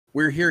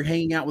We're here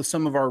hanging out with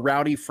some of our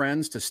rowdy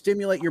friends to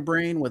stimulate your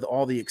brain with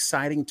all the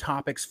exciting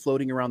topics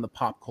floating around the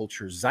pop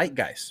culture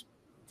zeitgeist.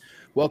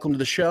 Welcome to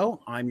the show.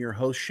 I'm your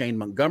host, Shane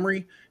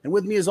Montgomery, and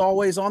with me as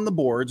always on the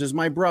boards is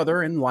my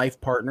brother and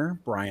life partner,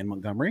 Brian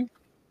Montgomery.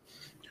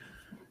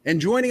 And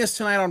joining us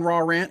tonight on Raw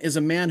Rant is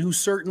a man who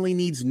certainly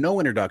needs no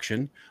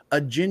introduction, a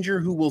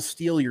ginger who will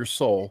steal your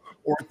soul,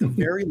 or at the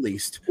very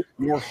least,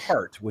 your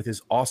heart with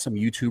his awesome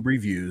YouTube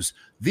reviews,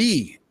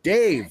 the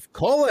Dave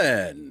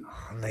Cullen.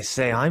 They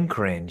say I'm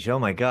cringe. Oh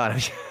my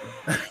God.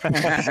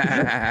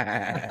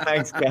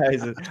 Thanks,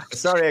 guys.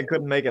 Sorry I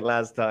couldn't make it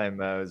last time.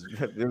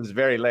 It was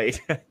very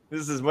late.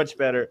 This is much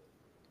better.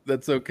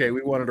 That's okay.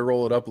 We wanted to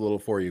roll it up a little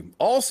for you.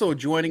 Also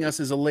joining us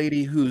is a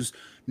lady whose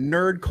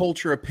nerd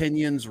culture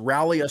opinions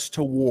rally us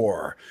to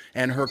war,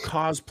 and her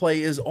cosplay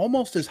is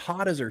almost as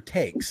hot as her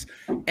takes.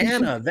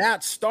 Anna,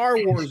 that Star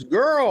Wars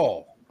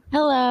girl.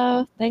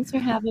 Hello. Thanks for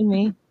having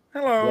me.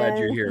 Hello. Glad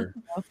you're here.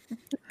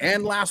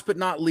 And last but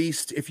not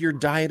least, if your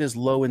diet is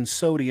low in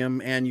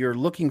sodium and you're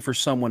looking for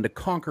someone to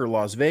conquer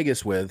Las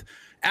Vegas with,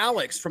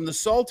 Alex from the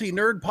Salty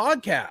Nerd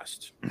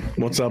Podcast.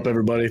 What's up,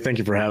 everybody? Thank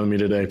you for having me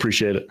today.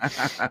 Appreciate it.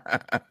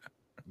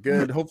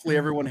 Good. Hopefully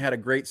everyone had a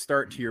great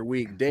start to your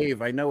week.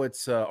 Dave, I know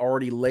it's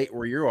already late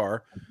where you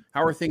are.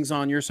 How are things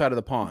on your side of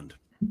the pond?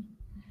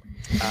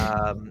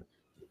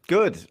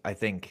 Good, I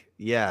think.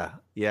 Yeah.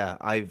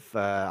 I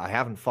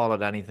haven't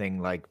followed anything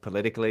like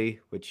politically,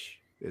 which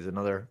is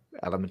another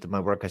element of my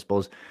work, I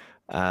suppose.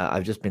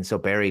 I've just been so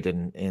buried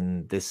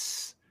in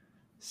this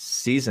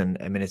season.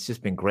 I mean, it's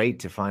just been great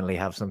to finally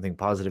have something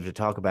positive to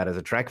talk about as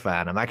a Trek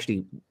fan. I'm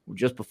actually,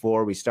 just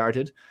before we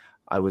started,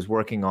 I was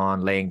working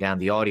on laying down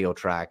the audio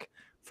track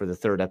for the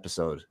third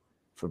episode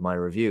for my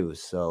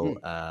reviews. So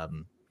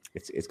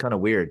it's kind of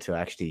weird to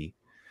actually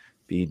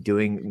be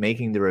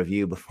making the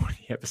review before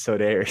the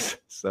episode airs.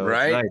 So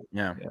right,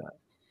 yeah.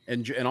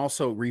 And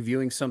also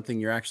reviewing something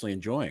you're actually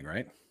enjoying,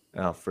 right?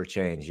 Oh, for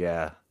change,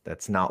 yeah.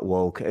 That's not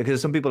woke.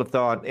 Because some people have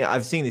thought,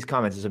 I've seen these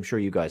comments, as I'm sure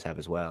you guys have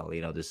as well.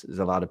 You know, there's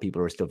a lot of people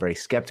who are still very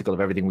skeptical of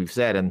everything we've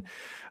said, and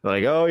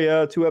like, oh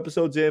yeah, 2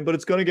 episodes in, but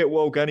it's going to get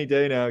woke any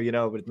day now, you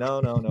know. But no,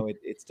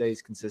 it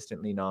stays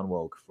consistently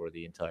non-woke for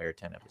the entire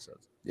 10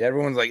 episodes. Yeah,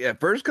 everyone's like, yeah,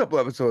 first couple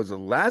episodes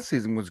of last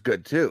season was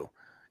good too.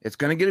 It's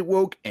going to get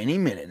woke any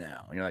minute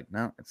now. And you're like,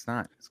 no, it's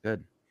not. It's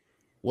good.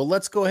 Well,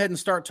 let's go ahead and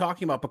start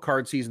talking about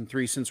Picard Season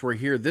 3 since we're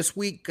here. This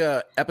week,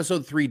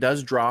 Episode 3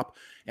 does drop,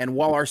 and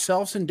while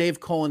ourselves and Dave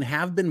Cullen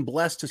have been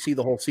blessed to see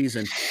the whole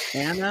season,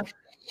 Anna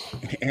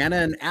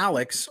and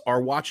Alex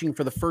are watching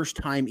for the first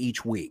time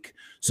each week.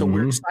 So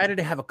we're excited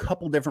to have a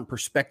couple different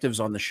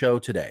perspectives on the show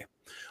today.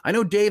 I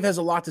know Dave has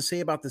a lot to say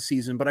about the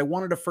season, but I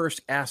wanted to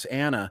first ask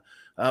Anna,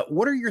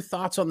 what are your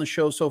thoughts on the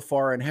show so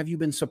far, and have you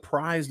been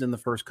surprised in the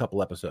first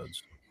couple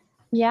episodes?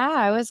 Yeah,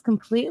 I was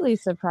completely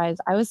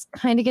surprised. I was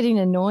kind of getting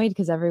annoyed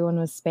because everyone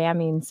was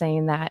spamming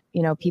saying that,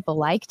 people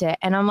liked it.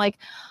 And I'm like,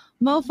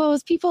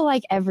 mofos, people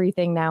like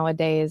everything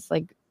nowadays.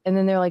 Like, and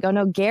then they're like, oh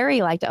no,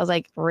 Gary liked it. I was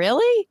like,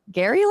 really?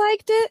 Gary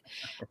liked it?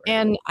 Right.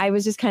 And I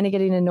was just kind of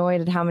getting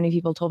annoyed at how many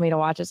people told me to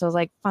watch it. So I was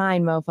like,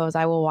 fine, mofos,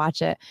 I will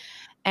watch it.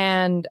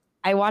 And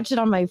I watched it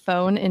on my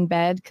phone in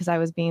bed because I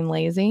was being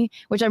lazy,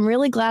 which I'm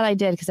really glad I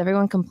did because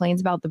everyone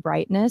complains about the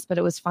brightness, but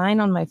it was fine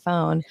on my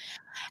phone.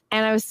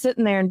 And I was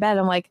sitting there in bed.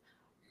 I'm like,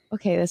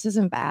 okay, this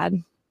isn't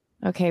bad.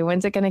 Okay,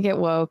 when's it going to get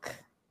woke?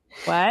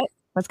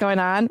 What's going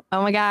on?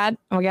 Oh my God.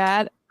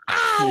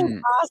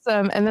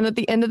 Awesome. And then at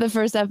the end of the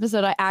first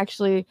episode,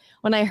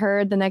 when I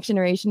heard the Next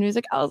Generation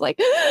music, I was like,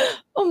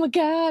 oh my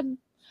God.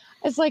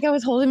 It's like I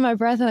was holding my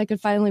breath and I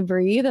could finally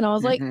breathe. And I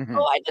was like,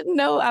 oh, I didn't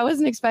know. I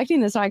wasn't expecting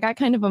this. So I got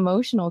kind of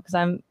emotional because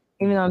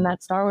even though I'm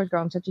not Star Wars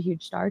girl, I'm such a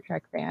huge Star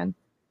Trek fan.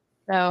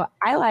 So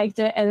I liked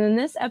it. And then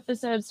this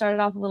episode started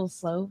off a little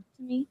slow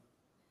to me.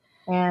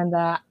 And,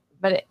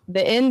 but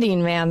the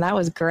ending, man, that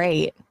was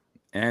great.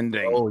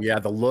 Ending. Oh, yeah,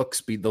 the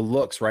looks,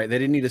 right? They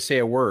didn't need to say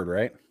a word,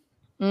 right?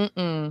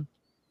 Mm-mm.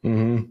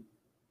 Mm-hmm.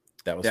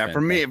 That was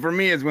fantastic. For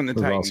me is when the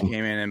Titan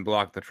came in and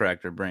blocked the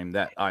tractor beam.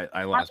 That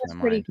I lost my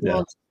mind.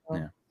 Cool.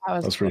 Yeah.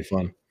 That's pretty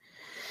fun.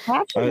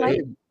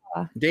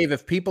 Dave,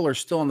 if people are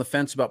still on the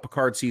fence about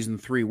Picard Season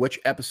 3, which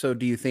episode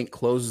do you think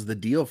closes the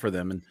deal for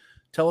them? And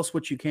tell us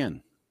what you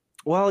can.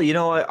 Well,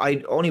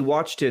 I only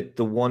watched it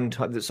the one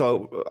time.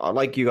 So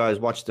like you guys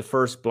watched the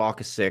first block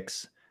of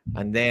 6,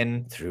 and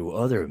then through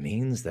other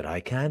means that I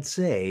can't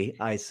say,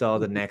 I saw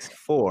the next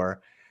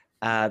 4,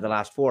 the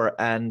last 4.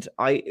 And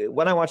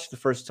when I watched the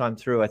first time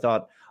through, I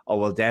thought, oh,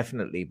 well,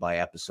 definitely by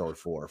episode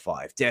 4 or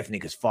 5, definitely,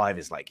 because 5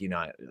 is like,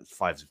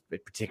 5 is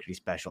particularly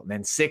special. And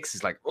then 6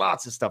 is like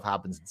lots of stuff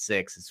happens in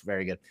 6. It's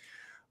very good.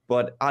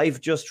 But I've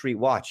just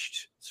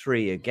rewatched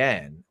 3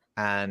 again.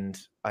 And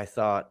I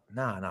thought,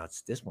 no,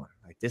 it's this one.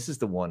 Like, this is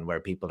the one where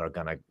people are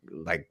gonna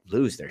like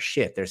lose their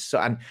shit. There's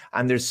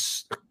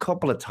there's a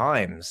couple of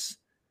times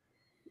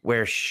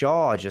where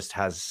Shaw just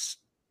has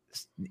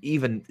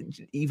even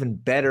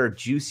better,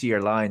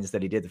 juicier lines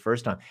than he did the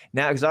first time.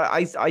 Now,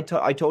 because I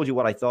told you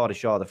what I thought of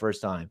Shaw the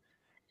first time,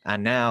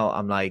 and now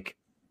I'm like,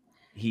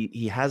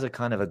 he has a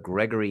kind of a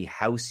Gregory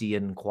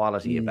Houseian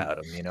quality about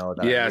him, you know,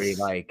 that I really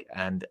like.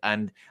 And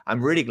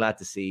I'm really glad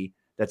to see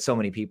that so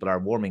many people are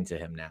warming to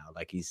him now.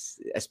 Like he's,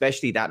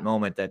 especially that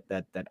moment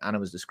that Anna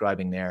was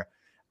describing there,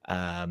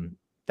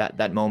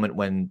 that moment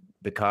when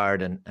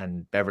Picard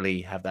and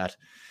Beverly have that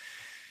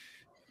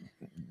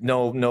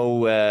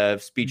no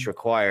speech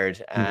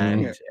required,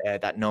 and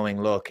that knowing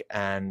look,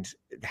 and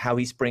how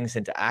he springs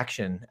into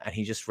action, and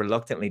he just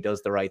reluctantly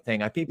does the right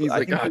thing. I think people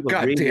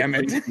God really damn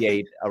it.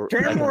 appreciate a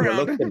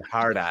reluctant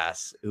hard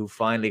ass who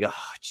finally go,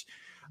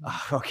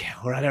 okay,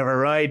 whatever,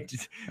 right?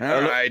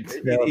 All right.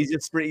 He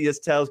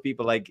just tells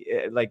people like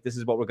this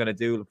is what we're gonna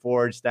do.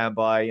 Forge, stand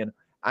by, and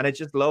I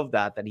just love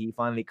that he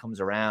finally comes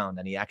around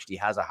and he actually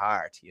has a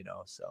heart, you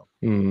know. So.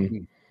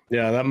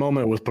 Yeah, that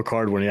moment with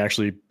Picard when he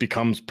actually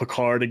becomes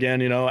Picard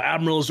again, you know,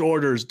 Admiral's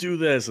orders, do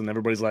this. And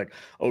everybody's like,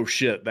 oh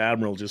shit, the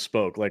Admiral just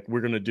spoke. Like,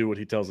 we're going to do what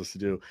he tells us to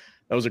do.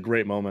 That was a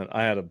great moment.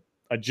 I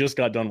just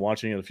got done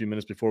watching it a few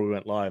minutes before we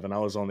went live, and I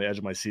was on the edge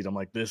of my seat. I'm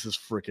like,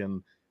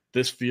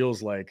 this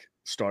feels like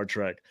Star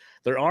Trek.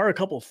 There are a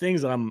couple of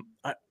things that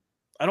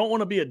I don't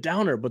want to be a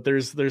downer, but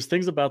there's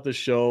things about this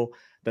show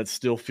that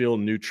still feel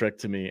new Trek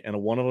to me.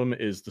 And one of them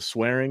is the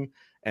swearing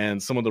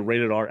and some of the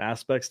rated R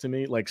aspects to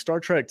me. Like Star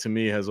Trek to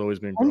me has always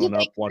been growing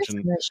up watching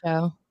the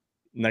show.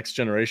 Next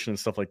Generation and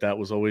stuff like that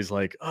was always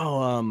like,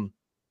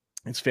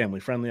 it's family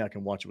friendly. I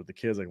can watch it with the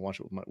kids. I can watch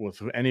it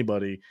with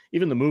anybody,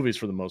 even the movies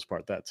for the most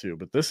part, that too.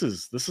 But this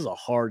is a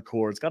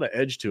hardcore, it's got an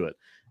edge to it.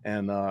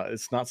 And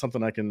it's not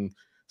something I can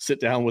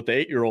sit down with the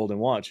 8-year-old and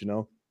watch, you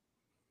know?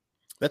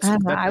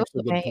 I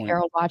would make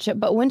 8-year-old watch it,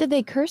 but when did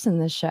they curse in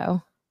this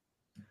show?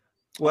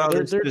 Well,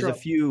 there's a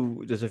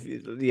few, there's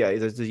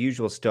the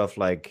usual stuff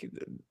like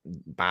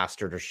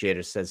bastard or shit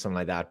or said something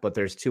like that, but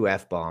there's 2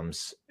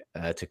 F-bombs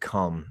to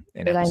come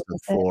in episode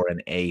 4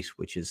 and 8,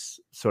 which is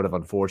sort of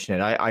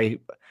unfortunate. I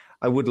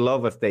would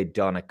love if they'd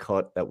done a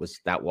cut that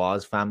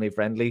was family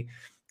friendly.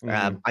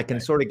 I can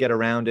sort of get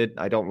around it.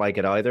 I don't like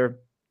it either.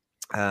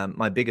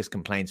 My biggest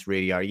complaints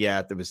really are,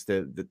 there was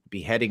the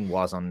beheading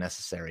was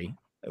unnecessary.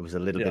 It was a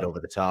little bit over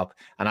the top.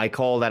 And I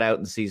called that out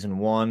in season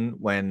 1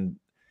 when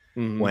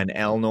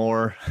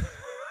Elnor,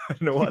 I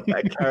don't know what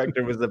that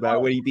character was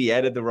about, when he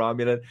beheaded the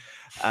Romulan.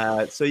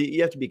 So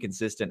you have to be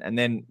consistent. And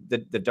then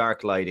the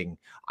dark lighting.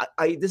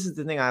 This is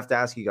the thing I have to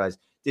ask you guys.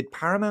 Did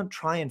Paramount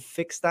try and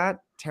fix that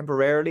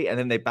temporarily and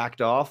then they backed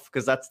off?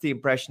 Because that's the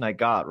impression I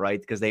got, right?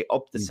 Because they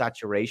upped the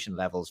saturation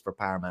levels for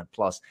Paramount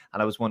Plus.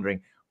 And I was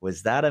wondering,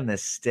 was that a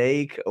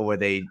mistake, or were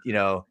they, you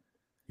know?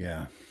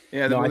 Yeah.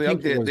 No,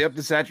 they upped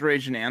the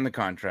saturation and the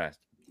contrast.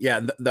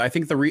 Yeah, I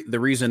think the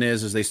reason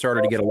is they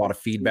started to get a lot of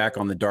feedback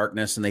on the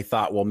darkness, and they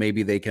thought, well,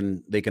 maybe they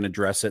can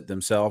address it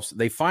themselves.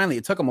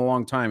 It took them a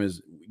long time,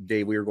 as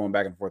Dave, we were going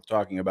back and forth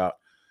talking about.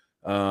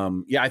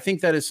 I think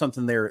that is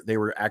something they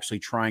were actually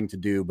trying to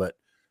do, but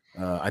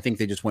I think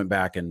they just went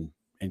back and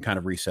kind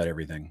of reset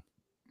everything.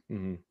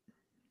 Mm-hmm.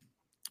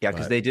 Yeah,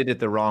 because they did it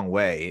the wrong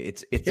way.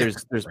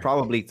 There's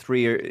probably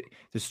 3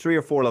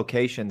 or 4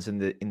 locations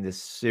in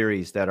this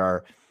series that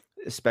are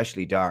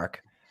especially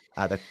dark.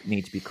 That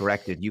need to be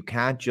corrected. You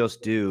can't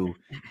just do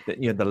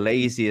the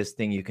laziest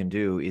thing you can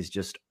do is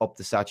just up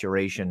the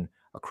saturation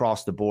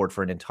across the board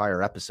for an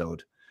entire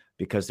episode,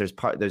 because there's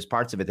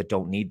parts of it that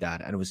don't need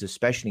that, and it was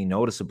especially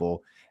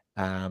noticeable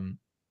in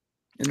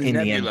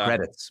the end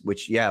credits,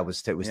 which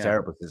was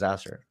terrible,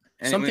 disaster.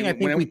 Something I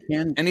think we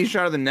can. Any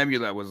shot of the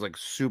nebula was like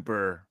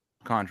super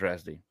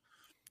contrasty.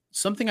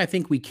 Something I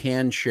think we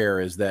can share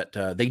is that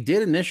they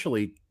did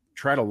initially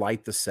try to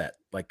light the set,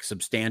 like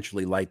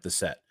substantially light the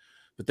set.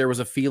 But there was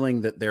a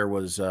feeling that there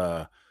was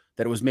that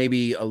it was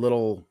maybe a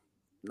little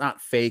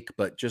not fake,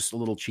 but just a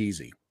little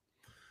cheesy.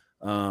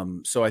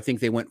 So I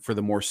think they went for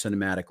the more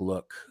cinematic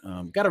look.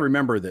 Got to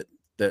remember that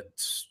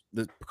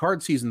the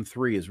Picard season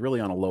 3 is really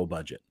on a low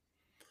budget,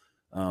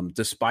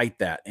 despite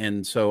that.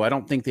 And so I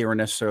don't think they were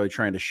necessarily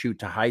trying to shoot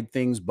to hide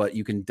things, but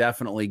you can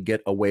definitely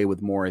get away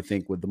with more, I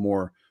think, with the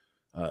more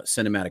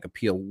cinematic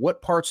appeal.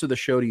 What parts of the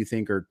show do you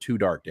think are too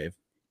dark, Dave?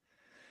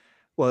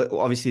 Well,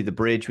 obviously the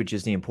bridge, which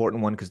is the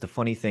important one, because the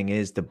funny thing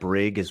is the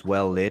brig is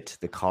well lit,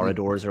 the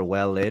corridors are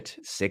well lit,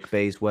 sick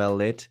bay is well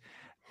lit.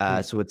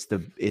 So it's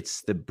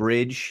the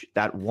bridge,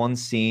 that one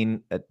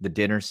scene, the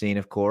dinner scene,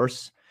 of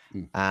course,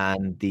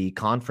 and the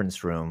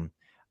conference room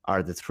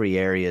are the 3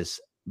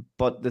 areas.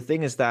 But the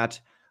thing is that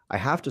I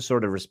have to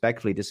sort of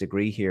respectfully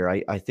disagree here.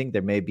 I think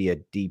there may be a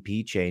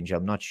DP change.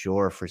 I'm not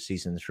sure for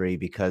season 3,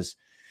 because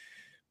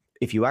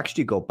if you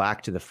actually go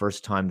back to the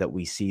first time that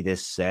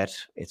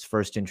It's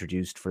first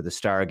introduced for the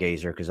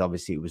Stargazer, because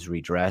obviously it was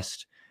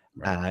redressed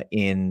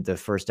in the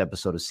first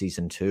episode of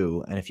season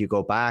 2. And if you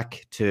go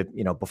back to,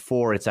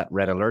 before it's at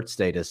red alert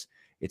status,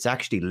 it's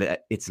actually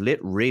lit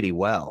really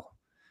well.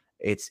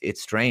 It's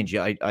strange.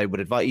 I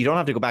would advise, you don't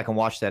have to go back and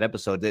watch that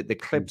episode. The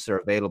clips are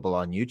available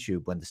on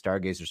YouTube when the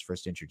Stargazer's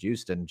first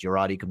introduced and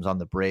Girardi comes on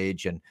the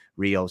bridge and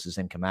Rios is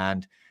in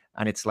command.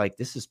 And it's like,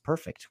 this is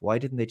perfect. Why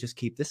didn't they just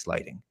keep this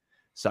lighting?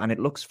 So, and it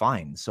looks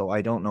fine. So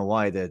I don't know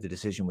why the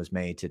decision was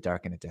made to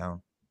darken it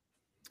down.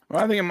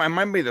 Well, I think it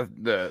might be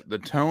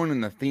the tone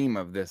and the theme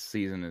of this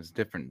season is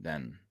different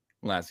than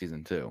last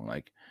season too.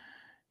 Like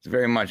it's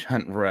very much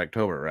Hunt for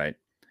October, right?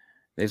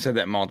 They've said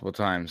that multiple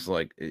times.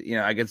 Like,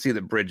 I could see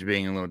the bridge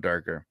being a little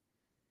darker.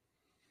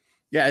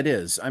 Yeah, it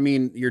is. I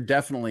mean, you're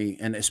definitely,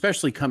 and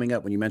especially coming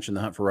up when you mentioned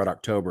the Hunt for Red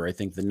October, I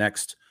think the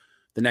next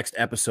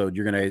episode,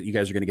 you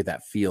guys are gonna get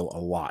that feel a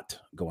lot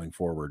going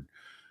forward.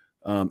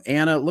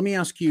 Anna, let me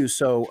ask you.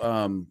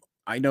 So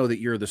I know that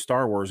you're the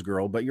Star Wars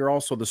girl, but you're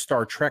also the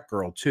Star Trek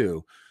girl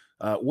too.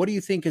 What do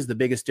you think is the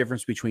biggest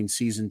difference between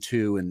season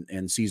 2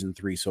 and season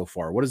 3 so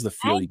far? What is the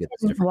feel you get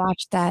that's didn't different?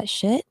 watch that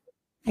shit.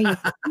 Are you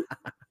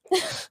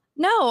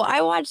No,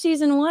 I watched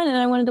season 1 and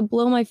I wanted to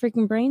blow my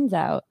freaking brains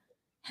out.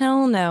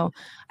 Hell no.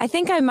 I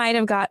think I might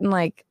have gotten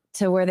like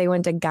to where they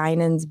went to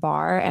Guinan's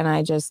bar and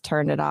I just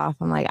turned it off.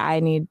 I'm like, I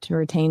need to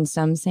retain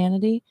some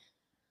sanity.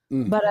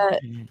 But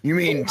you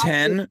mean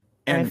 10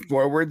 and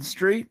Forward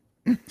Street?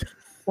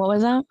 What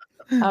was that?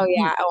 Oh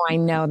yeah. Oh, I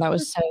know. That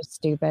was so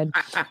stupid.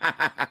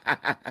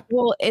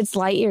 Well, it's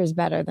light years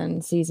better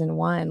than season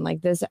 1.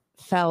 Like this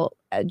felt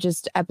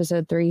just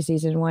episode 3,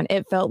 season 1.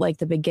 It felt like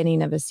the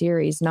beginning of a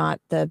series, not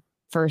the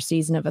first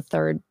season of a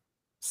third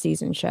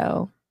season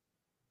show.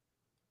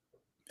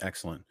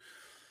 Excellent.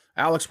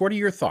 Alex, what are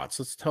your thoughts?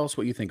 Let's tell us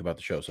what you think about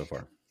the show so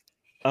far.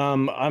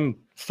 I'm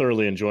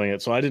thoroughly enjoying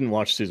it. So I didn't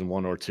watch season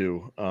 1 or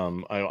 2.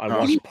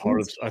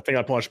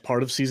 I watched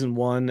part of season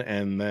 1,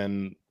 and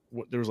then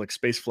there was like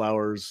Space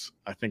Flowers.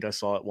 I think I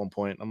saw at one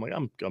point. I'm like,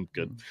 I'm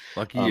good.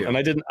 Lucky you. And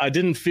I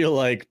didn't feel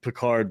like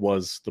Picard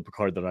was the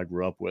Picard that I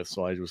grew up with.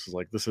 So I just was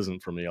like, this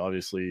isn't for me.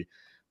 Obviously,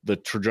 the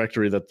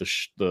trajectory that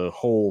the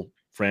whole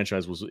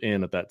franchise was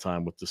in at that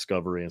time with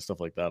Discovery and stuff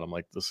like that, I'm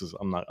like,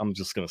 I'm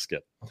just gonna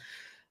skip.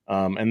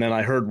 And then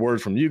I heard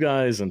word from you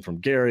guys and from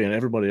Gary and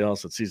everybody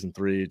else that season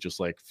 3 just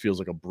like feels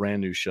like a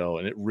brand new show.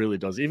 And it really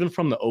does. Even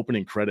from the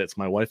opening credits,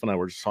 my wife and I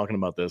were just talking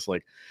about this.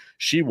 Like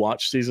she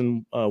watched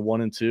season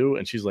 1 and 2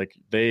 and she's like,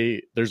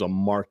 there's a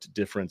marked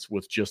difference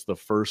with just the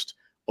first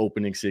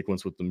opening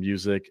sequence with the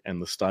music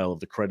and the style of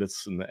the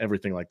credits and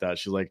everything like that.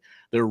 She's like,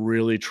 they're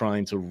really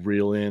trying to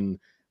reel in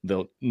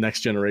the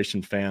next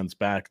generation fans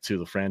back to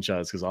the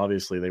franchise because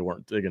obviously they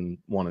weren't digging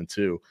 1 and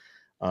 2.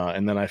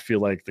 And then I feel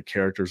like the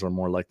characters are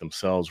more like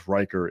themselves.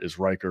 Riker is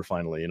Riker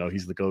finally.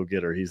 He's the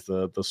go-getter. He's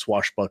the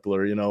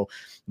swashbuckler,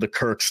 the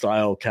Kirk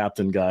style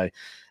captain guy.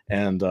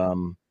 And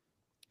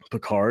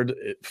Picard,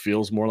 it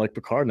feels more like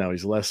Picard now.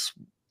 He's less,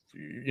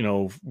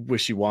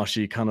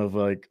 wishy-washy, kind of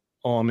like,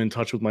 oh, I'm in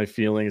touch with my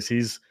feelings.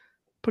 He's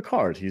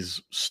Picard.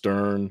 He's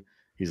stern.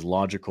 He's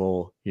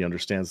logical. He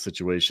understands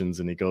situations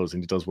and he goes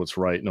and he does what's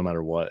right no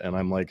matter what. And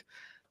I'm like,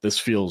 this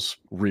feels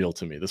real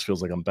to me. This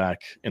feels like I'm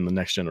back in the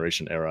next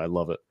generation era. I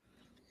love it.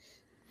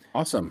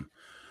 Awesome.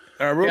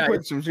 Real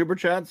quick, some super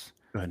chats.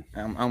 Go ahead.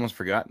 I almost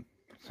forgot.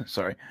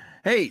 Sorry.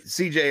 Hey,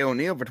 CJ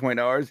O'Neill for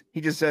 $20.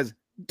 He just says,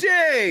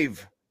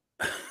 Dave.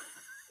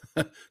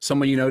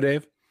 Someone you know,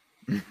 Dave?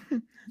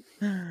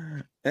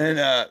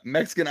 And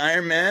Mexican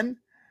Iron Man,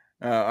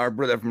 our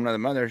brother from another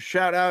mother.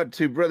 Shout out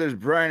to brothers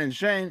Brian and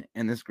Shane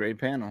in this great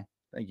panel.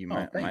 Thank you,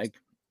 Mike.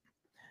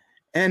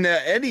 And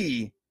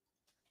Eddie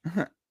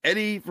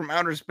from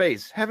outer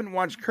space. Haven't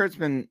watched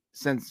Kurtzman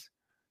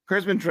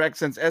Trek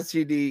since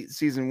SCD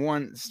season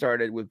 1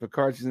 started with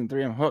Picard season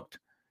 3. I'm hooked.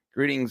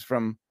 Greetings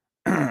from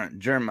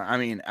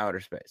outer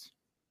space.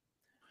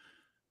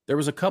 There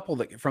was a couple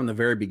that from the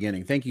very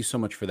beginning. Thank you so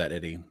much for that,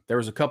 Eddie. There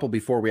was a couple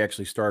before we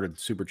actually started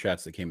super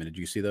chats that came in. Did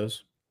you see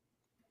those?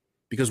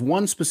 Because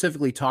one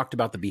specifically talked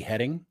about the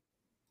beheading.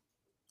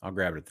 I'll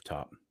grab it at the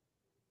top.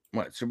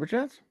 What, super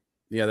chats?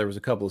 Yeah, there was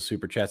a couple of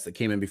super chats that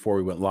came in before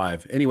we went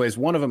live. Anyways,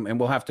 one of them, and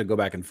we'll have to go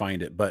back and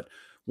find it, but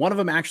one of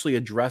them actually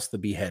addressed the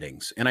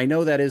beheadings. And I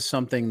know that is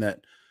something that,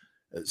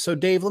 so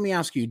Dave, let me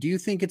ask you, do you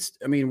think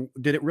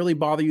did it really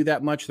bother you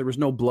that much? There was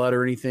no blood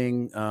or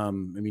anything.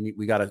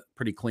 We got a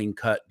pretty clean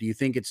cut. Do you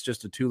think it's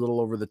just too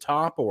little over the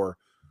top or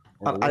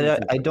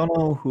I don't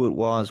know who it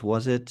was.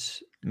 Was it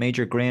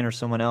Major Grain or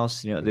someone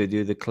else? They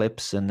do the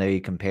clips and they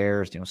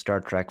compare,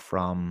 Star Trek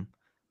from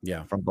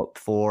book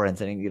 4 and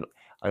saying,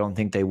 I don't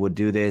think they would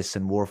do this,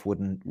 and Worf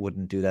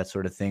wouldn't do that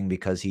sort of thing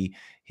because he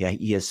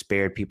has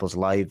spared people's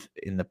lives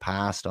in the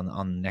past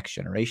on Next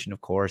Generation,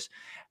 of course.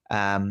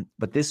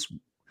 But this,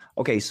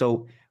 okay,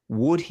 so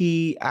would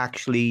he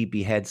actually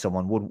behead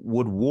someone?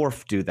 Would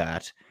Worf do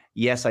that?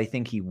 Yes, I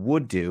think he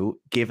would do,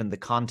 given the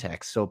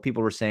context. So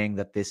people were saying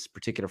that this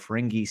particular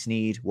Ferengi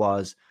Sneed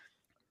was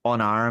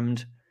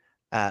unarmed.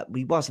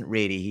 He wasn't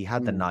really. He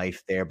had the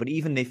knife there, but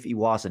even if he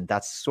wasn't,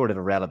 that's sort of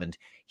irrelevant.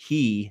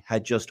 He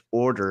had just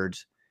ordered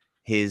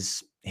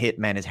his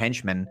hitmen, his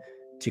henchmen,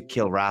 to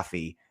kill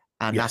Raffi,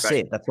 and that's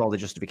it. That's all the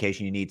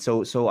justification you need.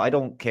 So I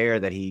don't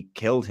care that he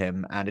killed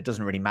him, and it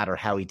doesn't really matter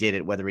how he did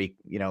it, whether he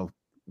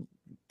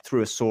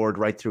threw a sword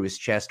right through his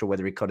chest or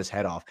whether he cut his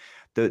head off.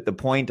 The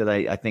point that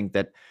I think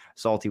that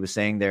Salty was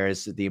saying there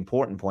is the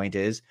important point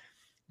is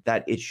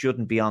that it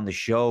shouldn't be on the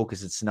show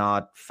because it's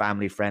not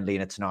family friendly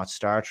and it's not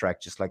Star Trek,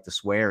 just like the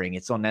swearing.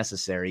 It's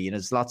unnecessary.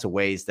 There's lots of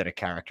ways that a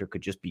character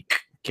could just be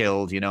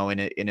killed, in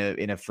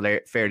a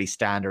fairly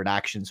standard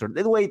action sort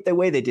of the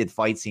way they did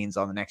fight scenes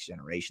on the Next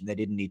Generation. They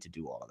didn't need to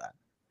do all of that.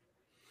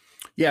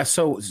 Yeah.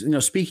 So,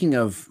 speaking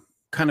of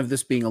kind of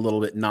this being a little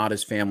bit not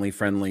as family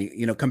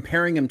friendly,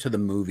 comparing him to the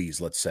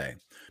movies, let's say,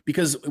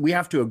 because we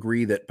have to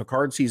agree that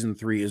Picard season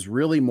 3 is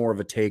really more of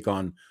a take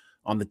on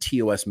the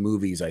TOS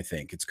movies. I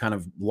think it's kind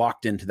of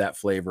locked into that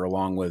flavor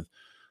along with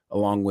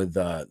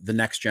the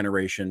Next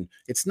Generation.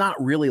 It's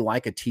not really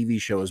like a TV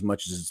show as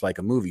much as it's like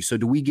a movie. So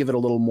do we give it a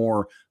little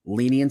more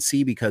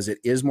leniency because it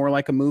is more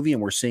like a movie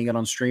and we're seeing it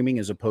on streaming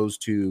as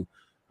opposed to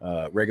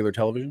regular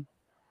television?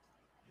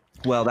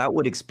 Well, that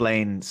would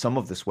explain some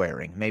of the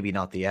swearing, maybe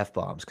not the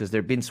F-bombs, because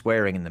there'd been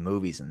swearing in the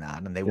movies and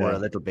that, and they were a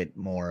little bit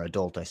more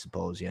adult, I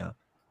suppose. Yeah.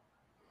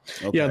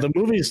 Okay. Yeah, the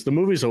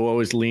movies have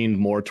always leaned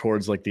more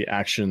towards like the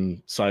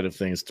action side of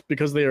things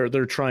because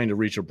they're trying to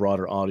reach a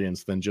broader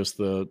audience than just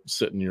the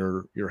sit in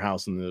your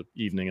house in the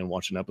evening and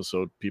watch an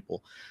episode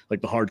people.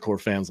 Like the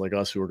hardcore fans like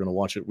us who are going to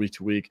watch it week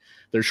to week,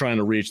 they're trying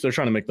to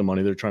make the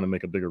money, they're trying to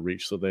make a bigger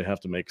reach, so they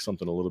have to make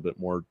something a little bit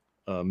more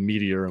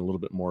meatier and a little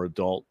bit more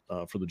adult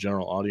for the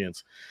general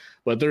audience.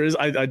 But there is,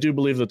 I do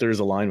believe that there is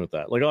a line with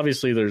that. Like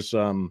obviously there's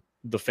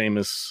the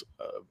famous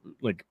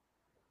like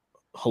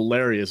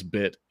hilarious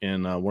bit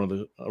in one of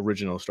the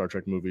original Star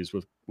Trek movies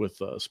with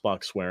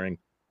Spock swearing,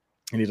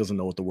 and he doesn't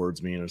know what the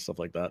words mean or stuff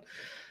like that,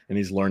 and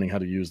he's learning how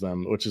to use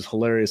them, which is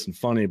hilarious and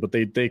funny. But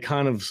they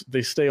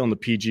stay on the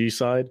PG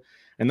side,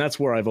 and that's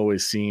where I've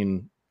always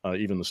seen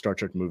even the Star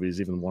Trek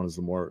movies, even the ones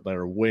that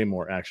are way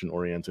more action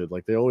oriented,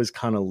 like they always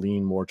kind of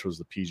lean more towards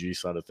the PG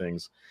side of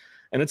things.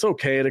 And it's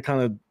okay to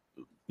kind of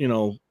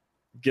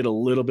get a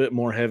little bit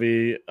more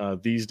heavy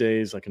these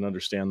days. I can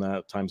understand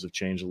that times have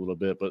changed a little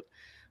bit, but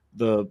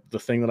the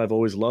thing that I've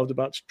always loved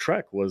about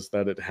Trek was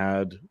that it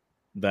had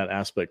that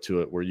aspect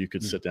to it where you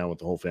could sit down with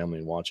the whole family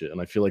and watch it.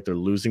 And I feel like they're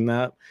losing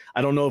that.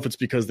 I don't know if it's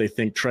because they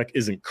think Trek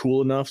isn't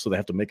cool enough, so they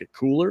have to make it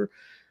cooler.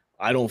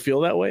 I don't feel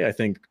that way. I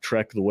think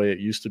Trek, the way it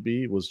used to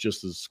be, was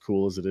just as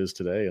cool as it is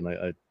today. And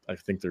I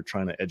think they're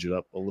trying to edge it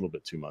up a little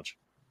bit too much.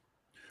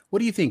 What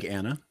do you think,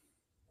 Anna?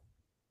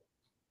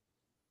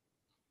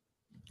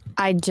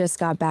 I just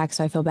got back,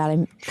 so I feel bad.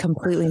 I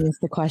completely missed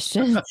the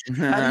question. How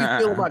do you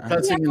feel about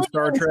cussing in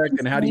Star Trek,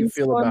 and how do you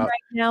feel about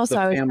the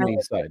family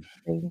side?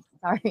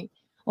 Sorry,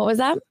 what was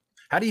that?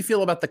 How do you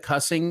feel about the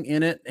cussing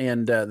in it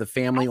and the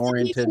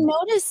family-oriented? I didn't even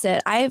notice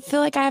it. I feel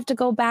like I have to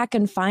go back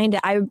and find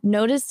it. I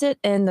noticed it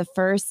in the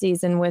first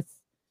season with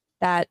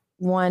that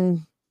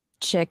one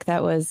chick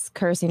that was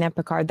cursing at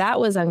Picard. That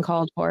was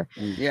uncalled for.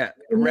 Yeah,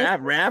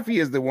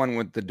 Raffi is the one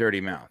with the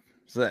dirty mouth.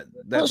 So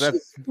that's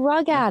she's a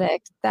drug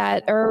addict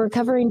or a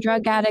recovering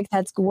drug addict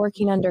that's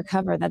working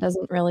undercover. That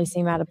doesn't really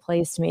seem out of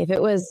place to me. If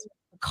it was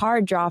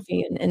Picard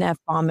dropping an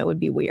F-bomb, it would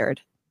be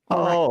weird.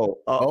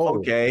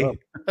 Okay.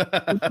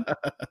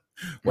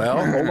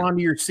 Well, hold on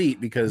to your seat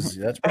because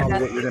that's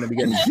probably what you're going to be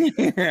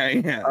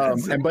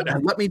getting.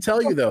 But let me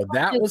tell you though,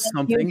 that was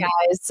something. You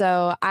guys,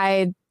 so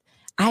I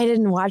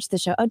didn't watch the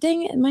show. Oh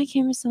dang it, my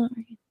camera's still not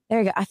working. There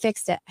you go. I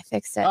fixed it.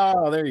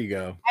 Oh, there you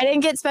go. I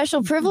didn't get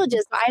special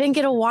privileges. I didn't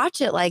get to watch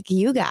it like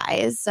you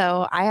guys,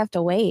 so I have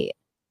to wait.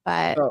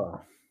 But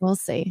we'll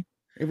see.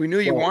 If we knew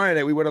you wanted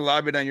it, we would have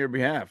lobbied on your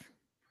behalf.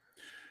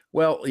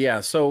 Well,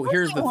 yeah. So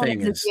here's the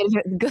thing: is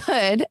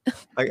good.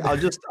 I'll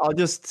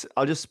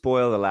just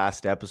spoil the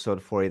last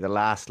episode for you. The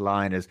last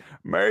line is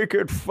 "Make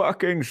it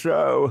fucking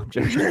so."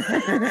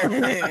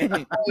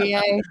 That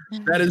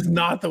is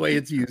not the way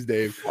it's used,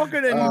 Dave.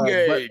 Fucking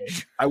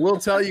engage. I will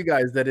tell you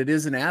guys that it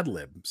is an ad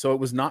lib, so it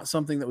was not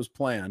something that was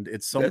planned.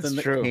 It's something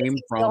that came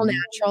from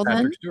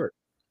Patrick Stewart.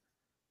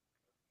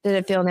 Did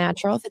it feel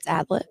natural if it's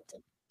ad libbed?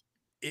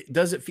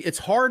 It's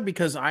hard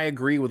because I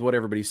agree with what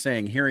everybody's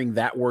saying. Hearing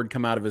that word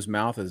come out of his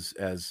mouth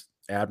as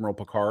Admiral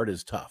Picard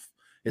is tough.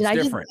 It's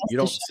different. You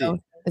don't see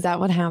it. Is that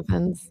what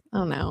happens?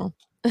 Oh no.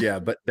 Yeah,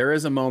 but there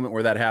is a moment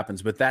where that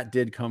happens, but that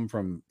did come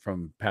from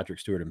Patrick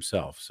Stewart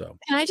himself. So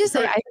can I just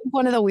say, I think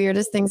one of the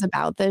weirdest things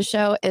about this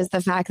show is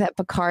the fact that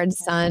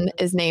Picard's son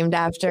is named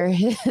after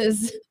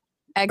his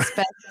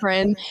ex-best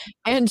friend,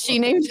 and she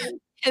named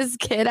his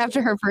kid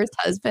after her first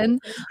husband.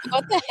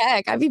 What the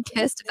heck? I'd be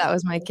pissed if that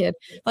was my kid.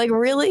 Like,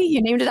 really?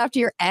 You named it after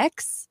your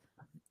ex?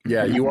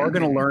 Yeah, you are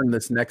going to learn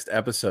this next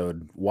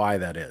episode why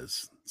that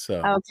is.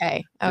 So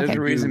okay. There's a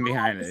reason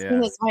behind it.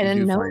 Yeah. I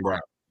didn't know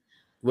that.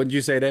 What did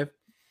you say, Dave?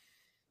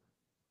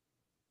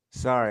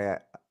 Sorry.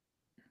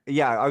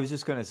 I was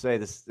just going to say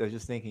this. I was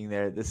just thinking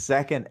there. The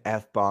second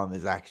F-bomb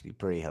is actually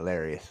pretty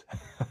hilarious.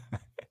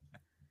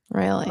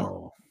 Really?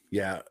 Oh,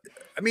 yeah.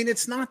 I mean,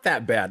 it's not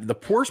that bad. The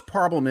worst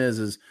problem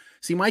is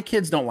see, my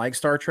kids don't like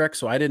Star Trek,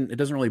 so it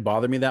doesn't really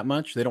bother me that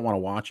much. They don't want to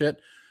watch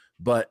it.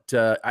 But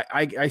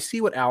I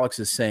see what Alex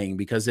is saying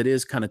because it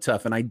is kind of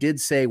tough. And I did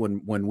say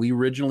when we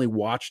originally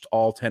watched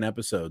all 10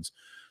 episodes,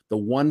 the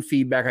one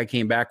feedback I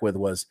came back with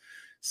was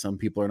some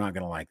people are not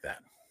going to like that.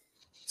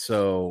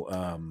 So,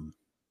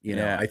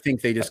 I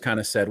think they just kind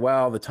of said,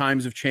 well, the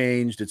times have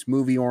changed. It's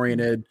movie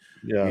oriented.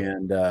 Yeah.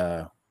 And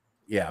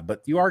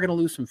but you are going to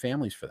lose some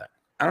families for that.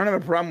 I don't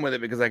have a problem with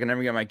it because I can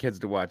never get my kids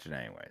to watch it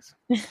anyways.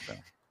 So.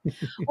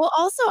 Well,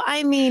 also,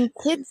 I mean,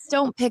 kids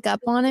don't pick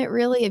up on it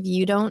really if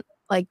you don't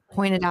like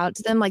point it out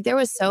to them. Like there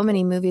was so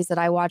many movies that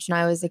I watched when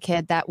I was a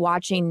kid that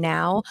watching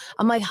now,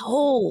 I'm like,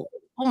 oh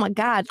my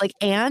God, like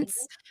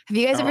Ants. Have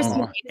you guys ever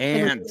seen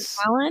Ants?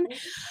 Cullen?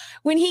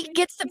 When he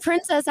gets the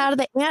princess out of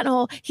the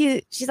anthole,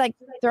 she's like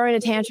throwing a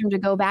tantrum to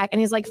go back,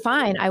 and he's like,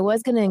 "Fine, I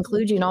was going to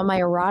include you in all my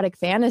erotic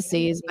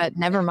fantasies, but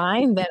never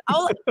mind." That I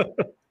was like,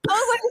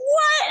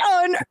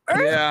 "What on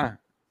earth?" Yeah.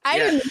 I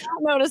did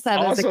not notice that.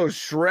 Also,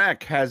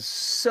 Shrek has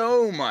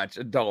so much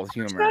adult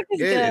humor.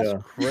 It is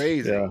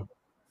crazy.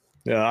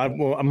 Yeah,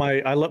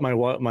 I let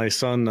my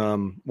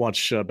son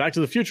watch Back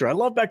to the Future. I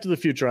love Back to the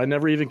Future. I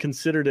never even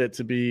considered it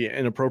to be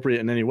inappropriate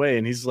in any way.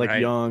 And he's like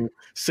young,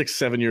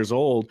 6-7 years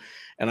old.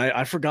 And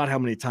I forgot how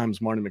many times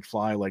Marty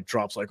McFly like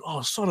drops like,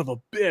 "Oh, son of a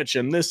bitch,"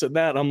 and this and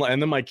that. I'm like,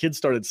 and then my kid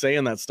started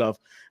saying that stuff,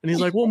 and he's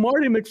like, "Well,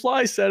 Marty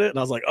McFly said it," and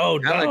I was like, "Oh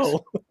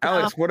no."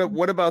 Alex,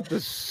 what about the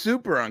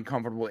super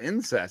uncomfortable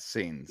incest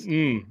scenes?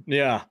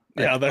 Yeah,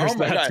 there's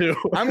that too.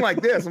 I'm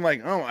like this. I'm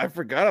like, oh, I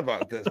forgot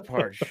about this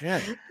part.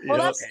 Shit. Well,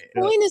 that's the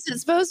point. Is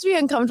it's supposed to be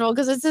uncomfortable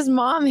because it's his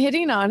mom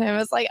hitting on him.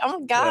 It's like, oh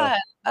my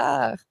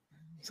God.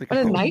 It's like, what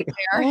a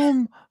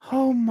nightmare.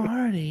 Oh,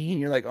 Marty. And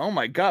you're like, oh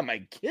my God,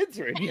 my kids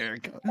are in here.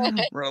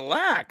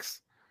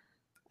 Relax.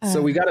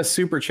 So we got a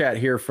super chat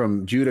here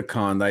from Judah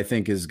Khan that I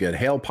think is good.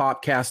 Hail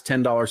Popcast,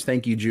 $10.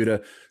 Thank you,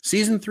 Judah.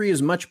 Season 3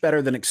 is much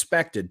better than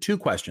expected. 2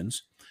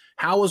 questions.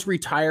 How was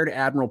retired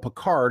Admiral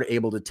Picard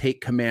able to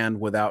take command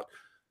without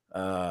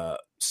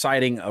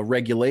citing a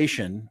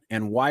regulation?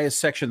 And why is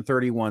Section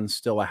 31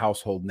 still a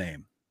household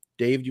name?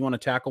 Dave, do you want to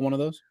tackle one of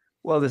those?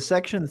 Well, the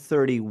Section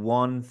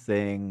 31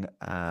 thing,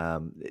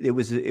 it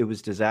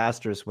was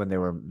disastrous when they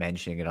were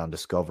mentioning it on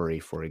Discovery,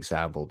 for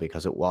example,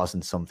 because it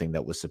wasn't something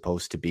that was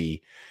supposed to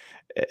be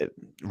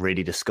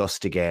really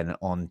discussed again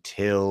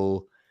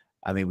until,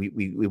 I mean,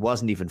 we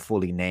wasn't even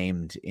fully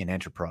named in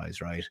Enterprise,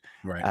 right?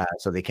 Right.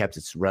 So they kept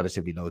it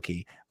relatively low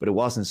key, but it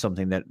wasn't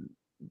something that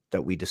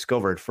we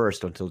discovered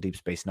first until Deep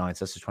Space Nine.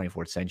 So that's the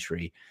 24th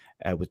century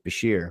with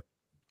Bashir.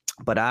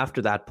 But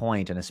after that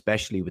point, and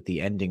especially with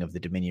the ending of the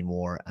Dominion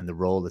War and the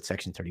role that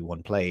Section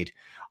 31 played,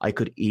 I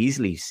could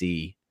easily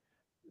see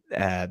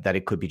that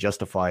it could be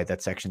justified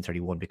that Section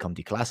 31 become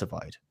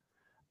declassified.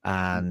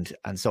 And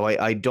so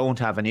I don't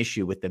have an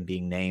issue with them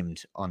being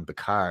named on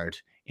Picard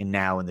in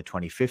the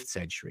 25th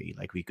century.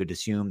 Like we could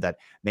assume that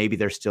maybe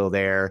they're still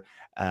there.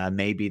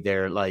 Maybe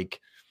they're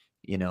like,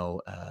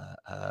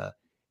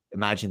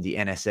 imagine the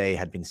NSA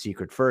had been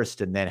secret first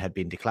and then had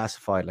been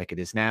declassified like it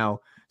is now,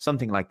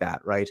 something like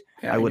that, right?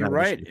 Yeah, you're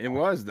right. It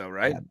was though,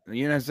 right? Yeah.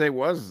 The NSA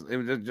was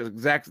just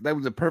exact. That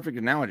was a perfect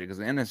analogy because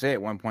the NSA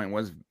at one point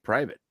was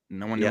private.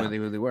 No one knew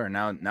who they were.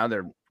 Now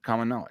they're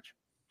common knowledge.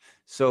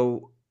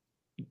 So,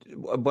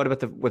 what about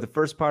the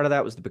first part of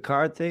that? Was the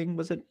Picard thing?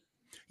 Was it?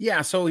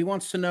 Yeah. So he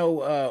wants to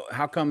know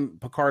how come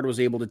Picard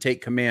was able to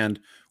take command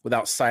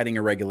without citing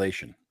a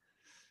regulation.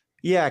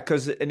 Yeah,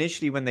 because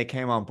initially when they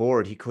came on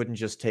board, he couldn't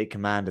just take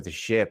command of the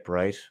ship,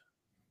 right?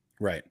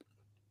 Right.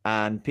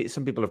 And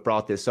some people have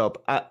brought this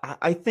up.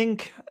 I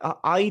think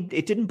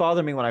it didn't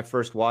bother me when I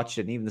first watched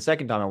it, and even the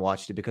second time I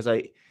watched it,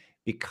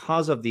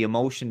 because of the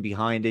emotion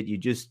behind it, you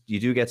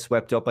do get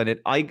swept up in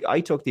it.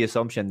 I took the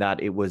assumption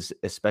that it was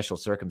a special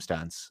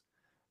circumstance,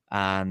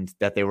 and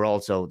that they're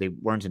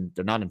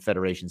not in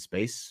Federation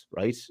space,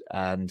 right?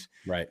 And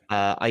right.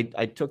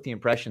 I took the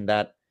impression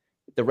that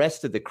the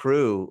rest of the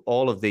crew,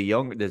 all of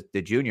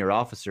the junior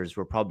officers,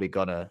 were probably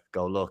gonna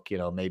go, look,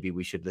 maybe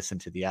we should listen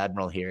to the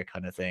Admiral here,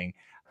 kind of thing.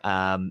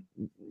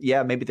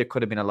 Maybe there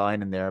could have been a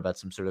line in there about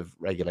some sort of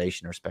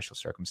regulation or special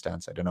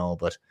circumstance. I don't know,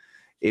 but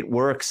it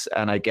works,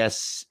 and I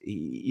guess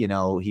he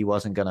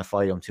wasn't gonna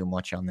fight him too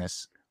much on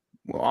this.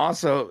 Well,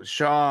 also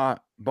Shaw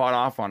bought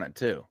off on it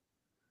too.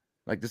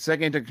 Like the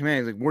second he took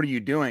command, he's like, "What are you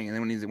doing?" And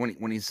then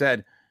when he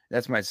said,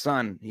 "That's my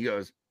son," he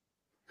goes,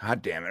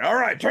 "God damn it! All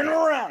right, turn it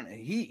around." And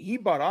he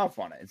bought off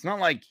on it. It's not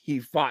like he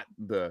fought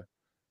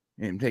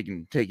him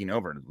taking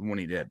over when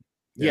he did.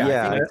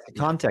 Yeah. The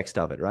context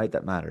of it, right?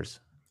 That matters.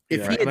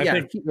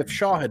 If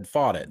Shaw had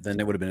fought it, then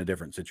it would have been a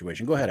different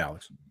situation. Go ahead,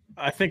 Alex.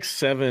 I think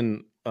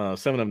 7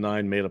 of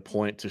 9 made a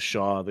point to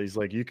Shaw that he's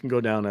like, you can go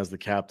down as the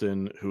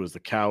captain who is the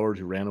coward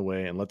who ran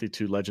away and let the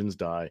 2 legends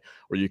die,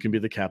 or you can be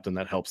the captain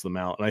that helps them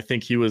out. And I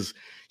think he was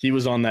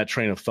on that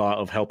train of thought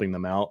of helping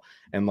them out,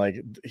 and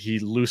like he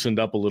loosened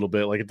up a little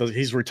bit. Like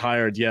he's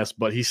retired, yes,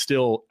 but he's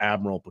still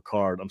Admiral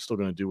Picard. I'm still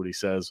going to do what he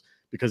says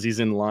because he's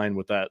in line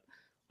with that.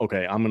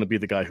 Okay, I'm going to be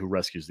the guy who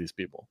rescues these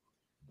people.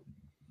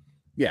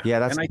 Yeah,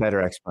 that's a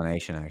better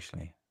explanation,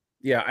 actually.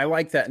 Yeah, I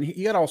like that. And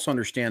you got to also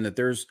understand that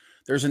there's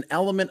an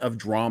element of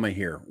drama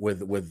here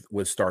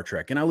with Star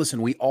Trek. And now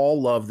listen, we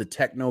all love the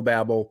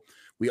technobabble.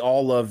 We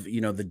all love,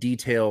 the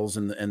details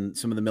and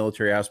some of the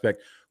military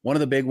aspect. One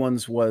of the big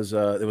ones was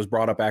it was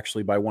brought up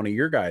actually by one of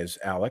your guys,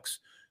 Alex,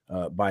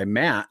 by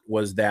Matt,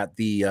 was that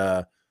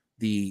the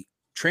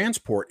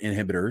transport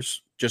inhibitors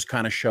just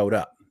kind of showed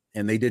up.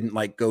 And they didn't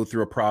go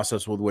through a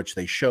process with which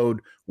they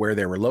showed where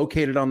they were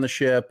located on the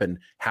ship and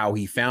how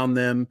he found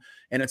them.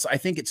 And I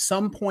think at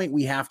some point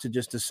we have to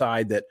just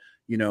decide that,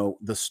 you know,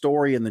 the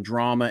story and the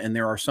drama, and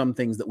there are some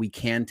things that we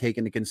can take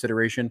into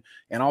consideration.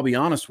 And I'll be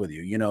honest with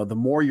you, you know, the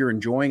more you're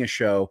enjoying a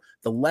show,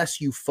 the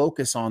less you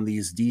focus on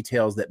these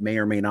details that may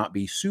or may not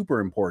be super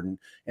important,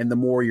 and the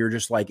more you're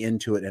just like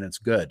into it and it's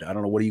good. I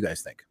don't know, what do you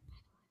guys think?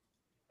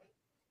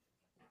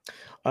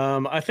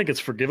 I think it's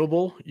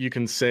forgivable. You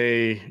can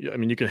say, I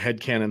mean, you can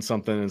headcanon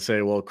something and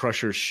say, well,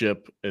 Crusher's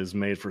ship is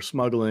made for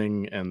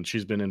smuggling and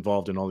she's been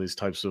involved in all these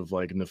types of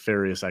like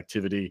nefarious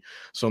activity.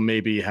 So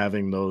maybe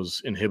having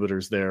those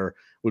inhibitors there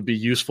would be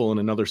useful in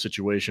another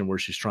situation where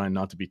she's trying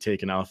not to be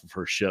taken off of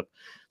her ship.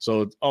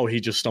 So, oh, he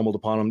just stumbled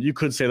upon him. You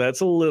could say that's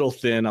a little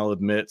thin. I'll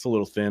admit it's a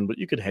little thin, but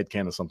you could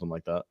headcanon something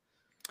like that.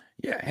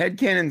 Yeah,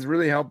 headcanon's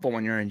really helpful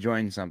when you're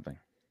enjoying something.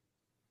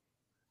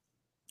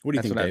 What do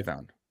you think, Dave? I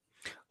found.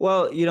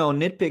 Well, you know,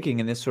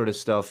 nitpicking and this sort of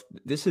stuff,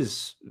 this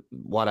is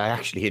what I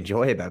actually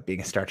enjoy about being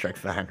a Star Trek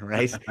fan,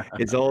 right?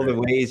 It's all the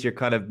ways you're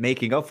kind of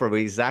making up for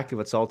exactly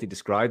what Salty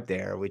described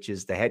there, which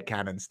is the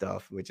headcanon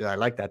stuff, which I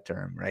like that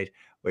term, right?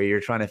 Where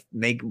you're trying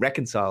to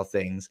reconcile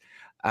things.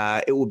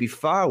 It would be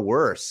far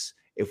worse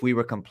if we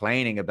were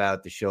complaining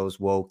about the show's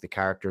woke, the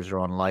characters are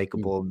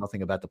unlikable,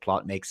 nothing about the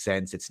plot makes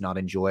sense, it's not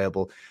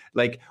enjoyable.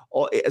 Like,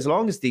 as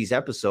long as these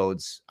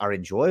episodes are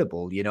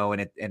enjoyable, you know,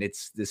 and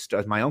it's this.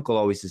 My uncle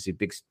always is a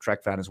big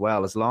Trek fan as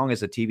well. As long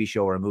as a TV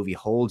show or a movie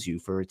holds you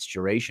for its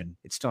duration,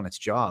 it's done its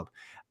job.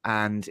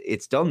 And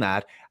it's done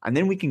that. And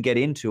then we can get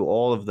into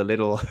all of the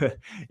little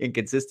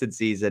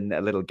inconsistencies and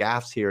little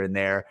gaffes here and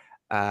there.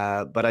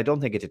 But I don't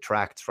think it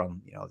detracts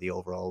from, you know, the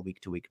overall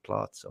week-to-week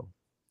plot. So.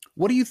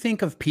 What do you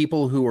think of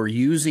people who are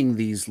using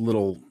these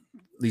little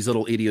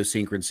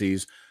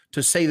idiosyncrasies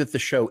to say that the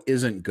show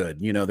isn't good?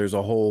 You know, there's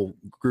a whole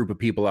group of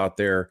people out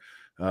there,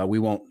 we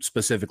won't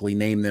specifically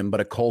name them,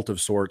 but a cult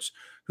of sorts,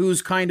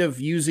 who's kind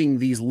of using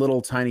these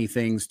little tiny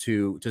things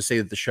to say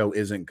that the show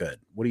isn't good.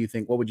 What do you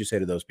think? What would you say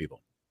to those people?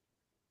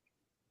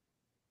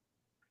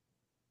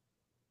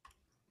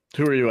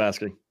 Who are you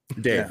asking?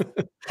 Dave.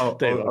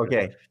 Dave,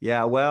 okay.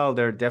 Yeah, well,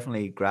 they're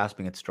definitely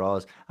grasping at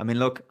straws. I mean,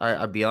 look,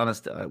 I'll be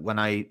honest. When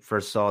I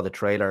first saw the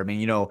trailer, I mean,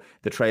 you know,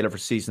 the trailer for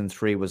season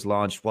 3 was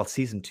launched while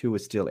season 2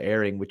 was still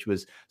airing, which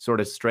was sort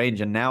of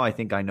strange. And now I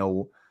think I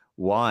know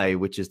why,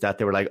 which is that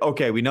they were like,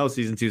 okay, we know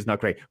season 2 is not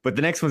great, but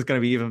the next one's going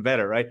to be even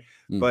better, right?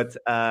 But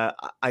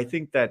I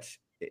think that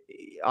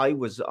I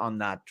was on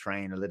that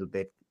train a little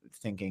bit,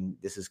 thinking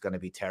this is going to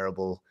be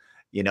terrible.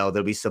 You know,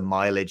 there'll be some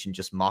mileage and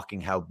just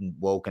mocking how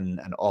woke and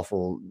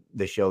awful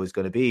the show is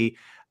going to be.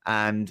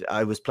 And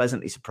I was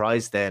pleasantly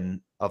surprised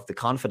then of the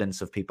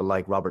confidence of people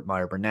like Robert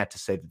Meyer Burnett to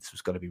say that this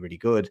was going to be really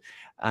good,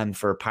 and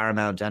for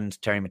Paramount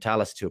and Terry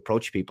Matalas to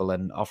approach people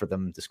and offer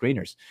them the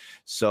screeners.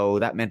 So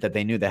that meant that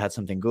they knew they had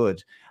something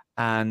good.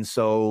 And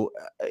so,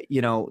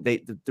 you know,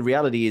 the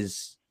reality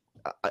is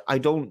I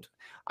don't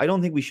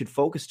think we should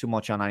focus too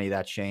much on any of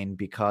that, Shane,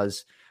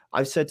 because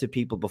I've said to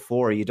people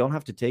before, you don't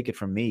have to take it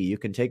from me. You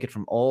can take it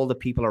from all the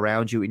people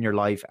around you in your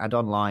life and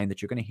online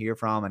that you're going to hear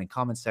from and in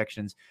comment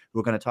sections who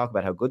are going to talk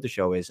about how good the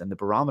show is. And the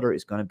barometer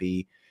is going to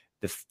be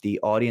the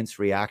audience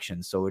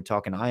reaction. So we're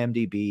talking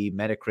IMDb,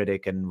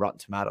 Metacritic, and Rotten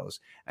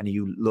Tomatoes. And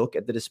you look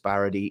at the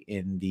disparity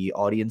in the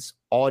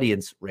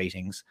audience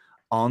ratings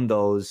on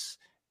those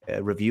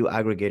review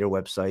aggregator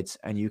websites,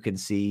 and you can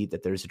see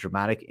that there's a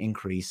dramatic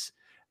increase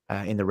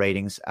in the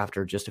ratings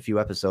after just a few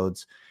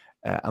episodes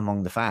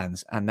among the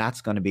fans. And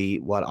that's going to be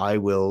what I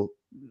will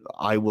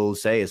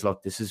say is,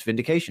 look, this is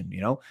vindication,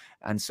 you know.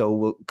 And so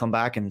we'll come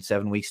back in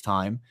 7 weeks'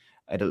 time.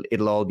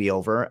 It'll all be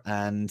over.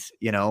 And,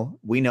 you know,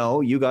 we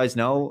know, you guys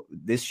know,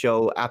 this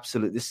show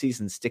this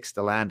season sticks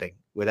the landing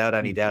without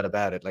any doubt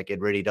about it. Like, it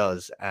really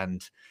does.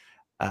 And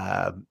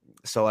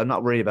so I'm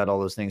not worried about all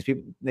those things.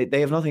 People, they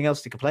have nothing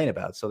else to complain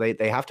about. So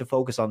they have to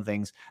focus on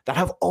things that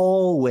have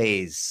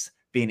always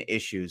been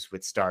issues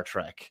with Star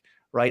Trek.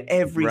 Right,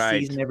 every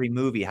season, every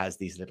movie has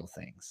these little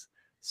things,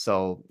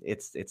 so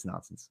it's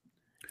nonsense.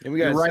 And we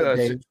got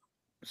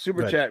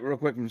super chat real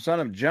quick from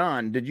Son of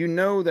John. Did you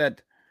know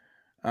that?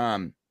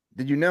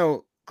 Did you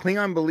know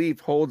Klingon belief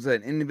holds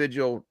that an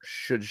individual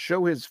should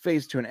show his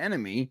face to an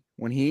enemy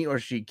when he or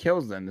she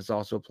kills them? This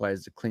also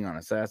applies to Klingon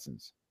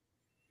assassins.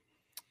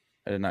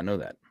 I did not know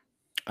that.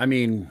 I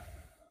mean,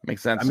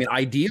 makes sense. I mean,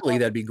 ideally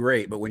that'd be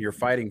great, but when you're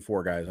fighting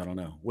 4 guys, I don't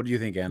know. What do you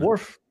think, Anna?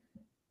 Worf.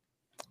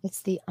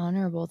 It's the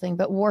honorable thing,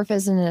 but Worf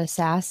isn't an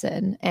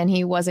assassin, and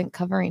he wasn't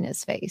covering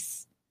his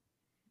face.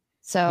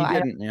 So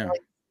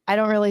I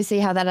don't really see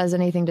how that has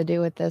anything to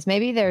do with this.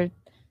 Maybe I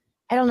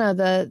don't know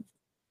the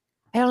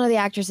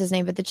actress's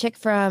name, but the chick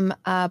from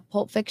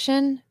Pulp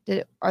Fiction,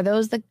 are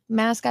those the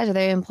masked guys? Are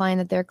they implying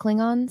that they're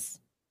Klingons?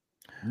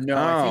 No,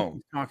 I think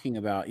he's talking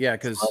about,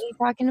 because what are you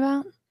talking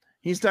about?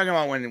 He's talking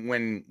about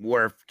when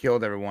Worf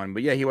killed everyone,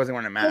 but yeah, he wasn't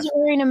wearing a mask. He wasn't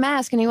wearing a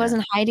mask, and he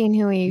wasn't hiding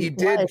who he was. He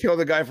did kill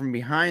the guy from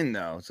behind,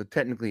 though, so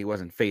technically he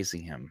wasn't facing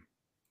him.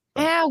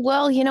 Yeah,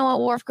 well, you know what?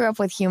 Worf grew up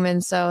with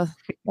humans, so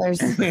there's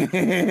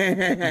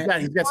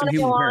he's got some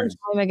human parents.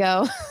 Time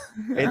ago.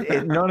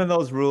 None of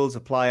those rules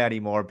apply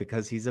anymore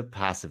because he's a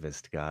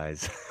pacifist,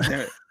 guys.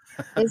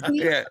 Is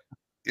he? Yeah.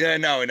 Yeah,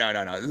 no.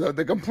 So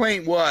the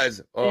complaint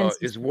was,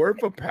 is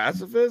Worf a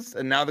pacifist?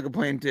 And now the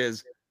complaint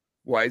is,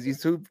 why is he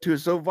so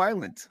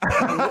violent?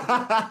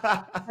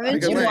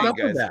 Haven't you watched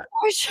that?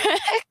 Star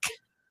Trek?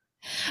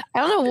 I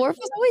don't know. Worf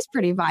was always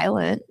pretty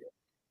violent.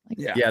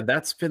 Yeah,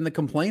 that's been the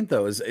complaint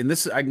though.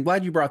 I'm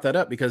glad you brought that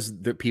up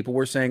because the people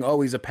were saying,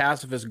 "Oh, he's a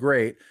pacifist,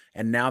 great,"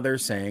 and now they're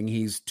saying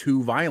he's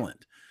too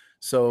violent.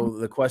 So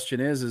the question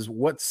is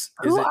who are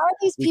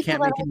these people? We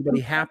can't make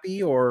anybody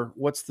happy, or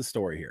what's the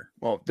story here?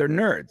 Well, they're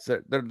nerds.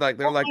 They're like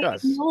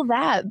us. I know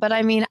that, but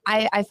I mean,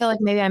 I feel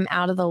like maybe I'm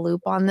out of the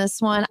loop on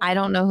this one. I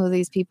don't know who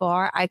these people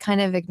are. I kind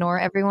of ignore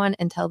everyone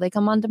until they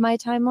come onto my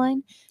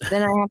timeline.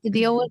 Then I have to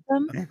deal with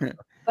them.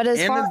 But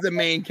Anna's the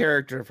main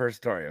character of her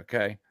story.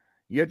 Okay,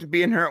 you have to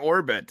be in her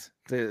orbit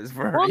for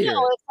her. Well,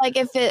 no, it's like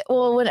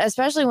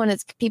especially when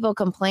it's people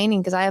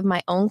complaining, because I have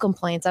my own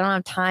complaints. I don't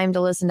have time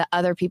to listen to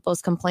other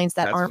people's complaints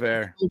that aren't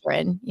fair.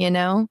 Children, you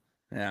know?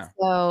 Yeah.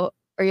 So,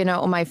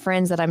 or, my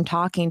friends that I'm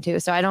talking to.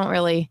 So I don't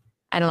know.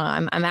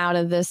 I'm out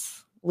of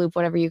this loop,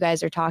 whatever you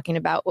guys are talking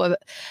about.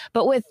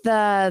 But with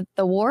the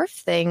Worf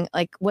thing,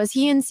 like, was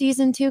he in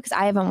season 2? Because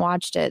I haven't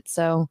watched it.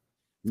 So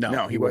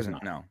no, he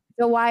wasn't. No.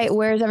 So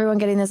where's everyone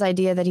getting this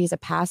idea that he's a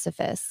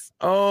pacifist?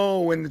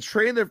 Oh, when the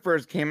trailer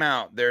first came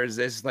out, there's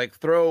this like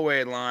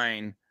throwaway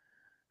line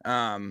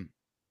that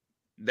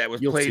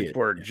was played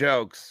for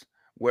jokes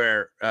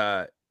where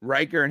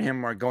Riker and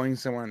him are going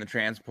somewhere in the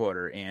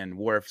transporter, and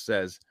Worf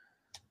says,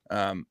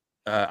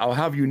 I'll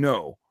have you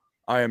know,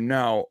 I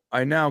now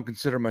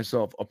consider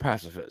myself a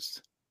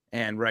pacifist.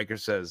 And Riker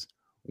says,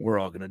 we're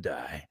all gonna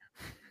die.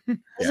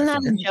 Isn't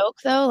that a joke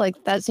though?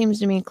 Like, that seems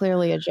to me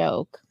clearly a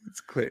joke.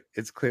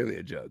 It's clearly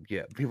a joke.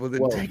 Yeah, people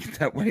didn't take it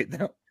that way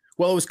though.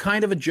 Well, it was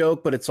kind of a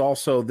joke, but it's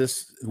also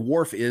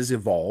Worf is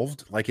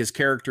evolved. Like, his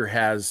character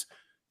has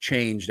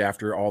changed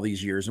after all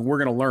these years, and we're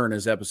going to learn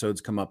as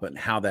episodes come up and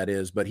how that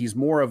is. But he's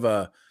more of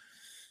I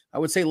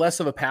would say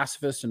less of a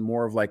pacifist and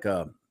more of like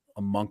a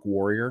monk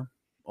warrior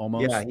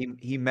almost. Yeah,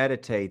 he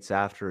meditates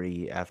after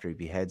he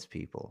beheads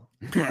people.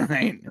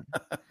 Right.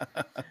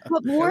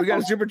 We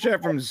got a super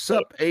chat from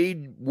Sup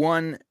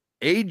AJ1M.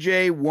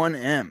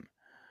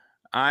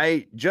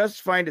 I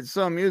just find it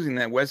so amusing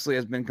that Wesley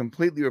has been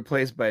completely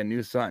replaced by a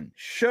new son.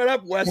 Shut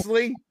up,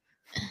 Wesley.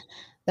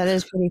 That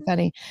is pretty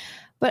funny.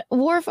 But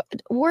Worf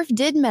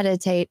did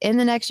meditate in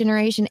The Next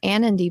Generation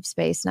and in Deep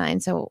Space Nine.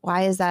 So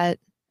why is that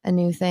a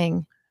new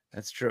thing?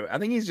 That's true. I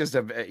think he's just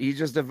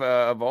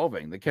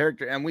evolving the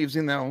character, and we've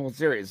seen the whole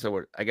series.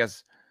 So I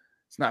guess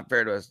it's not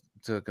fair to us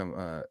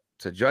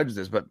to judge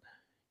this, but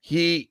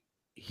he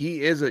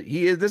is.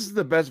 This is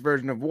the best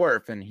version of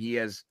Worf, and he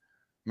has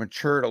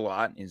matured a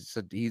lot. He's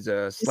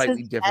a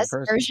slightly different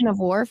person. Version of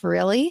Worf,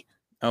 really?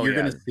 Oh, you're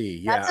gonna see.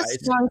 Yeah, that's a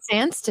strong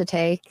stance to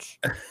take.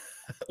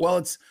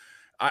 Well,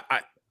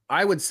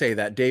 I would say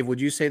that. Dave, would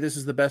you say this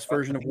is the best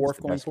version of Worf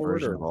going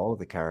forward? Of all of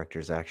the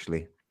characters,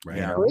 actually. Right.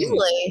 You know,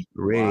 really?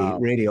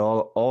 Really,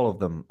 all of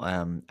them.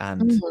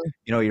 And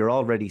you're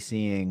already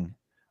seeing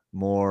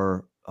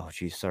more. Oh,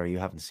 geez, sorry, you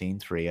haven't seen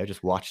 3. I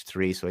just watched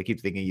 3, so I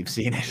keep thinking you've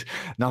seen it.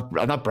 I'm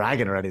not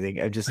bragging or anything.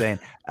 I'm just saying.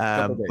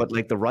 But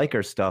like the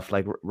Riker stuff,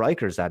 like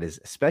Riker's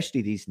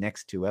especially these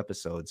next 2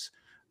 episodes.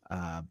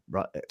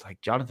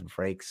 Like Jonathan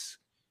Frakes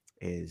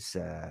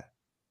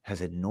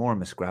has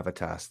enormous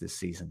gravitas this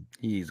season.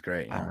 He's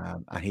great,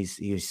 and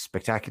he's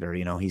spectacular.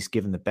 You know, he's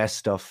given the best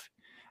stuff,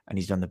 and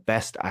he's done the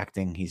best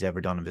acting he's ever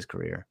done of his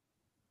career.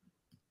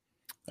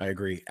 I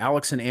agree.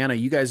 Alex and Anna,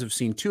 you guys have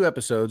seen 2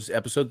 episodes.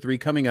 Episode 3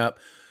 coming up.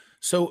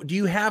 So do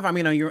you have, I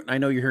know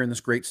you're hearing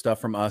this great stuff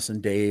from us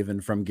and Dave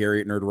and from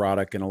Gary at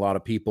Nerdrotic and a lot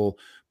of people,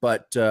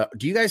 but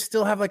do you guys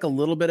still have like a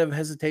little bit of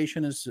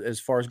hesitation as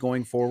far as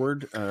going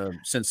forward?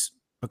 Since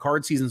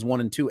Picard seasons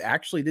 1 and 2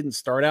 actually didn't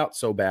start out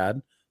so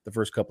bad, the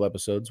first couple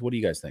episodes. What do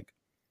you guys think?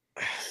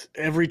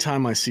 Every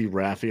time I see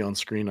Raffi on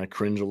screen, I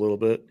cringe a little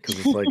bit because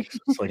it's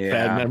like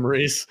bad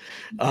memories.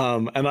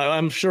 And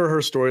I'm sure her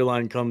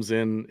storyline comes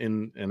in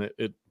and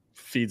it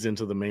feeds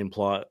into the main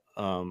plot.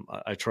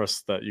 I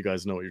trust that you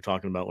guys know what you're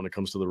talking about when it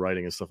comes to the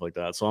writing and stuff like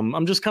that. So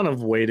I'm just kind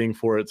of waiting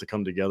for it to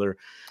come together.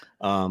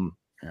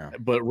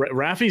 But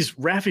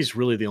Raffi's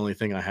really the only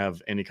thing I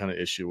have any kind of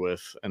issue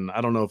with. And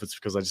I don't know if it's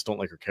because I just don't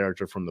like her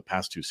character from the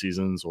past 2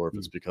 seasons, or if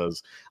it's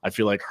because I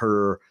feel like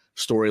her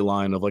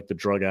storyline of like the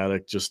drug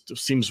addict just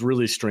seems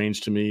really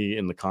strange to me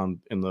in the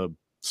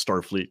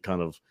Starfleet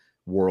kind of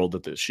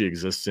world that she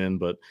exists in.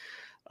 But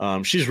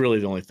she's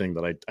really the only thing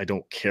that I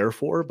don't care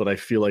for, but I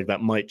feel like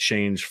that might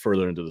change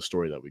further into the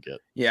story that we get.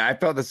 Yeah, I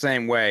felt the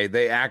same way.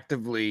 They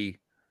actively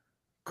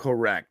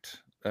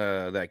correct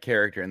that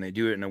character, and they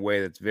do it in a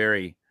way that's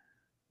very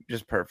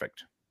just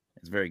perfect.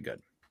 It's very good.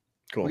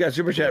 Cool. We got a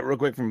super chat real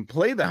quick from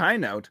Play the High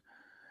Note.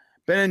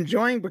 Been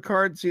enjoying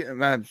Picard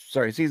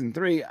season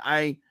 3.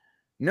 I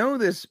know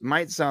this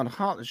might sound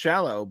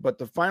shallow, but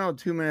the final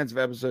 2 minutes of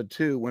episode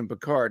 2, when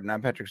Picard,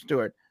 not Patrick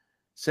Stewart,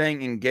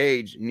 saying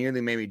engage nearly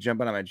made me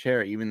jump out of my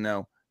chair, even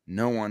though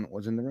no one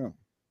was in the room.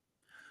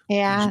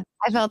 Yeah,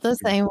 I felt the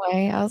same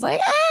way. I was like,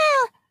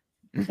 ah!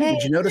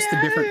 Did you notice the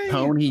different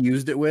tone he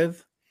used it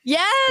with?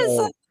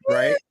 Yes.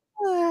 Right?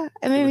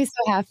 It made me so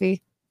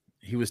happy.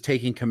 He was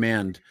taking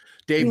command.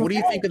 Dave, what do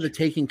you think of the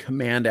taking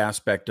command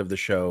aspect of the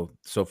show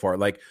so far?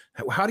 Like,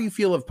 how do you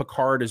feel of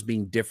Picard as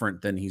being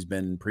different than he's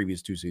been in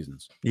previous 2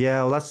 seasons?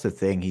 Yeah, well, that's the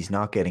thing. He's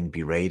not getting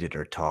berated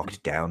or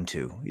talked down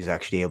to. He's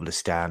actually able to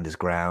stand his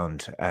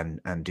ground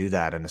and do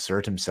that and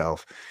assert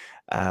himself.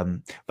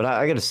 But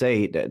I got to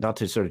say, not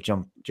to sort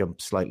of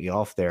jump slightly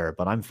off there,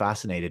 but I'm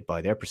fascinated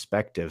by their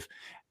perspective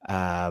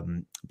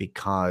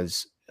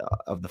because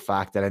of the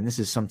fact that, and this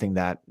is something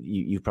that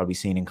you've probably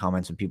seen in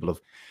comments when people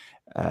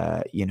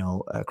have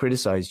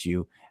criticized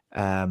you.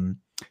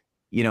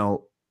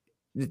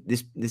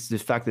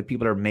 This fact that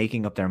people are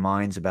making up their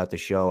minds about the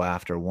show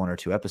after 1 or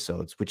 2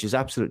 episodes, which is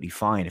absolutely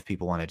fine if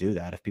people want to do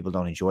that. If people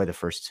don't enjoy the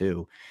first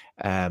 2,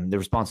 the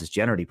response is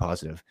generally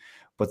positive.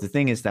 But the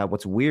thing is that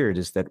what's weird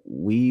is that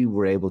we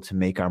were able to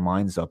make our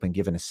minds up and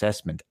give an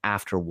assessment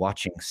after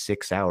watching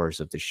 6 hours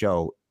of the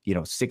show,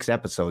 6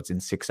 episodes in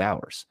 6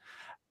 hours.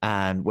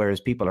 And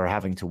whereas people are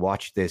having to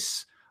watch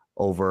this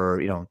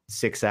over,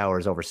 6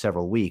 hours over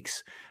several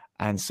weeks.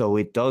 And so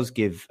it does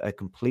give a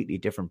completely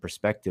different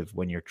perspective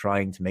when you're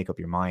trying to make up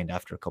your mind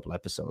after a couple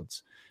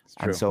episodes.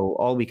 And so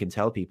all we can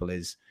tell people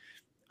is,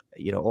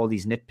 all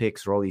these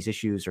nitpicks or all these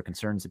issues or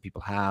concerns that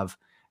people have,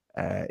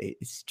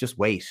 it's just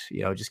wait,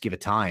 just give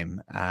it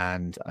time.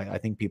 And I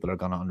think people are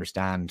going to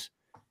understand.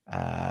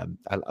 I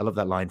love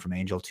that line from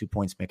Angel, 2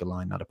 points make a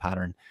line, not a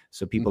pattern.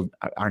 So people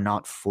are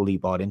not fully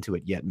bought into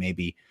it yet,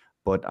 maybe.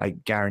 But I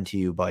guarantee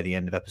you by the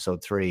end of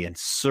episode 3 and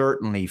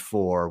certainly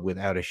 4,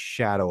 without a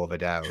shadow of a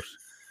doubt,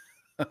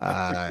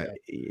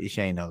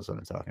 Shane knows what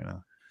I'm talking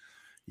about.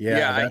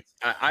 Yeah,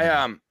 I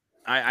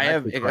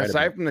have,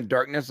 aside from the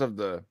darkness of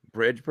the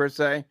bridge per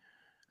se,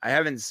 I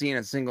haven't seen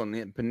a single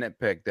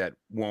nitpick that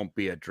won't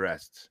be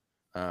addressed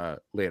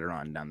later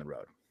on down the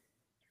road.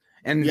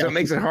 And so it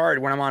makes it hard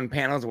when I'm on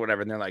panels or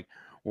whatever, and they're like,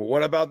 well,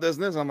 what about this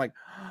and this? I'm like,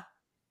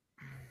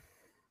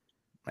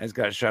 I just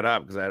got to shut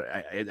up because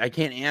I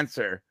can't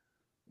answer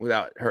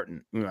without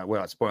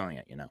spoiling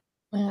it,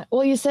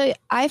 Well, you say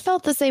I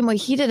felt the same way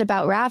he did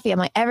about Raffi. I'm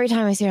like, every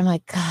time I see her, I'm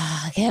like,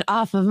 God, get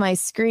off of my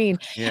screen.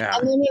 Yeah.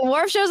 And then when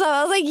Worf shows up,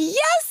 I was like,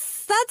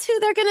 yes, that's who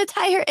they're going to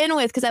tie her in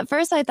with. Because at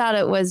first I thought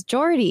it was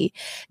Geordi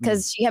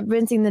because she had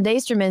been seeing the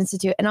Daystrom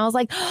Institute. And I was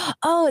like,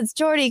 oh, it's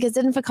Geordi. Because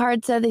didn't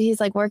Picard said that he's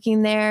like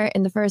working there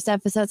in the first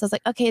episode? So I was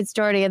like, okay, it's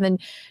Geordi. And then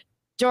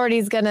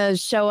Geordi's going to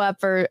show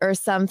up or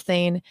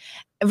something.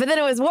 But then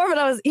it was Worf, and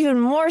I was even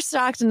more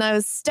shocked, and I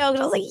was stoked.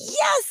 I was like,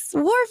 yes,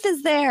 Worf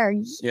is there.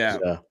 Yeah.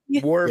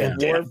 Worf.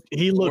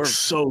 He looks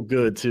so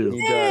good, too.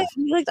 He does.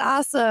 He looked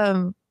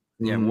awesome.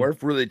 Yeah,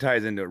 Worf really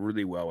ties into it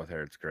really well with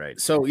her. It's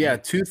great. So,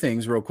 2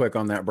 things real quick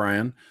on that,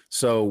 Brian.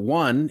 So,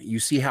 one, you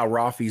see how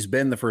Rafi's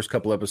been the first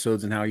couple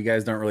episodes and how you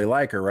guys don't really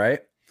like her,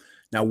 right?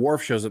 Now,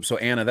 Worf shows up. So,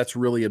 Anna, that's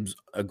really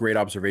a great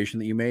observation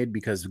that you made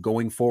because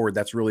going forward,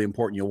 that's really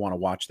important. You'll want to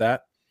watch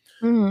that.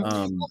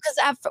 Because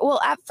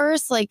at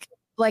first,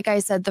 like I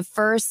said, the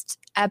first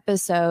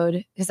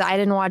episode, because I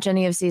didn't watch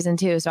any of season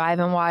 2, so I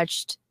haven't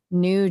watched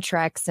New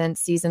Trek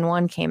since season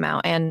 1 came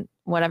out, and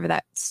whatever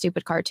that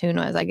stupid cartoon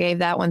was, I gave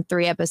that one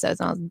 3 episodes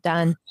and I was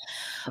done.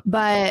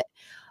 But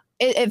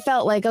it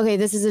felt like, okay,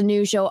 this is a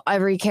new show.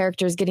 Every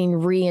character is getting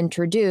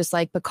reintroduced,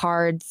 like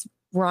Picard's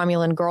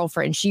Romulan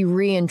girlfriend. She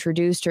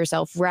reintroduced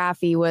herself.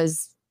 Raffi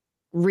was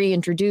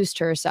reintroduced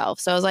herself.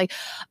 So I was like,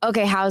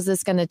 okay, how is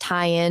this going to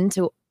tie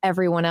into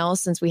everyone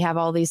else since we have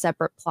all these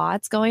separate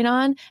plots going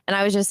on? And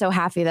I was just so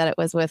happy that it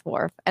was with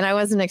Worf, and I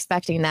wasn't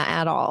expecting that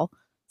at all.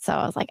 So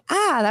I was like,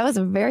 that was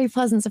a very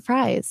pleasant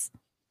surprise.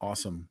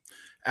 Awesome.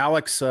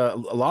 Alex, a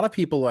lot of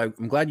people,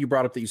 I'm glad you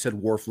brought up that you said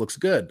Worf looks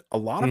good. A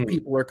lot of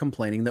people are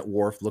complaining that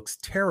Worf looks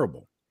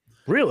terrible.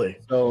 Really?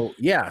 So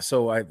it's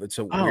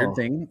a weird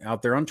thing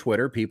out there on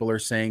Twitter. People are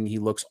saying he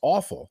looks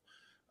awful.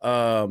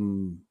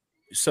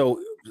 So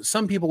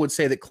some people would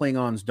say that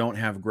Klingons don't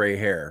have gray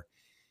hair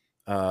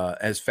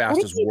as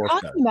fast as Worf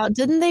does. About?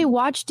 Didn't they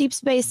watch Deep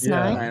Space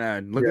Nine? I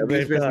know. Look at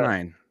Deep Space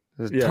Nine.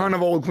 There's a ton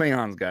of old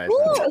Klingons, guys. Who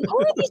are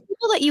these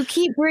people that you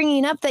keep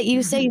bringing up that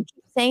you say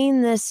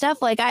saying this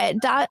stuff? Like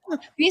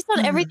based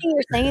on everything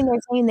you're saying, they're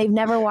saying they've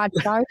never watched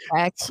Star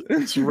Trek.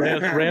 It's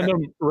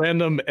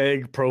random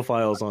egg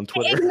profiles on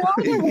Twitter.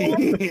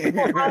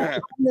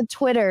 The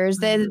Twitters,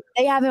 they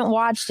haven't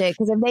watched it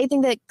because if they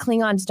think that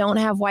Klingons don't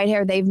have white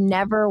hair, they've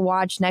never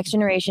watched Next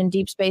Generation,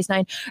 Deep Space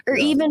Nine, or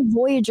even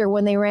Voyager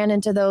when they ran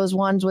into those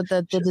ones with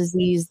the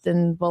disease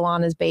and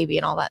B'Elanna's baby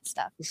and all that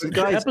stuff.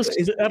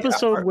 The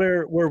episode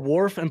where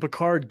Worf and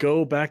Picard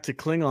go back to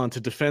Klingon to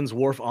defend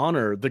Worf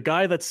honor. The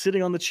guy that's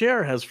sitting on the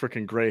chair has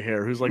freaking gray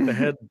hair, who's like the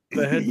head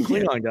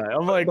Klingon guy.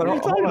 I'm like, hold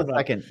on a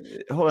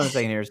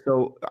second here.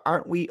 So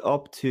aren't we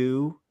up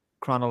to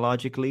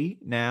chronologically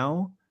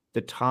now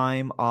the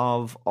time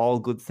of All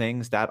Good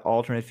Things, that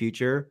alternate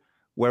future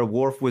where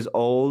Worf was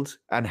old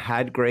and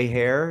had gray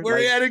hair? Where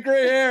he had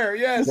gray hair,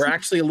 yes. We're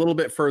actually a little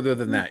bit further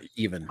than that,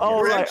 even.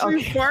 We're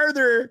actually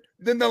farther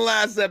than the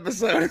last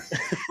episode.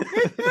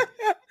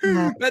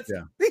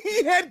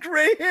 He had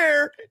gray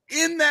hair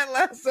in that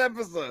last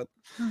episode.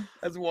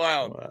 That's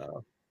wild.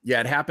 Wow. Yeah,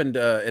 it happened.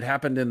 It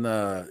happened in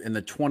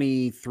the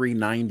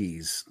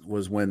 2390s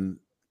was when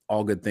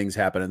All Good Things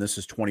happened, and this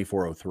is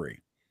 2403.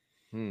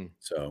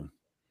 So,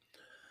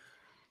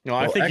 no,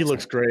 I think excellent. he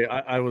looks great.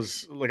 I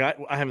was like, I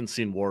haven't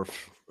seen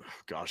Worf.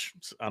 Gosh,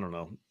 I don't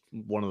know,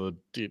 one of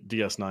the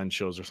DS9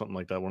 shows or something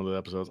like that. One of the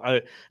episodes.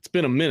 It's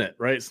been a minute,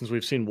 right, since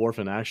we've seen Worf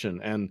in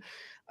action, and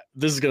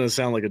this is gonna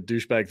sound like a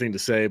douchebag thing to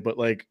say, but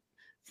like,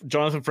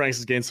 Jonathan Frakes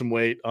has gained some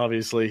weight.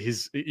 Obviously,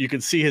 you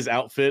can see his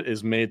outfit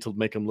is made to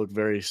make him look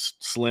very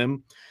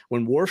slim.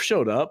 When Worf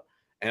showed up,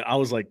 and I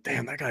was like,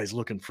 "Damn, that guy's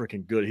looking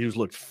freaking good." He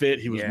looked fit.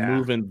 He was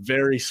moving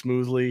very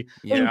smoothly.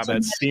 Yeah,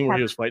 that scene where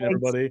he was fighting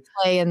everybody.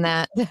 Play in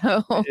that.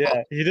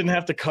 Yeah, he didn't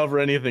have to cover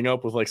anything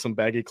up with like some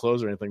baggy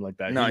clothes or anything like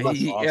that. No, awesome.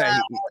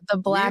 The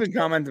black. He even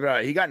commented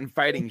about it. He got in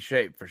fighting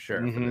shape for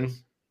sure. For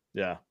this.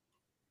 Yeah.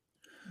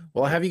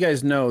 Well, I'll have you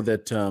guys know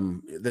that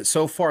that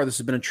so far this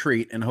has been a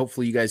treat, and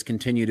hopefully you guys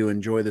continue to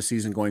enjoy the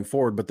season going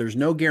forward. But there's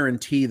no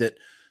guarantee that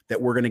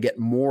we're going to get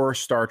more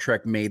Star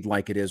Trek made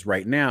like it is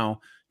right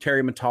now.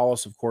 Terry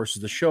Matalas, of course,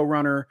 is the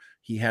showrunner.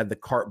 He had the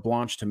carte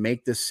blanche to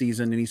make this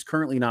season, and he's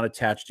currently not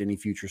attached to any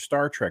future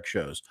Star Trek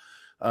shows.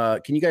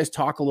 Can you guys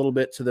talk a little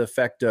bit to the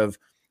effect of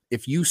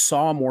if you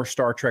saw more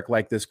Star Trek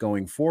like this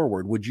going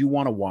forward, would you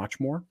want to watch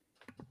more?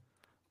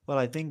 Well,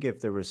 I think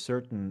if there were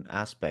certain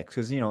aspects,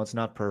 because, it's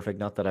not perfect,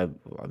 not that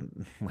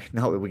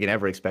no, we can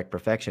ever expect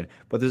perfection,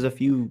 but there's a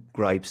few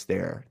gripes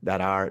there that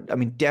are,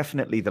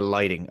 definitely the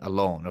lighting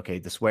alone. Okay,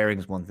 the swearing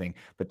is one thing,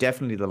 but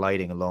definitely the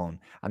lighting alone.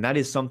 And that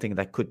is something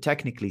that could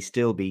technically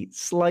still be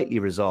slightly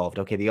resolved.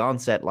 Okay, the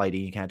onset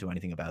lighting, you can't do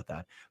anything about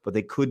that, but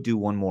they could do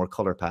one more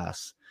color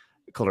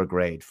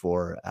grade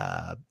for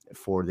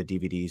the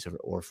DVDs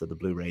or for the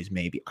Blu-rays.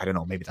 Maybe, I don't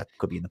know, maybe that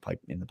could be in the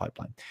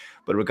pipeline.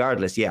 But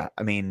regardless, yeah,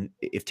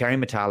 if Terry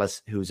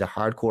Matalas, who's a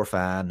hardcore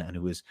fan and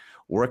who has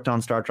worked on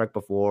Star Trek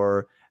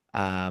before,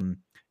 and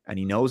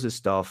he knows his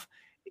stuff,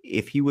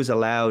 if he was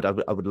allowed, I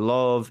would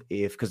love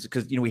if, because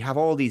we have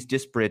all these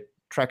disparate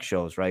Trek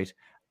shows, right?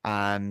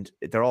 And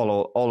they're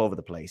all over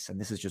the place, and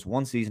this is just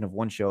one season of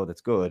one show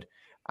that's good,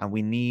 and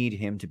we need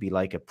him to be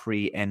like a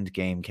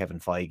pre-Endgame Kevin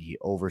Feige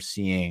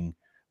overseeing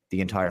the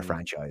entire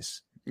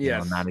franchise,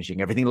 managing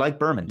everything like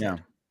Berman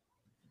did.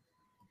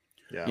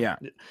 Yeah.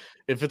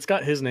 If it's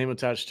got his name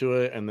attached to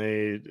it and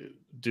they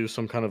do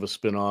some kind of a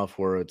spin-off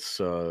where it's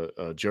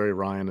Jerry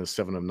Ryan as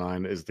 7 of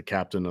 9 is the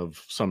captain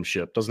of some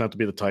ship, doesn't have to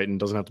be the Titan,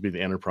 doesn't have to be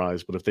the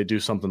Enterprise, but if they do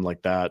something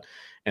like that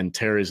and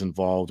Terry's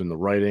involved in the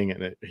writing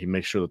and he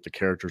makes sure that the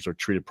characters are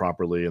treated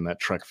properly and that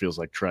Trek feels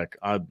like Trek,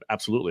 I'd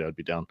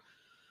be down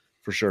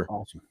for sure.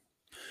 Awesome.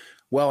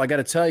 Well, I got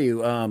to tell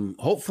you,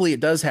 hopefully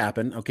it does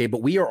happen. Okay.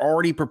 But we are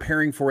already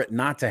preparing for it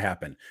not to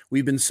happen.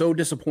 We've been so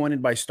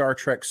disappointed by Star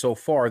Trek so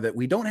far that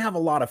we don't have a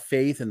lot of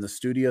faith in the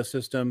studio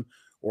system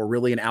or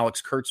really in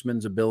Alex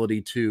Kurtzman's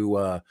ability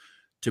to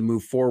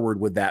move forward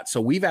with that. So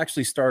we've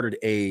actually started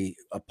a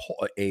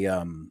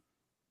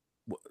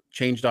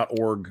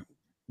change.org.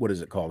 What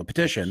is it called? A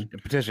petition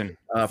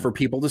for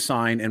people to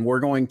sign. And we're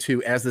going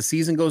to, as the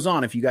season goes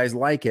on, if you guys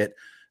like it,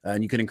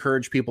 and you can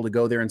encourage people to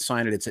go there and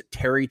sign it. It's at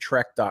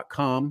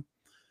terrytrek.com.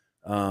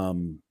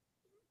 And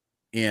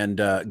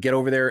get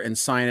over there and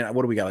sign it.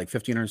 What do we got? Like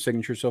 1,500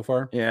 signatures so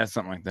far? Yeah,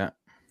 something like that.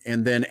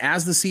 And then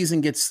as the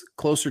season gets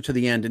closer to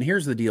the end, and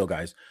here's the deal,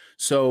 guys.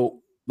 So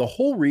the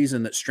whole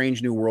reason that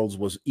Strange New Worlds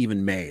was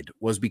even made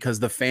was because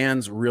the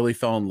fans really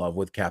fell in love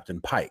with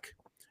Captain Pike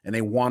and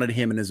they wanted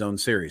him in his own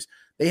series.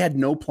 They had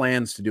no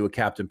plans to do a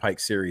Captain Pike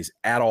series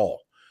at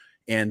all.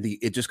 And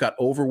it just got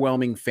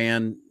overwhelming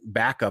fan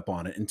backup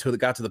on it until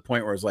it got to the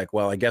point where it was like,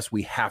 well, I guess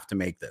we have to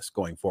make this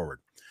going forward.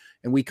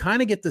 And we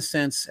kind of get the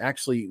sense,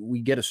 actually,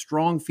 we get a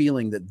strong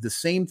feeling that the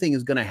same thing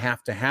is going to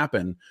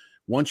happen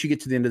once you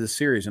get to the end of the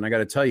series. And I got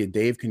to tell you,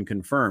 Dave can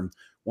confirm,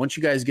 once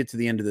you guys get to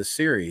the end of the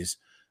series,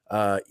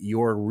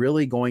 you're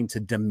really going to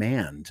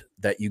demand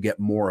that you get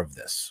more of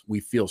this.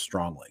 We feel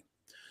strongly.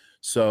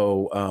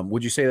 So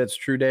would you say that's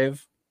true,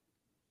 Dave?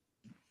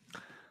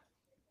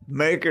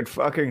 Make it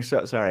fucking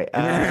so sorry.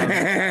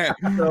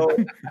 So,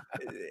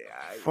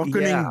 fucking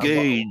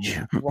engage.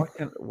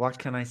 What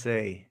can I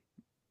say?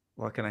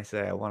 What can I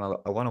say? I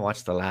want to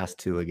watch the last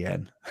two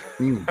again.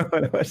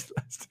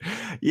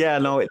 Yeah,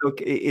 no.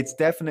 Look, it's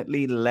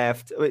definitely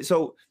left.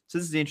 So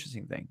this is the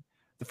interesting thing.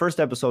 The first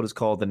episode is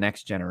called "The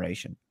Next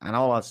Generation," and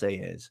all I'll say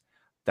is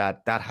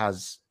that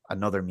has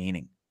another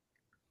meaning.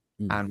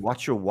 And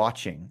what you're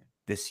watching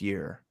this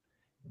year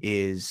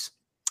is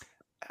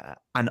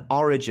an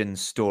origin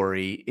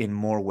story in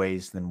more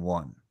ways than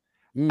one.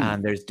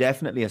 And there's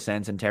definitely a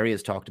sense, and Terry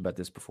has talked about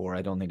this before,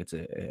 I don't think it's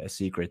a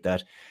secret,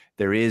 that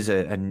there is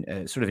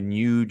a sort of a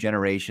new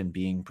generation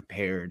being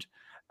prepared,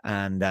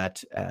 and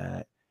that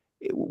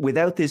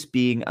without this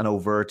being an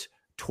overt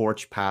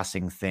torch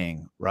passing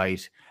thing,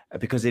 right?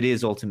 Because it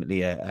is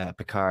ultimately a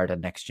Picard, a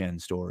next gen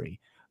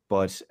story,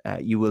 but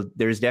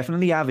there's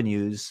definitely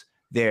avenues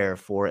there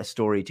for a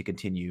story to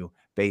continue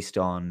based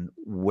on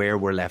where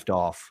we're left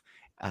off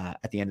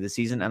at the end of the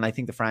season. And I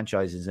think the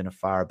franchise is in a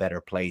far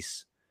better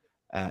place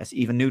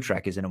Even new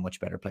Trek is in a much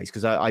better place,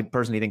 because I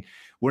personally think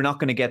we're not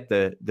going to get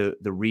the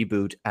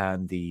reboot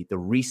and the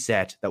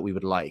reset that we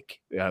would like,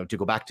 to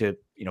go back to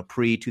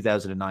pre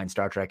 2009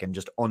 Star Trek and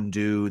just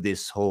undo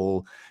this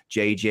whole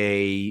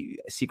JJ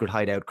secret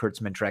hideout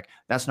Kurtzman Trek.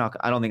 That's not.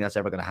 I don't think that's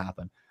ever going to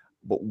happen.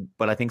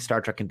 But I think Star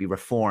Trek can be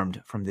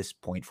reformed from this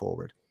point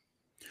forward.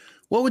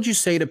 What would you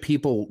say to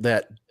people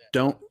that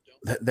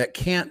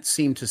can't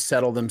seem to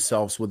settle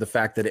themselves with the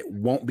fact that it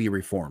won't be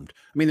reformed?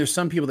 I mean, there's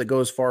some people that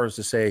go as far as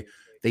to say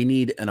they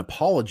need an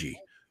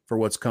apology for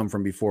what's come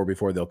from before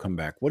they'll come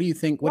back. What do you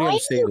think? What do you have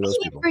to say to those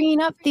people?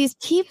 Bringing up these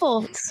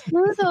people,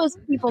 screw those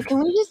people.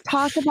 Can we just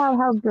talk about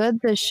how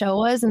good the show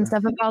was and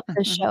stuff about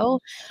the show?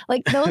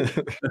 Like there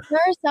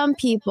are some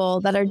people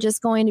that are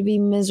just going to be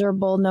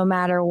miserable no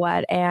matter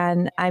what.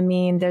 And I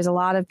mean, there's a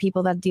lot of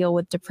people that deal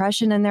with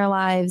depression in their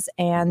lives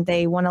and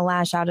they want to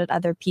lash out at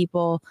other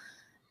people.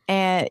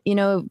 And,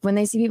 when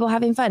they see people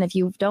having fun, if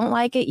you don't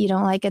like it, you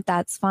don't like it,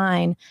 that's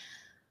fine.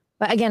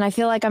 But again, I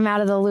feel like I'm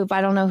out of the loop.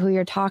 I don't know who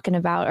you're talking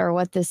about or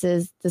what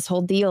this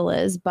whole deal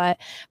is. But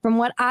from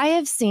what I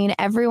have seen,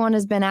 everyone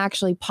has been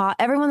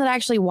everyone that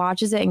actually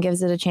watches it and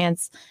gives it a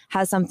chance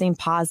has something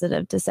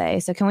positive to say.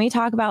 So can we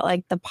talk about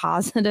like the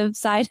positive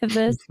side of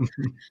this?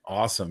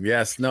 Awesome.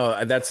 Yes.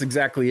 No, that's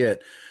exactly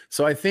it.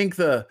 So I think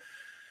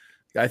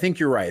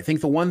you're right. I think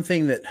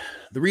the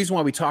reason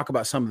why we talk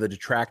about some of the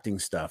detracting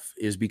stuff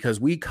is because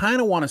we kind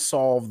of want to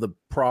solve the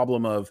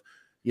problem of,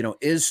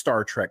 is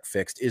Star Trek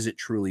fixed? Is it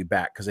truly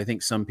back? Because I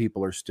think some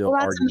people are still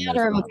arguing. That's a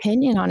matter of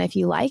opinion on if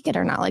you like it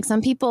or not. Like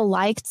some people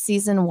liked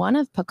season 1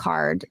 of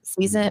Picard.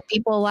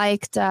 People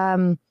liked, I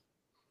don't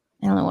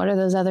know, what are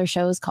those other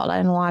shows called? I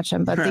didn't watch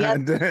them, but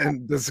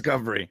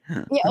Discovery.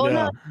 Yeah.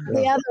 No,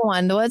 the other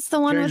one. What's the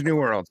one? Strange New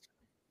World.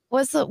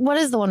 What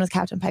is the one with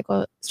Captain Pike?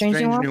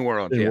 Strange New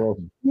World. Yeah.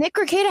 Nick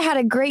Rekieta had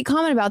a great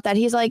comment about that.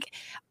 He's like,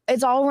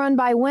 it's all run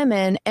by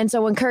women. And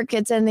so when Kirk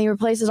gets in, he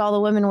replaces all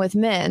the women with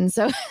men.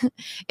 So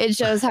it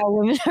shows how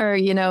women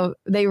are,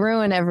 they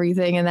ruin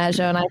everything in that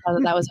show. And I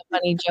thought that was a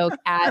funny joke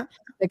at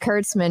the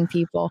Kurtzman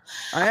people.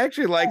 I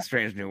actually like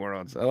Strange New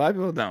Worlds. A lot of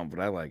people don't, but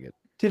I like it.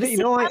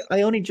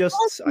 I only just,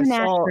 I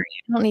saw, I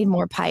don't need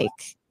more Pike.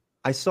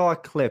 I saw a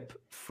clip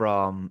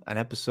from an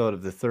episode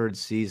of the 3rd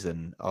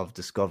season of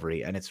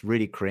Discovery, and it's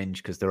really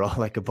cringe because they're all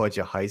like a bunch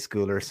of high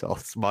schoolers all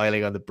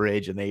smiling on the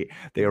bridge, and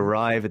they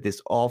arrive at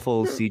this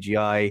awful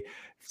CGI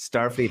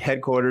Starfleet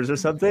headquarters or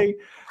something,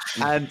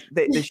 and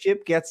the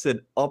ship gets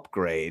an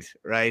upgrade,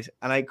 right?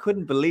 And I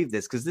couldn't believe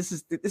this because this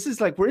is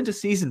like we're into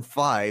season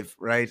 5,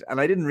 right? And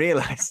I didn't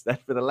realize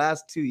that for the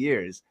last 2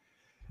 years,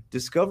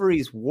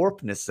 Discovery's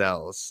warp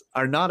nacelles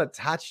are not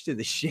attached to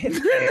the ship.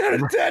 They're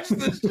not attached to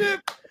the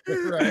ship.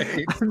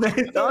 Right. And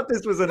they thought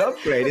this was an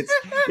upgrade.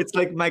 It's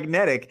like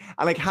magnetic.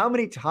 And like, how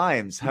many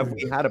times have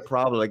we had a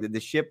problem like that?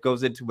 The ship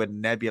goes into a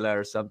nebula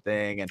or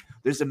something, and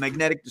there's a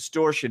magnetic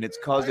distortion. It's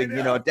causing,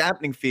 a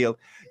dampening field.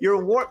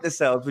 Your warp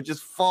nacelles would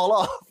just fall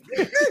off.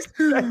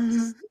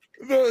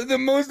 The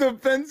most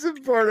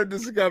offensive part of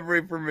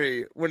Discovery for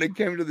me when it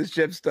came to the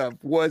ship stuff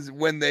was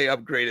when they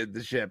upgraded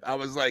the ship. I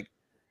was like,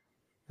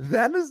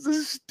 that is the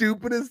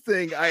stupidest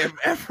thing I have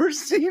ever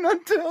seen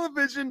on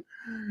television.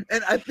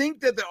 And I think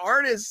that the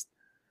artists,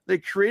 they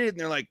created, and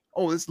they're like,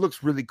 oh, this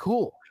looks really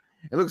cool.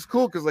 It looks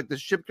cool because like the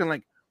ship can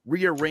like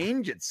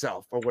rearrange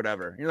itself or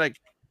whatever. And you're like,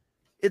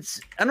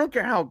 I don't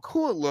care how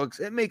cool it looks.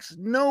 It makes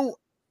no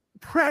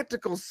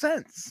practical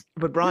sense.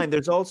 But Brian,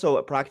 there's also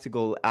a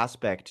practical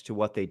aspect to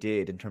what they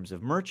did in terms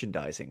of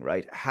merchandising,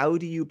 right? How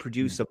do you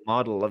produce a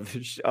model of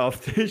the ship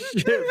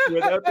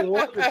without the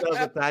warp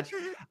nacelles attached?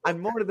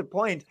 And more to the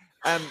point,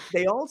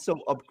 they also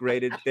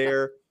upgraded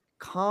their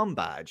comm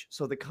badge.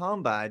 So the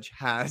comm badge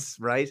has,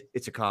 right?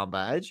 It's a comm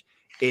badge.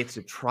 It's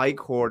a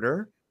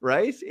tricorder,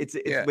 right? It's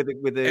with a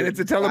and it's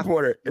a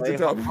teleporter. It's a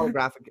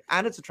holographic,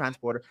 and it's a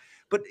transporter.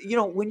 But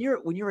when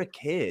you're a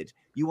kid,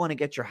 you want to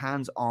get your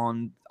hands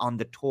on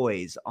the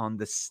toys, on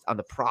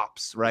the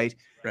props, right?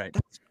 Right.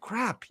 That's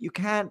crap. You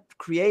can't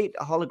create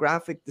a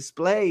holographic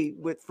display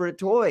for a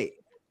toy.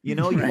 You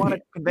want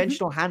a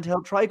conventional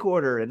handheld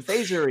tricorder and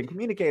phaser and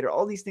communicator.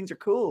 All these things are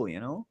cool,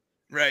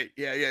 Right.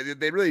 Yeah.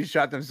 They really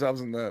shot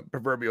themselves in the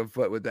proverbial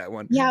foot with that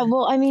one. Yeah.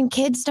 Well, I mean,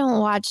 kids don't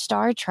watch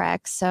Star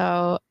Trek,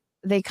 so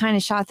they kind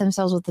of shot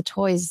themselves with the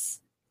toys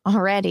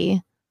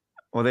already.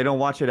 Well, they don't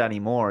watch it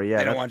anymore. Yeah,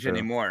 they don't watch it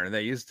anymore.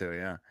 They used to.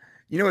 Yeah.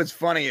 What's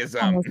funny is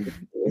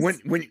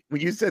when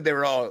you said they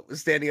were all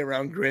standing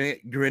around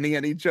grinning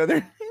at each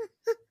other.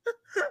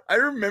 I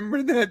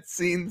remember that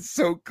scene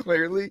so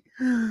clearly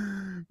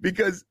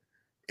because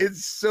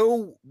it's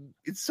so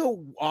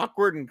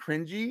awkward and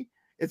cringy.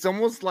 It's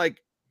almost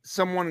like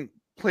someone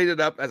played it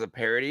up as a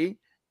parody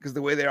because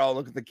the way they all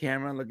look at the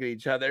camera and look at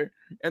each other,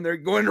 and they're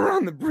going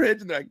around the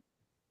bridge and they're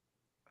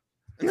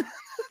like.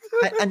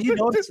 And you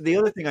notice the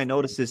other thing I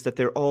noticed is that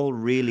they're all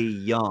really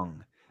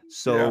young.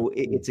 So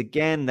it's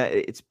again that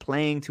it's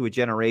playing to a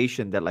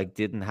generation that like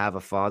didn't have a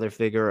father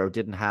figure or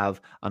didn't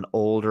have an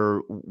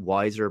older,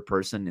 wiser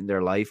person in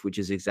their life, which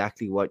is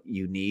exactly what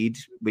you need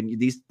when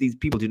these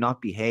people do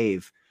not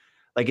behave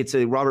like it's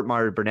a Robert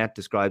Meyer Burnett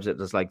describes it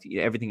as like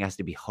everything has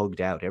to be hugged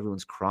out.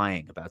 Everyone's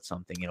crying about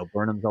something.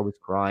 Burnham's always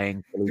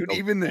crying. Dude,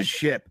 even the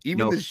ship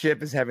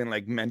is having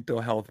like mental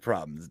health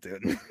problems,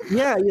 dude.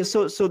 Yeah.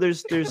 So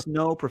there's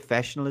no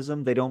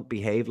professionalism. They don't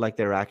behave like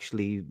they're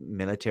actually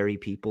military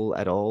people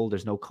at all.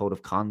 There's no code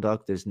of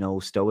conduct. There's no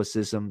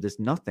stoicism. There's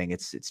nothing.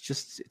 It's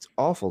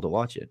awful to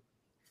watch it.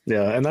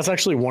 Yeah, and that's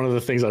actually one of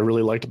the things I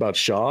really liked about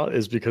Shaw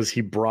is because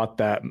he brought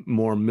that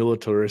more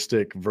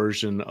militaristic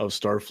version of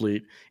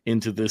Starfleet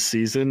into this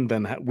season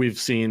than we've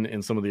seen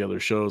in some of the other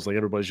shows. Like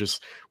everybody's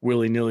just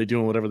willy-nilly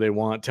doing whatever they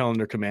want, telling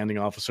their commanding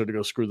officer to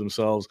go screw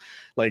themselves.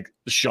 Like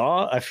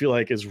Shaw, I feel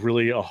like is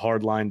really a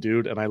hardline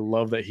dude, and I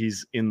love that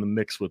he's in the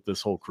mix with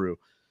this whole crew.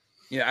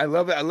 Yeah, I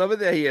love it. I love it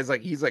that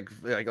he's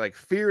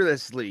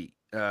fearlessly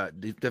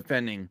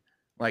defending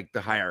like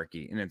the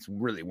hierarchy, and it's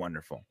really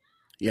wonderful.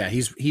 Yeah,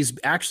 he's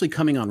actually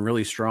coming on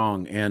really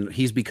strong, and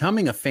he's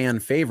becoming a fan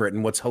favorite.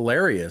 And what's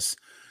hilarious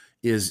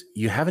is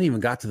you haven't even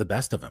got to the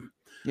best of him.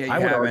 Yeah, I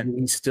would argue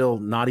he's still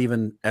not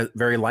even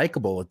very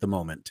likable at the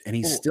moment, and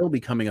he's still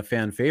becoming a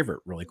fan favorite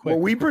really quick. Well,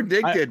 we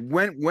predicted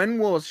when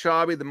will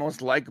Shaw be the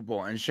most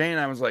likable, and Shane and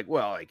I was like,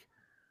 well, like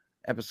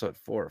episode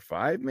 4 or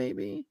 5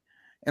 maybe,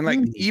 and like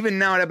even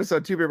now at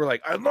episode 2, people are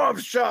like, I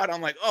love Shaw. And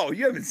I'm like, oh,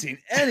 you haven't seen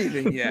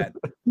anything yet.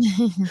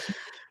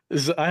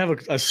 I have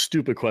a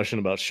stupid question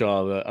about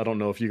Shaw that I don't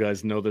know if you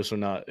guys know this or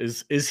not.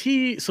 Is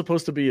he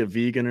supposed to be a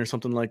vegan or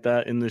something like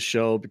that in this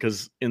show?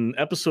 Because in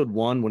episode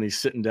 1, when he's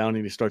sitting down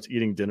and he starts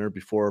eating dinner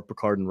before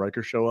Picard and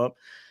Riker show up,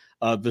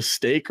 the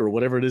steak or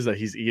whatever it is that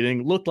he's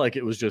eating looked like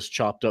it was just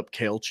chopped up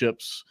kale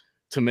chips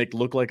to make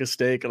look like a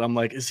steak. And I'm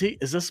like, is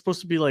this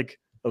supposed to be like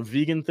a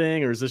vegan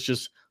thing, or is this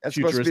just that's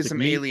supposed to be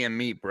some alien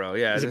meat, bro?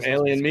 Yeah, some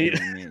alien meat.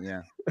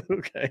 Yeah.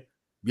 Okay.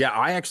 Yeah,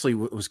 I actually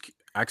was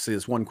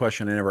this one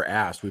question I never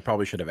asked. We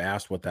probably should have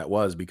asked what that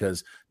was,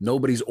 because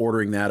nobody's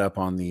ordering that up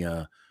on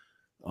the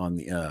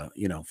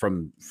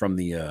from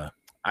the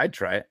I'd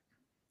try it.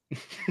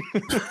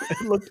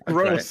 It looks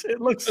gross. It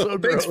looks so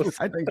gross.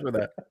 Thanks for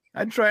that.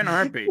 I'd try it in a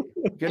heartbeat.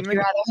 Would you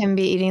rather him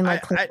be eating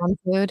like Klingon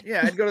food?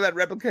 Yeah, I'd go to that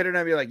replicator and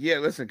I'd be like, yeah,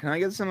 listen, can I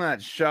get some of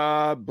that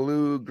Shaw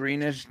blue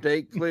greenish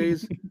steak,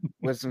 please?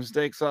 With some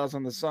steak sauce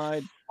on the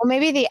side. Well,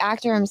 maybe the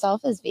actor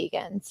himself is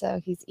vegan,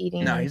 so he's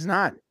eating. No, he's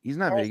not. He's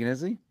not vegan,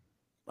 is he?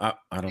 I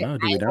don't know.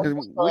 Do we know?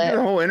 We did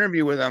a whole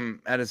interview with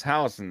him at his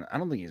house, and I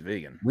don't think he's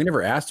vegan. We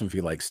never asked him if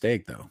he likes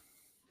steak, though.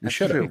 We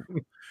should have.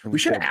 We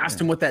should have asked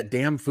him what that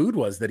damn food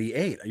was that he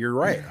ate. You're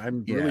right.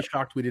 I'm really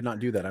shocked we did not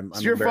do that.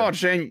 It's your fault,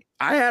 Shane.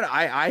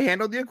 I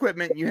handled the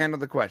equipment. You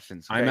handled the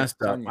questions. Okay? I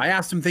messed up. I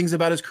asked him things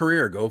about his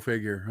career. Go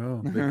figure. Oh,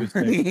 big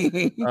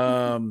mistake.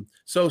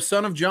 So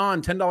Son of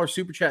John, $10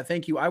 super chat.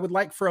 Thank you. I would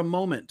like for a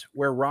moment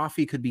where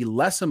Rafi could be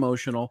less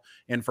emotional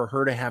and for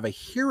her to have a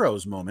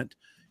hero's moment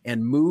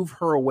and move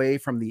her away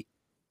from the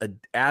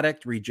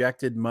addict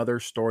rejected mother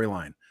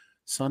storyline.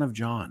 Son of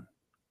John.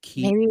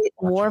 Maybe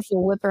Worf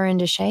will whip her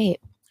into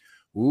shape.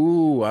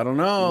 Ooh, I don't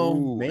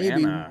know.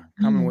 Maybe Anna,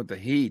 coming with the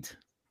heat.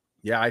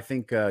 Yeah, I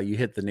think you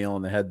hit the nail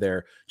on the head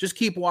there. Just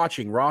keep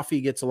watching.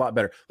 Rafi gets a lot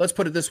better. Let's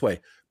put it this way: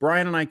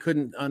 Brian and I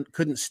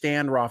couldn't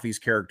stand Rafi's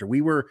character.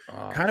 We were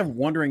kind of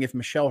wondering if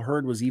Michelle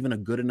Hurd was even a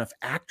good enough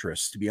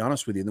actress, to be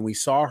honest with you. And then we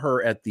saw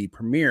her at the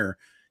premiere,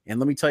 and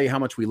let me tell you how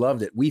much we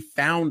loved it. We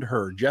found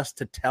her just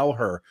to tell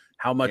her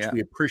how much we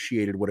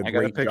appreciated what a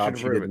great job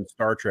she did in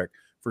Star Trek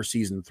for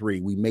season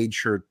 3. We made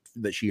sure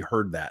that she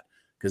heard that,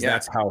 because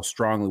that's how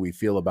strongly we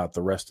feel about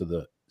the rest of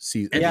the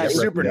season. And it's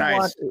super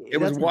nice. It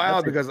was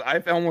wild because I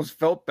almost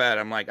felt bad.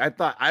 I'm like,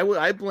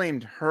 I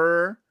blamed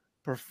her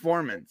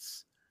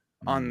performance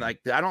on like,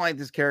 I don't like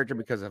this character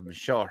because of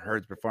Michelle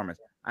Hurd's performance.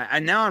 I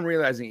now I'm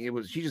realizing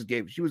she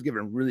was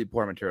given really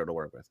poor material to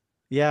work with.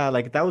 Yeah,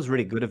 like that was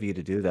really good of you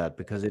to do that,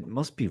 because it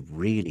must be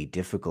really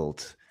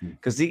difficult,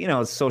 because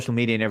social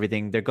media and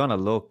everything,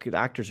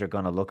 actors are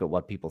gonna look at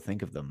what people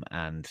think of them,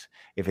 and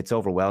if it's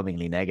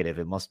overwhelmingly negative,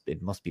 it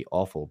must be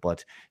awful.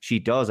 But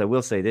I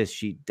will say this,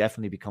 she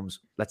definitely becomes,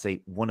 let's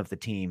say, one of the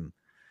team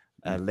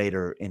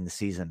later in the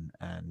season,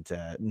 and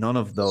none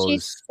of those. She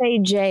say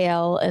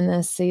JL in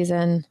this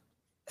season.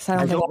 So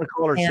I don't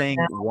recall her saying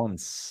it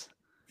once.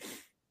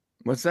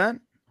 What's that?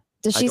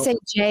 Does she say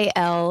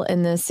JL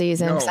in this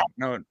season?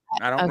 No,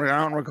 I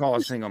don't recall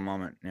a single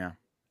moment. Yeah.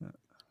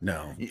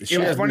 No. It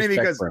was funny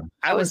because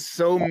I was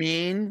so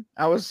mean.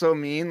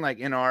 Like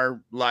in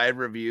our live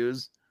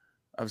reviews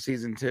of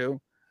season 2.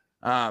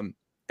 And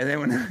then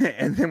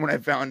when I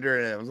found her,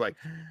 and it was like,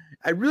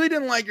 I really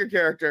didn't like your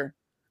character.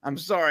 I'm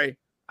sorry.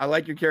 I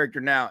like your character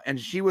now. And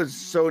she was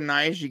so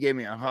nice. She gave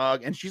me a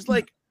hug, and she's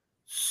like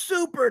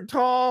super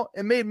tall.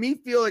 It made me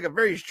feel like a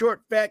very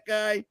short, fat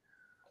guy.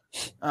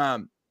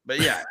 But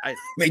yeah, I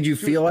made you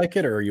feel like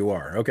it, or you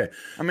are okay.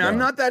 I mean, I'm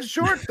not that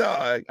short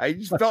though. I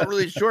just felt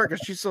really short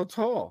because she's so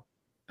tall.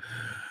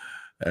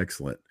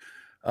 Excellent.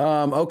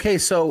 Okay,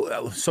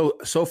 so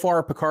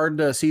far,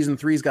 Picard season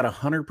 3's got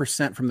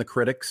 100% from the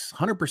critics,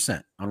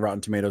 100% on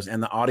Rotten Tomatoes,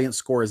 and the audience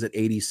score is at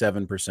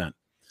 87%.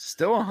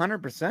 Still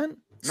 100%.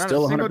 Not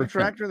Still a single 100%.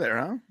 detractor there,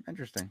 huh?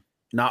 Interesting.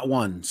 Not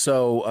one.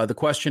 So the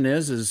question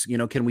is,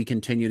 can we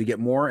continue to get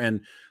more?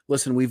 And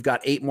listen, we've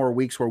got 8 more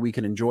weeks where we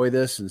can enjoy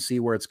this and see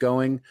where it's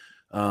going.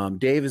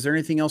 Dave, is there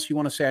anything else you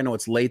want to say? I know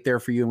it's late there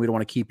for you and we don't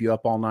want to keep you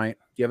up all night.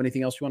 Do you have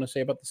anything else you want to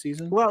say about the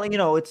season? Well,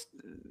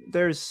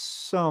 there's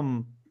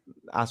some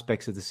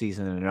aspects of the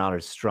season that are not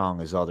as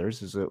strong as others.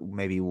 There's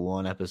maybe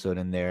one episode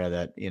in there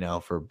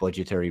that, for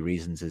budgetary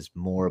reasons is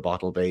more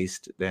bottle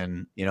based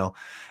than,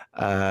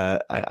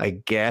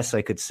 I guess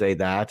I could say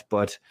that,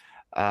 but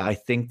I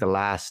think the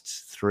last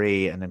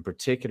 3, and in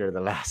particular the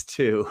last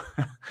 2,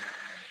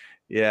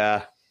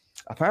 yeah,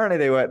 apparently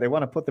they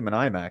want to put them in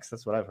IMAX.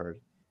 That's what I've heard.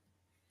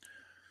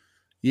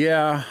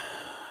 Yeah,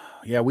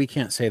 we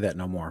can't say that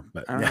no more.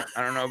 But I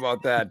don't know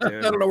about that,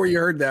 dude. I don't know where you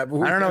heard that.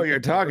 But I don't know what you're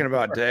talking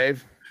about,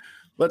 Dave.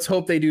 Let's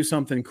hope they do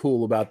something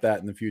cool about that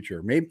in the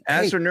future. Maybe.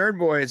 As for Nerd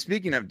Boy,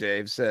 speaking of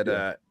Dave,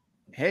 said,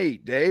 "Hey,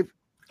 Dave,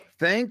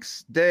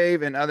 thanks,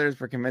 Dave, and others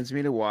for convincing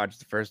me to watch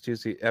the first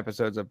 2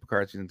 episodes of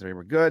Picard season 3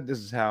 were good. This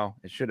is how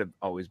it should have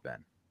always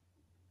been."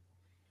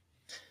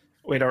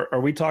 Wait, are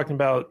we talking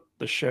about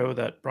the show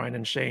that Brian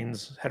and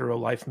Shane's hetero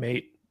life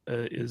mate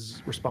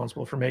is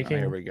responsible for making?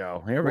 Here we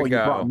go. You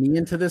brought me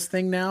into this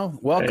thing now.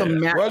 Welcome,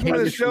 Matt. Welcome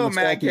to the show,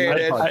 Matt.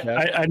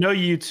 I know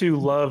you two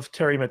love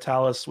Terry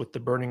Metalis with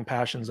the burning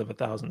passions of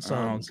 1,000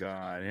 Suns. Oh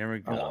God, here we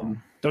go.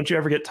 Don't you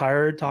ever get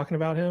tired talking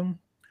about him?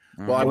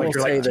 Well, I will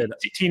say that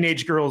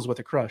teenage girls with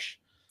a crush.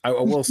 I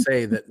will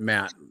say that,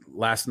 Matt,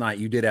 last night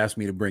you did ask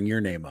me to bring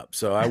your name up.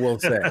 So I will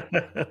say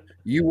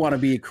you want to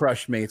be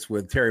crush mates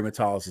with Terry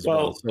Metalis as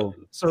well. So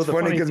it's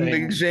funny because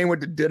Big Shane went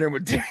to dinner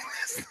with Terry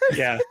last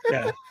night.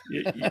 Yeah.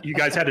 You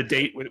guys had a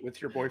date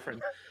with your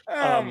boyfriend.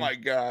 Oh my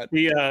God.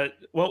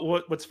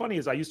 What's funny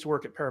is I used to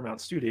work at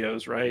Paramount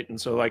Studios, right?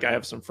 And so I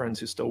have some friends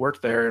who still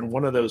work there. And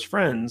one of those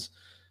friends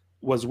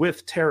was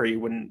with Terry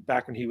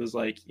back when he was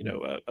a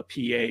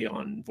PA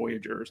on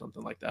Voyager or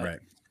something like that. Right.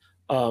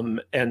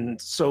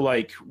 And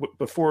so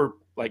before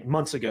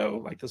months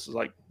ago, this is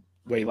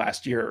way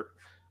last year,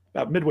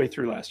 about midway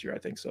through last year, I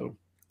think. So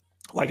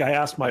I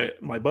asked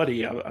my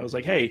buddy, I was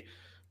like, "Hey,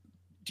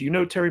 do you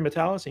know Terry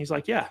Metalis?" And he's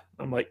like, "Yeah."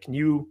 I'm like, "Can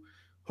you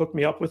hook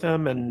me up with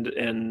him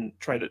and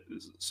try to,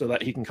 so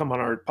that he can come on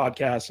our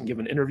podcast and give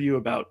an interview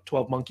about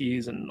 12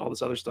 Monkeys and all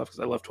this other stuff?" Cause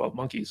I love 12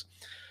 Monkeys.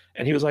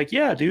 And he was like,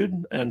 "Yeah,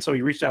 dude." And so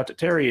he reached out to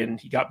Terry and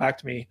he got back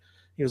to me.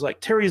 He was like,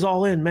 "Terry's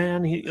all in,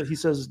 man." He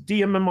says,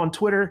 "DM him on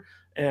Twitter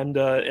and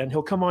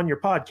he'll come on your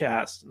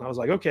podcast." And I was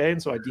like, "Okay."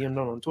 And so I DM'd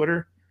him on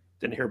Twitter,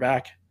 didn't hear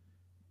back.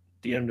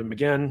 DM'd him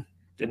again,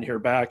 didn't hear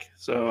back.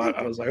 So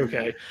I was like,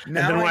 okay.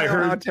 Now and then I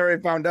heard how Terry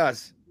found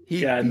us.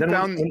 He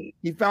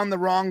found the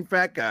wrong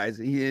fat guys.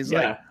 He is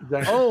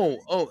exactly.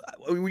 Oh,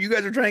 you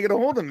guys are trying to get a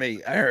hold of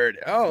me. I heard.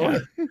 Oh,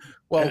 yeah.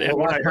 Well,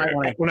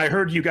 when I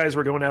heard you guys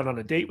were going out on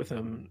a date with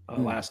him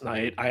last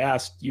night, I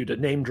asked you to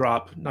name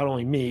drop not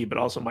only me but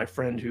also my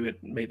friend who had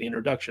made the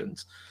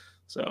introductions.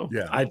 So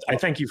yeah, I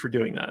thank you for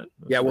doing that.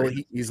 Yeah, well,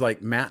 he's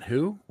like, "Matt,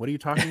 who? What are you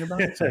talking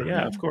about?"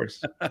 Yeah, of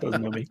course,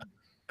 doesn't know me.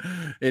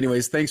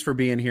 Anyways, thanks for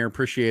being here.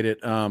 Appreciate it.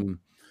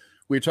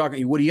 We were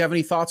talking. What do you have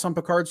any thoughts on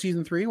Picard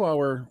season 3 while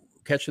we're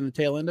catching the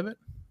tail end of it?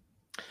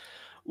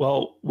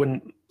 Well,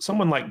 when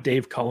someone like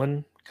Dave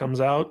Cullen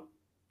comes out,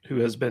 who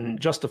has been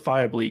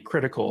justifiably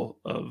critical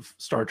of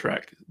Star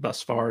Trek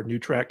thus far, New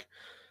Trek,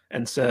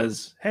 and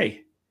says,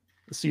 "Hey,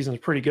 the season's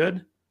pretty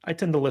good," I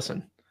tend to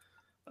listen.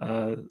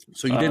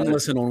 So you didn't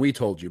listen when we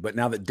told you, but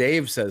now that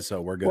Dave says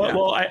so, we're good.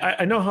 Well,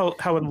 I know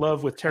how in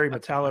love with Terry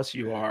Metalis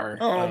you are.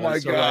 Oh my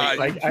God!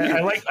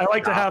 I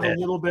like to have a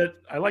little bit.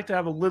 I like to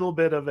have a little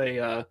bit of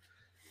a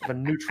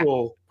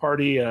neutral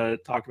party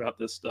talk about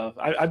this stuff.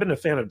 I've been a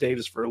fan of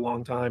Dave's for a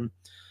long time,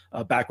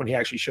 back when he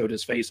actually showed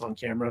his face on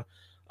camera,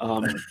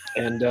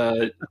 and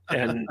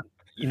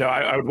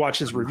I would watch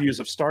his reviews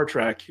of Star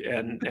Trek,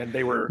 and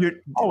they were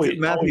always.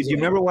 Matthew, do you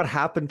remember what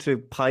happened to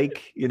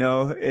Pike?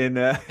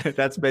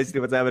 That's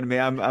basically what's happened to me.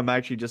 I'm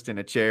actually just in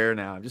a chair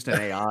now. I'm just an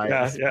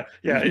AI.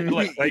 Yeah.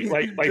 Like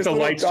the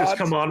lights just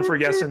come on for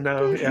yes and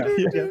no.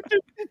 Yeah.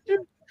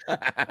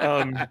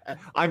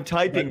 I'm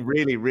typing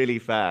really, really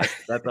fast.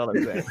 That's all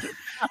I'm saying.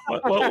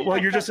 Well,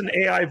 you're just an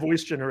AI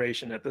voice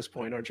generation at this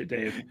point, aren't you,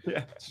 Dave?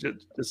 Yeah. It's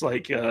just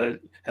like,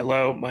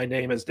 hello, my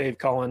name is Dave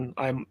Cullen.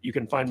 You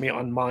can find me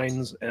on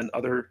Minds and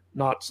other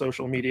not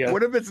social media.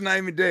 What if it's not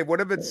even Dave? What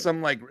if it's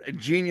some a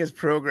genius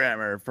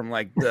programmer from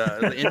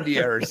the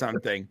India or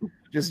something,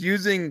 just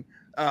using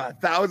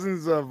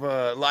thousands of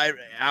live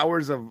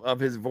hours of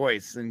his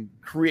voice and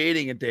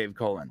creating a Dave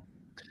Cullen?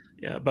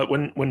 Yeah, but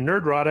when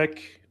Nerdrotic,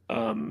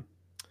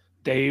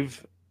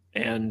 Dave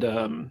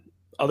and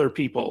other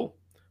people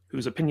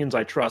whose opinions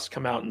I trust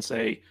come out and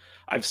say,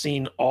 "I've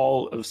seen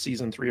all of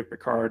season 3 of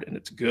Picard and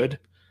it's good,"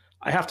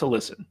 I have to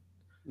listen,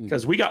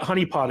 because we got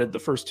honeypotted the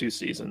first 2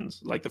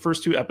 seasons. The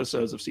first 2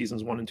 episodes of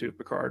seasons 1 and 2 of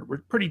Picard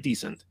were pretty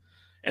decent,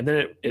 and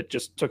then it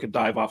just took a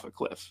dive off a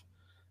cliff.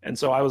 And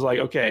so I was like,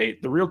 okay,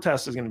 the real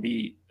test is going to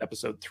be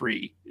episode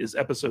 3. Is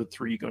episode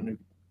 3 going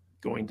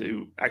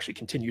to actually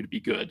continue to be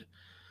good?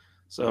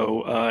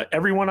 So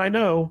everyone I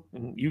know,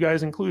 and you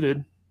guys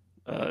included,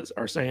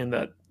 are saying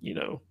that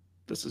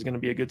this is going to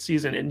be a good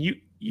season. And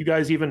you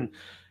guys even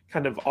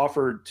kind of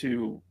offered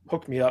to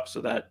hook me up so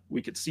that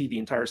we could see the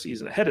entire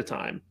season ahead of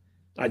time.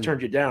 I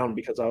turned you down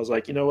because I was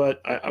like, you know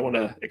what, I want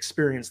to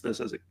experience this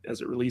as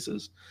it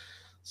releases.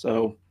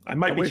 So I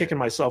might be kicking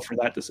myself for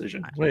that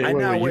decision. I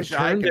now wish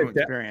I could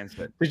experience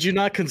it. Did you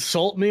not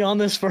consult me on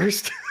this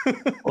first?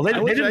 Well, they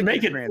didn't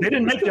make it. They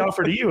didn't make the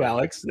offer to you,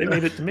 Alex. They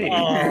made it to me.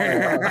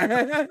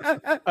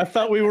 I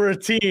thought we were a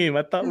team.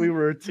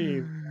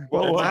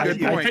 Well, I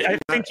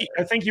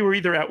think you were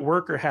either at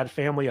work or had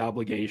family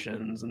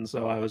obligations, and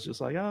so I was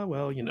just like, oh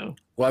well, you know.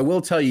 Well, I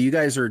will tell you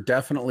guys are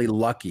definitely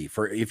lucky.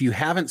 For if you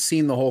haven't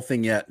seen the whole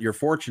thing yet, you're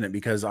fortunate,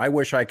 because I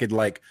wish I could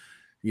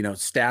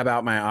stab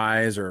out my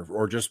eyes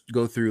or just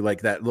go through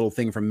like that little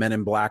thing from Men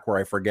in Black where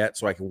I forget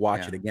so I can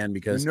watch it again,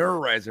 because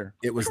Neuralizer.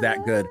 It was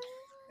that good.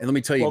 And let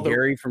me tell you,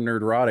 Gary from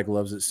Nerderotic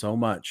loves it so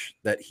much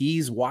that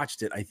he's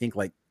watched it, I think,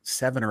 like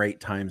 7 or 8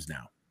 times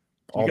now.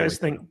 You guys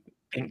think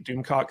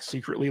Doomcock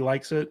secretly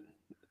likes it?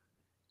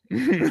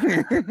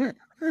 You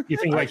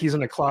think like he's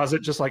in a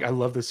closet, just like, I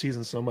love this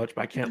season so much,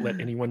 but I can't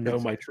let anyone know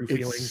my true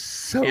feelings.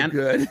 So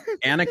good.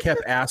 Anna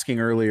kept asking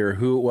earlier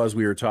who it was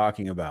we were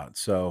talking about.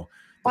 So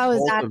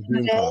Doomcock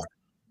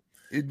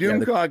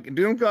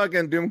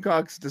and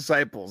Doomcock's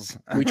disciples.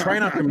 We try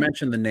not to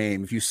mention the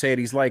name. If you say it,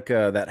 he's like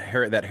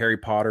that Harry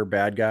Potter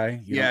bad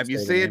guy. If you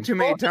say it too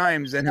many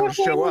times, then he'll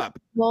show up.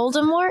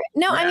 Voldemort?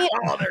 No, I mean,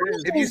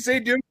 if you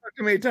say Doomcock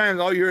too many times,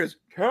 all you hear is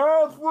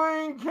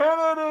Kathleen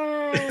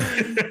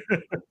Kennedy.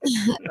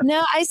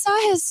 No, I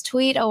saw his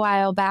tweet a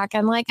while back,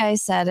 and like I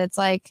said, it's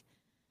like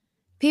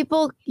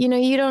people, you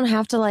don't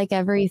have to like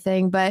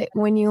everything, but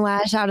when you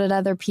lash out at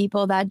other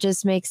people, that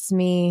just makes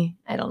me,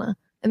 I don't know.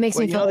 It makes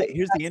me feel.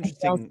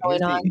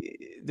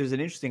 There's an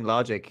interesting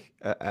logic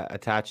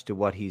attached to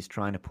what he's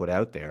trying to put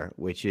out there,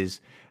 which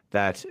is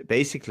that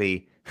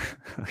basically,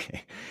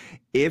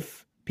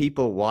 if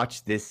people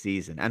watch this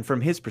season, and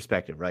from his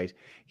perspective, right,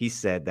 he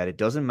said that it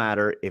doesn't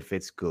matter if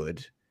it's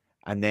good,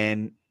 and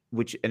then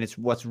it's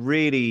what's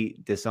really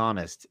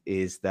dishonest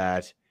is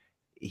that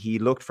he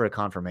looked for a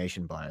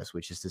confirmation bias,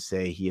 which is to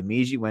say he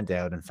immediately went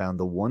out and found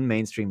the one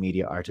mainstream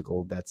media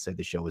article that said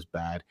the show was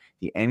bad,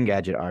 the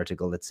Engadget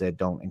article that said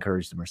don't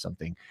encourage them or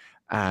something.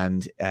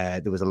 And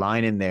there was a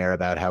line in there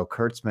about how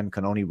Kurtzman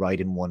can only write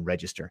in one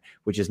register,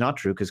 which is not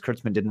true because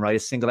Kurtzman didn't write a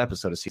single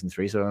episode of season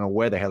 3, so I don't know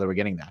where the hell they were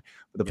getting that.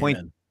 But the point,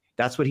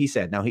 that's what he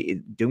said. Now,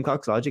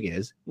 Doomcock's logic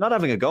is, not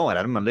having a go at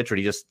him, I'm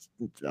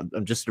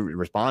just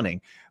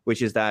responding,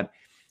 which is that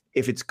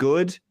if it's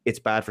good, it's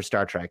bad for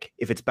Star Trek.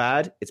 If it's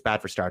bad, it's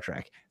bad for Star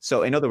Trek.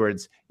 So in other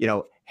words,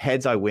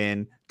 heads I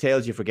win,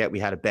 tails you forget we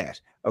had a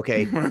bet.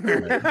 Okay.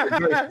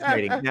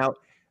 Now,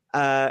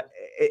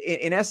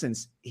 in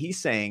essence, he's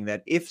saying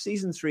that if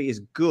season 3 is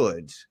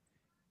good,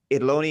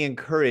 it'll only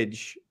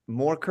encourage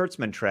more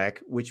Kurtzman Trek,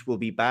 which will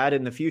be bad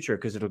in the future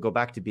because it'll go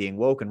back to being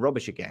woke and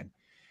rubbish again.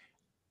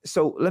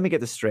 So let me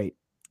get this straight.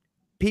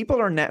 People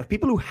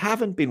who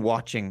haven't been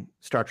watching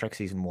Star Trek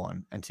season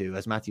 1 and 2,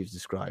 as Matthew's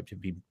described,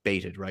 have been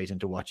baited right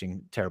into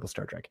watching terrible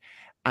Star Trek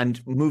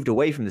and moved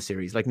away from the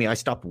series. Like me, I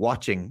stopped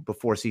watching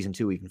before season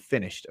 2 even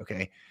finished.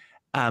 Okay.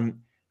 But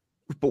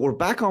we're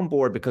back on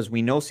board because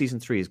we know season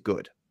 3 is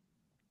good.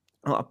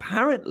 Well,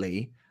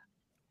 apparently,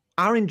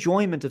 our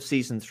enjoyment of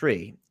season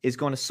 3 is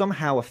going to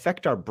somehow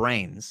affect our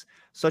brains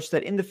such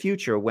that in the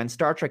future, when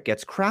Star Trek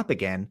gets crap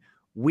again,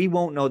 we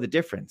won't know the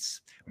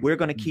difference. We're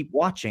going to keep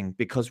watching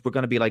because we're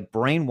going to be like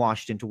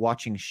brainwashed into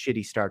watching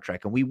shitty Star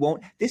Trek. And we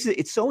won't,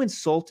 it's so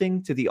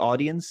insulting to the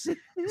audience to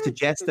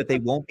suggest that they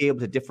won't be able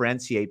to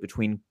differentiate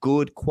between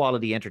good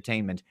quality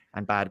entertainment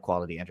and bad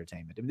quality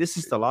entertainment. I mean, this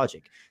is the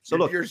logic. So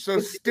look, you're so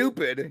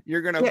stupid.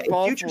 You're going to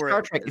fall for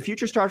it. If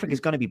future Star Trek is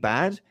going to be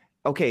bad,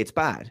 okay, it's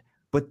bad.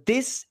 But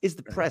this is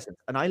the present,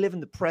 and I live in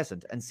the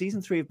present. And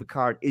season 3 of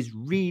Picard is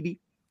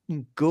really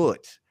good.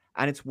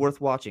 And it's worth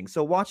watching.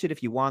 So watch it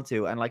if you want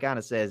to. And like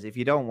Anna says, if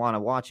you don't want to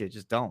watch it,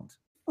 just don't.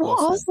 Well,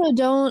 also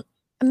don't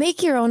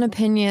make your own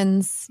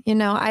opinions.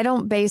 I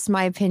don't base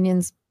my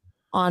opinions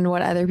on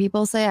what other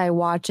people say. I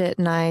watch it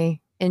and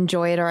I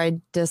enjoy it or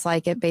I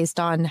dislike it based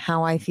on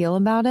how I feel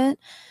about it.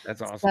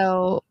 That's awesome.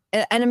 So,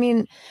 and I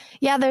mean,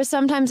 yeah, there's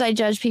sometimes I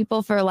judge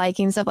people for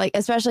liking stuff, like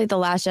especially The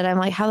Last Jedi. I'm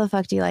like, how the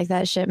fuck do you like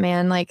that shit,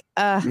 man? Like,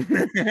 at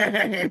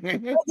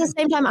the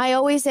same time, I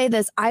always say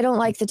this: I don't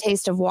like the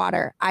taste of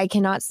water. I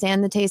cannot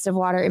stand the taste of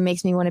water. It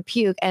makes me want to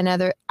puke. And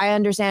I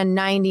understand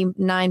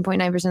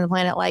 99.9% of the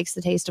planet likes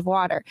the taste of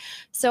water.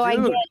 So Dude,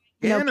 I get.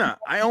 Anna,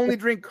 I only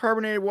drink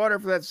carbonated water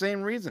for that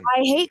same reason.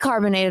 I hate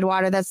carbonated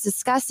water. That's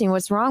disgusting.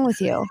 What's wrong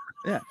with you?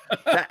 Yeah,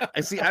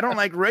 I don't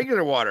like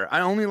regular water. I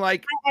only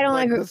like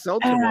the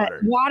seltzer water.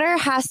 Water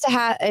has to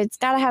have, it's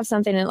got to have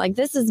something in it. Like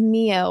this is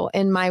Mio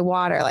in my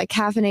water, like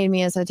caffeinated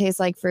Mio, so it tastes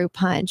like fruit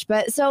punch.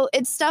 But so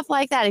it's stuff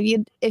like that.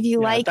 If you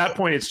like, at that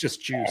point, it's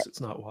just juice. It's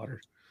not water.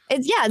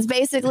 It's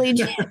basically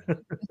juice.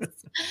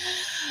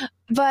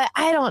 But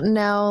I don't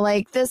know,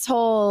 like this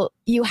whole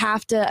you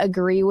have to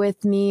agree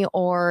with me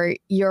or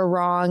you're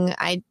wrong.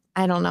 I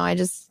don't know. I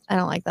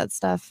don't like that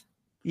stuff.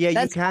 Yeah,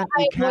 That's how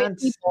I avoid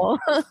people.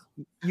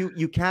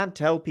 you can't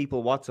tell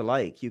people what to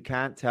like. You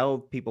can't tell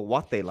people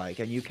what they like,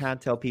 and you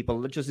can't tell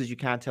people, just as you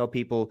can't tell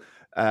people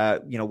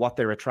what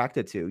they're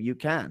attracted to. You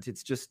can't.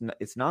 It's just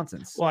it's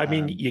nonsense. Well, I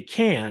mean, you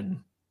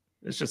can.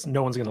 It's just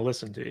no one's going to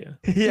listen to you.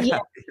 Yeah.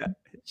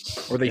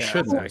 Or they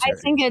shouldn't. I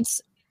think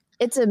it's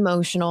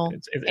emotional.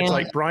 It's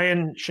like,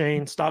 Brian,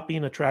 Shane, stop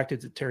being attracted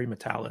to Terry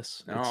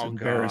Metalis. It's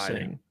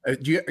embarrassing.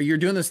 You're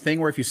doing this thing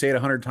where if you say it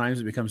 100 times,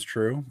 it becomes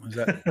true. Is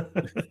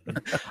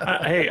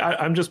that? Hey,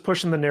 I'm just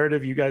pushing the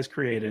narrative you guys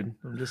created.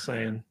 I'm just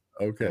saying.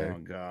 Okay. Oh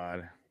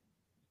God.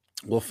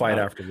 We'll fight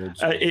afterwards.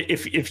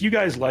 If you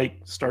guys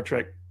like Star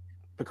Trek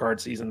Picard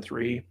season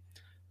 3,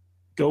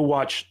 go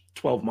watch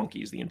 12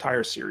 Monkeys, the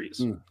entire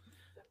series.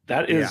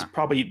 That is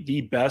probably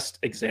the best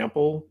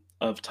example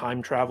of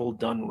time travel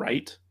done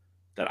right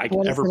that I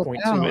can ever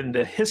point to in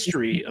the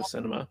history of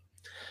cinema.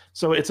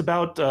 So it's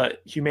about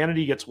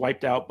humanity gets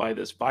wiped out by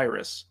this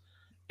virus,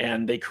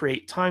 and they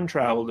create time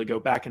travel to go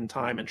back in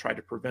time and try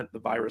to prevent the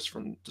virus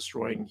from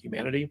destroying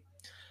humanity.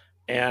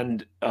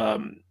 And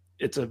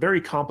it's a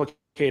very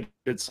complicated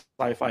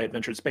sci-fi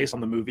adventure. It's based on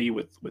the movie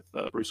with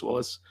Bruce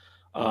Willis,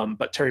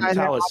 but Terry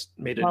Metalis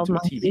made it into a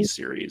TV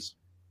series.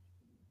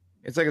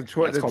 It's like the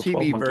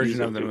TV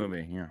version of the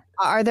movie. Yeah.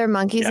 Are there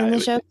monkeys in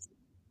the show?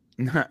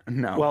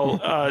 No. Well,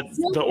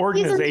 the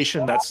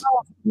organization that's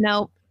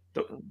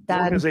the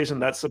organization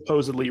that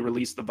supposedly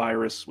released the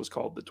virus was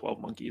called the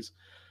 12 Monkeys.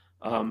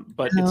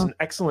 But it's an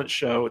excellent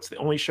show. It's the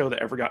only show that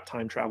ever got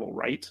time travel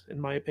right, in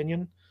my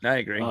opinion. I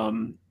agree.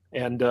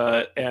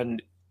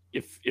 And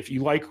if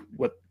you like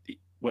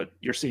what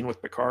you're seeing with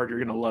Picard, you're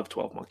gonna love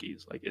 12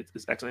 Monkeys. Like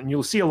it's excellent, and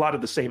you'll see a lot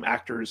of the same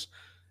actors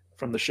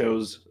from the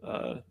show's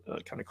kind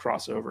of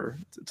crossover.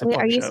 It's a fun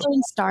are you show.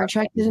 saying Star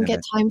Trek didn't get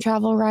time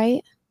travel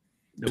right?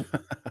 Nope.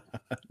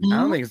 I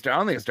don't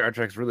think Star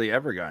Trek's really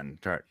ever gotten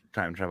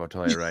time travel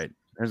totally right.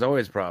 There's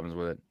always problems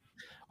with it.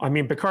 I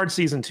mean, Picard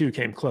season 2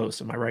 came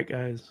close. Am I right,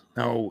 guys?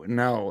 No,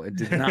 it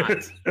did not.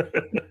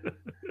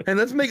 And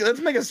let's make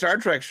a Star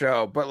Trek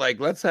show, but like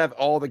let's have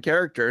all the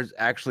characters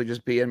actually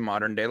just be in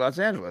modern day Los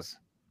Angeles.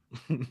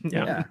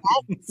 Yeah.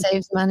 That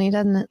saves money,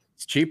 doesn't it?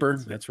 It's cheaper.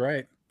 That's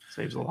right.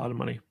 Saves a lot of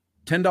money.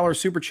 $10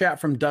 super chat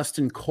from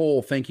Dustin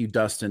Cole. Thank you,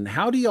 Dustin.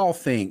 How do y'all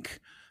think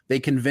they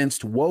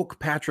convinced woke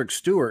Patrick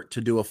Stewart to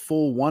do a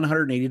full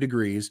 180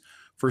 degrees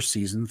for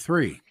season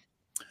 3?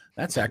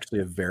 That's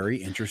actually a very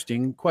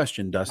interesting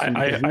question, Dustin.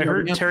 I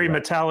heard Terry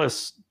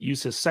Metalis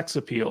use his sex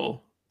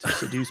appeal to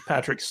seduce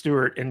Patrick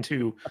Stewart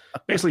into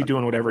basically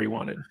doing whatever he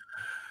wanted.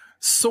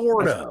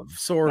 Sort of.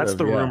 That's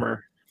the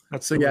rumor.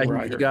 That's so. Yeah,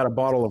 he got a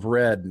bottle of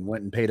red and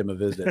went and paid him a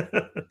visit.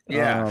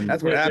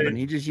 That's what happened.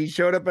 He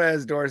showed up at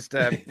his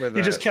doorstep with.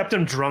 He just kept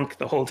him drunk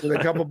the whole time with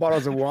a couple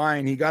bottles of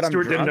wine. He got him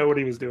Stewart drunk, didn't know what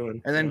he was doing,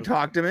 and then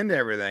talked him into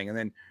everything. And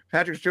then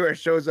Patrick Stewart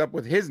shows up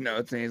with his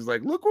notes, and he's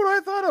like, "Look what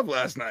I thought of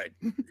last night."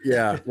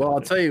 Yeah, well,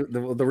 I'll tell you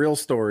the real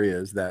story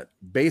is that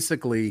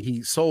basically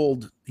he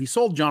sold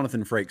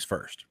Jonathan Frakes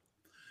first.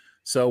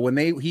 So when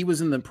he was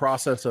in the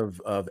process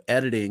of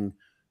editing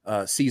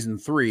season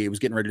 3, he was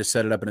getting ready to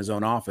set it up in his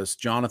own office.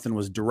 Jonathan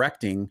was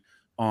directing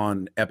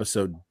on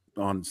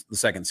the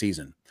second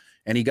season,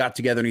 and he got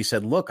together and he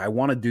said, "Look, I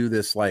want to do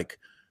this. Like,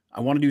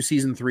 I want to do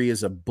season 3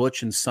 as a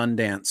Butch and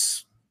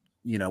Sundance,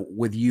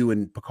 with you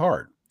and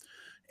Picard."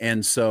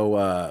 And so,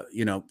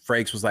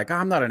 Frakes was like,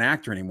 "I'm not an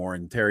actor anymore."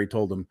 And Terry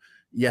told him,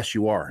 "Yes,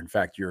 you are. In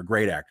fact, you're a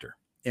great actor."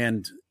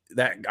 And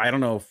that, I don't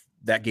know if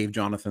that gave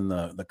Jonathan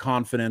the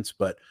confidence,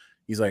 but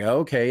he's like,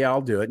 "Okay, yeah,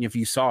 I'll do it." And if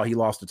you saw, he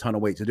lost a ton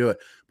of weight to do it.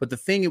 But the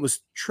thing, it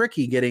was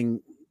tricky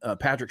getting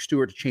Patrick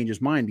Stewart to change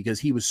his mind because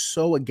he was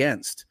so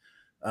against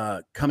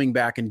coming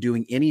back and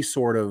doing any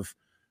sort of,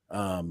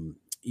 I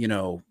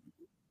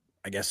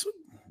guess,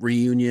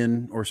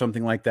 reunion or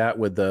something like that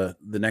with the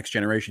Next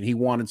Generation. He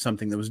wanted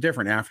something that was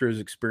different. After his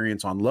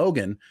experience on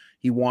Logan,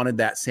 he wanted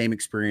that same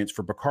experience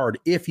for Picard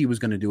if he was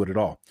going to do it at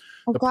all.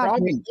 Oh,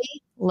 really?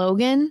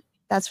 Logan?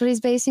 That's what he's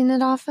basing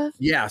it off of?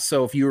 Yeah.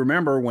 So if you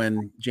remember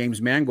when James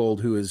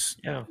Mangold, who's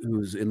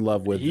in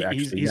love with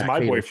he's my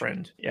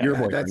boyfriend. Yeah. Your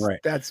boyfriend, right?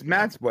 That's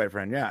Matt's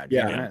boyfriend. Yeah.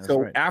 Yeah.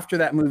 So after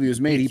that movie was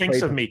made, he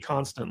thinks of me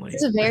constantly.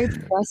 It's a very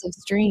progressive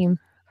stream.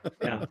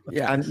 Yeah.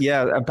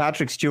 And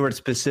Patrick Stewart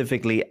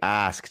specifically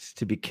asked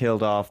to be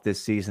killed off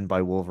this season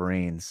by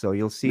Wolverine. So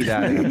you'll see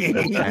that.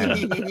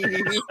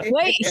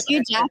 Wait,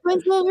 Hugh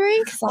Jackman's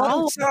Wolverine?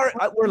 Oh, sorry,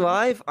 we're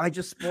live. I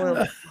just spoiled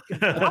it.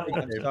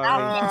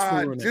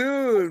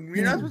 Dude,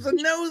 you're not supposed to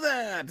know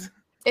that.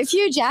 If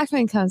Hugh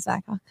Jackman comes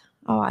back,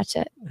 I'll watch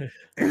it.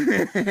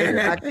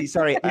 Actually,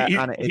 sorry,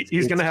 Anna,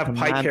 he's going to have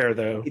Pike hair,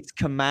 though. It's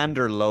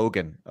Commander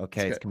Logan.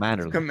 Okay, it's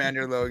Commander Logan.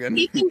 Commander Logan.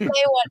 He can say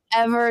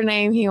whatever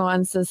name he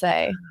wants to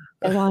say.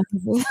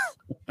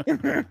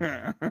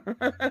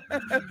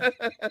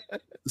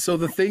 So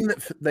the thing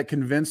that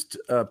convinced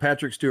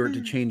Patrick Stewart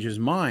to change his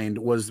mind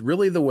was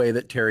really the way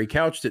that Terry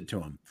couched it to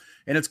him.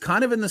 And it's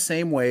kind of in the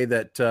same way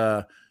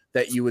that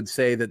you would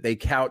say that they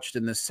couched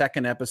in the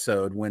second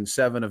episode when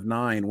 7 of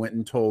 9 went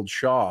and told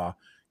Shaw,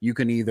 you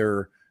can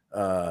either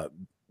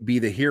be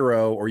the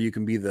hero or you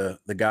can be the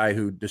guy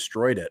who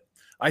destroyed it.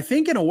 I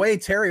think in a way,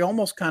 Terry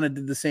almost kind of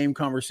did the same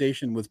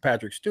conversation with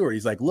Patrick Stewart.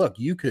 He's like, look,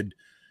 you could,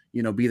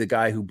 be the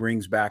guy who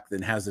brings back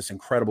and has this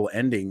incredible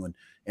ending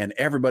and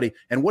everybody.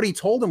 And what he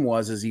told him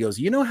he goes,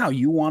 you know how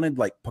you wanted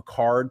like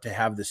Picard to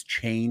have this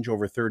change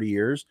over 30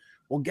 years?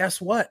 Well, guess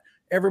what?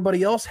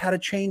 Everybody else had a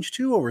change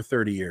too over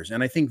 30 years.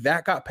 And I think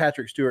that got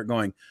Patrick Stewart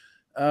going,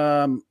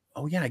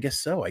 oh yeah, I guess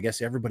so. I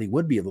guess everybody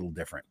would be a little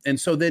different. And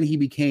so then he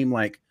became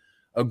like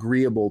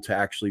agreeable to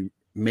actually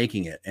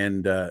making it.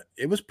 And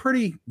it was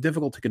pretty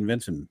difficult to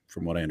convince him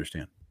from what I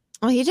understand.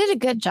 Well, he did a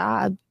good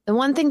job. The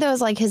one thing that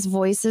was like his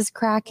voice is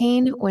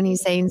cracking when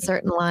he's saying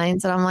certain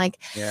lines. And I'm like,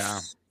 yeah,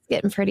 it's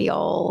getting pretty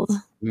old.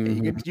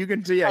 Mm-hmm. You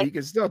can see, you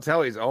can still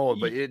tell he's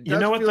old, but it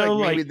does feel though,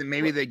 like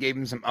maybe they gave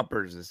him some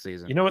uppers this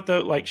season. You know what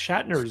though? Like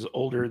Shatner's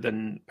older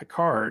than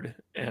Picard,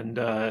 and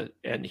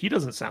he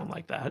doesn't sound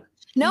like that.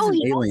 No,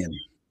 he's an alien.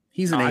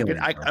 He's an alien.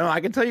 I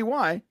can tell you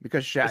why.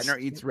 Because Shatner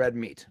eats red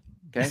meat.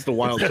 Okay, it's the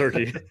wild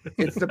turkey.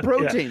 It's the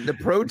protein. Yeah. The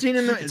protein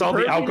in the it's all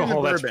the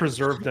alcohol that's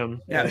preserved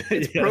him. Yeah,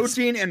 it's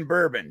protein and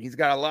bourbon. He's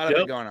got a lot of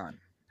it going on.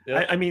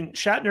 Yep. I mean,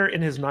 Shatner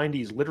in his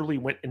 90s literally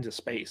went into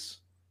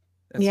space.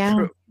 That's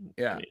true.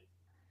 Yeah,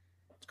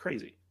 it's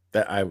crazy.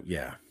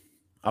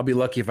 I'll be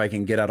lucky if I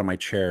can get out of my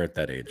chair at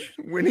that age.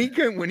 When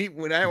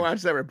I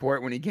watched that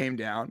report when he came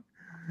down,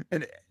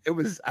 and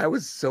I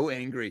was so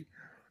angry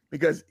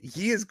because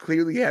he is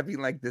clearly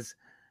having like this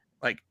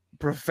like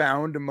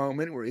profound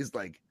moment where he's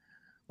like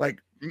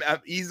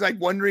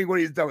wondering what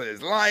he's done with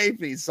his life,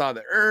 and he saw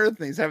the Earth,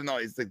 and he's having all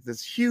these like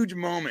this huge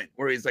moment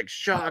where he's like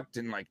shocked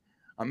and like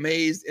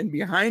amazed, and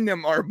behind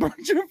him are a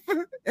bunch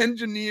of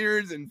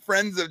engineers and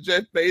friends of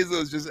Jeff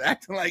Bezos just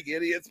acting like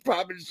idiots,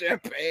 popping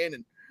champagne.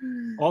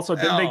 And also,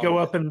 didn't they go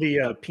up in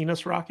the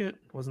penis rocket?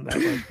 Wasn't that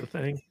like the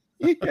thing?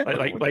 Yeah,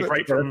 like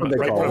right from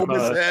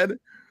his head.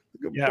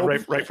 Yeah,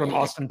 right from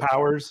Austin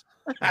Powers.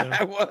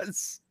 It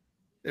was.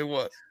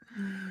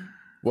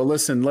 Well,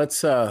 listen,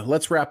 let's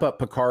wrap up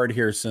Picard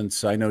here,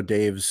 since I know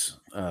Dave's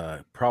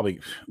probably,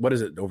 what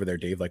is it over there,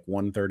 Dave? Like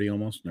 1:30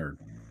 almost, or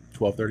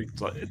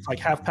 12:30? It's like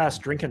half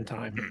past drinking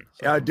time.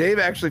 So. Dave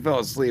actually fell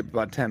asleep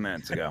about 10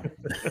 minutes ago.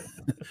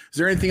 Is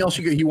there anything else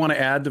you want to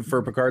add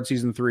for Picard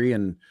season 3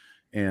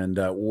 and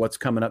what's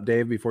coming up,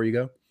 Dave, before you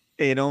go?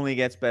 It only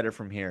gets better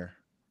from here.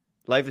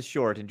 Life is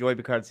short. Enjoy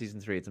Picard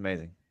season 3. It's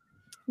amazing.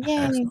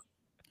 Yay.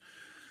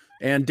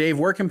 And Dave,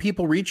 where can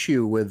people reach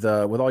you with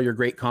all your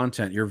great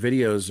content? Your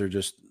videos are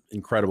just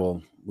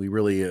incredible. We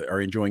really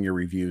are enjoying your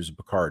reviews of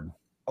Picard.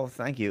 Oh,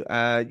 thank you.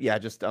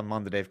 Just I'm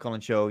on the Dave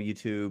Cullen Show,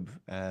 YouTube,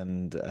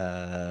 and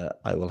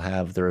I will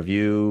have the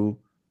review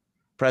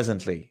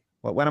presently.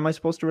 When am I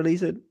supposed to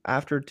release it?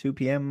 After 2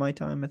 p.m. my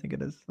time, I think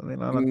it is.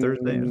 Something on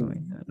Thursday or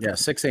something. Yeah,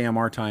 6 a.m.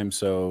 our time.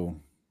 So,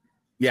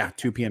 yeah,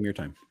 2 p.m. your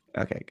time.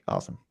 Okay,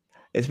 awesome.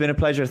 It's been a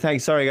pleasure.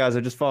 Thanks. Sorry, guys.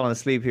 I've just fallen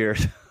asleep here.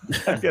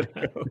 It's okay.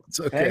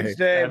 Thanks,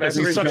 Dave. This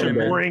is such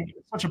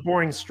a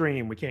boring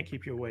stream. We can't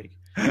keep you awake.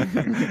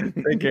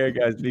 Take care,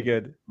 guys. Be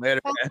good.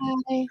 Later.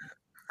 Bye.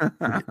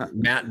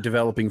 Matt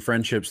developing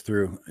friendships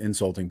through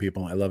insulting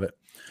people. I love it.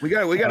 We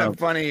got a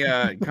funny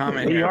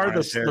comment. We are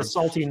the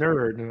salty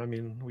nerd. I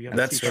mean,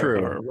 that's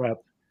true.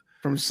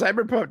 From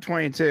Cyberpup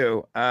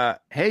 22.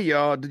 Hey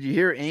y'all, did you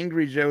hear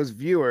Angry Joe's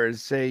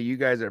viewers say you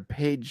guys are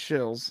paid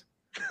shills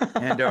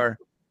and are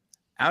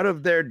out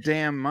of their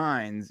damn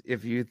minds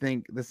if you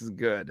think this is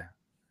good?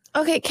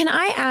 Okay, can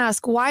I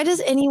ask, why does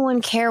anyone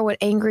care what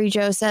Angry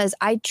Joe says?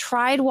 I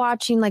tried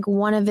watching like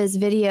one of his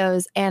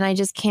videos and I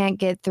just can't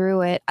get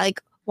through it. Like,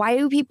 why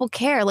do people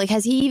care? Like,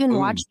 has he even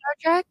watched Star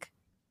Trek?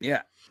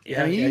 Yeah. He's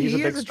a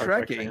big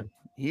Trekkie. Fan.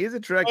 He is a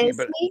Trekkie,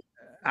 but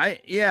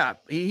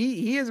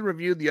he has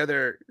reviewed the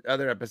other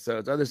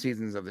episodes, other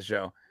seasons of the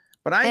show.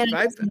 But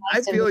I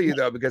feel you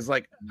though, because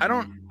like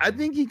I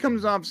think he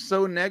comes off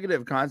so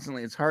negative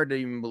constantly. It's hard to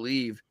even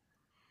believe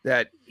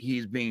that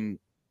he's being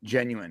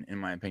genuine, in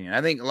my opinion.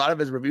 I think a lot of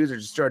his reviews are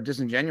just sort of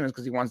disingenuous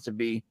because he wants to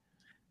be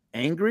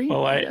angry.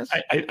 Well,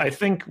 I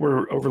think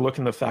we're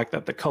overlooking the fact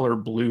that the color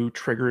blue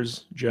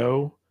triggers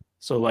Joe.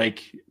 So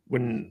like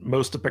when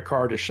most of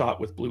Picard is shot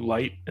with blue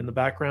light in the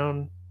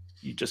background,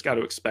 you just got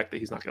to expect that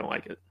he's not going to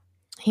like it.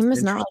 He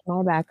must not like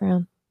my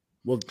background.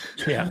 Well,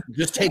 yeah,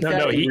 just take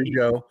that.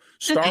 Joe.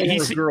 Star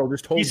Wars girl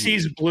just told he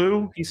sees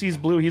blue. He sees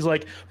blue. He's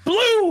like,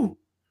 blue.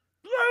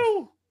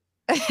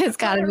 It's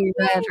got to be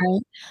red,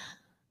 right?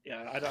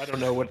 Yeah, I don't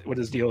know what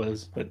his deal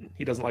is, but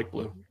he doesn't like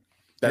blue.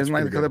 Doesn't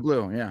like the color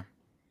blue. Yeah.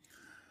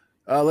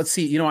 Let's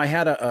see. I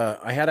had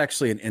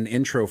actually an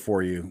intro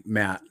for you,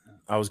 Matt.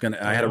 I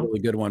had a really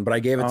good one, but I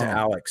gave it to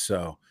Alex.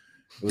 So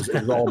it was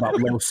all about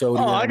low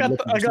sodium. I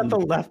got the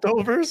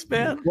leftovers,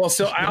 man. Well,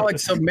 so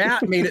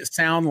Matt made it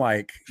sound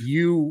like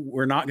you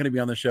were not going to be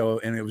on the show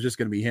and it was just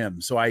going to be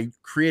him. So I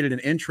created an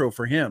intro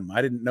for him.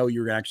 I didn't know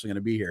you were actually going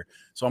to be here.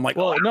 So I'm like,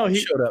 well, no, he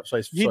showed up. So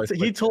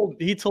he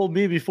told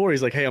me before.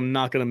 He's like, hey, I'm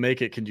not gonna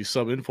make it. Can you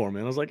sub in for me?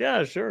 And I was like,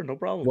 yeah, sure, no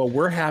problem. Well,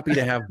 we're happy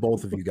to have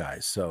both of you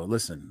guys. So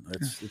listen,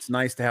 it's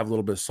nice to have a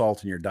little bit of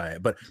salt in your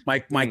diet. But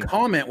my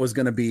comment was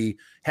going to be: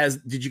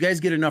 did you guys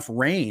get enough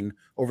rain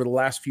over the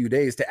last few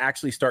days to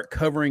actually start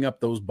covering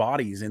up those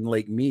bodies in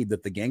Lake Mead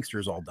that the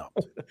gangsters all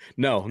dumped?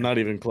 No, not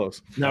even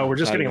close. No, we're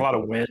just Not getting a even lot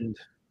close. of wind,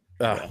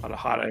 a lot of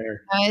hot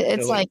air.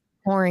 It's like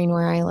pouring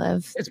where I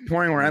live. It's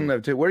pouring where I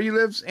live too. Where do you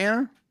live,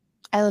 Anna?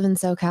 I live in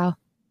SoCal.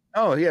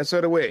 Oh yeah,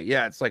 so do we.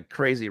 Yeah, it's like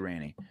crazy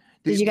rainy.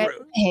 Did you guys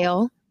get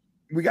hail?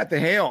 We got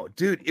the hail,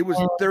 dude. It was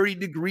 30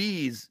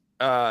 degrees.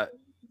 Not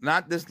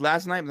this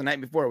last night, but the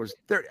night before. It was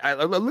 30. I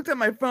looked at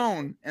my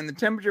phone and the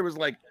temperature was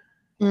like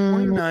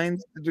 29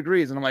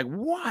 degrees, and I'm like,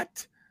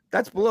 what?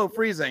 That's below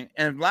freezing.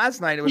 And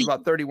last night it was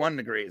about 31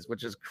 degrees,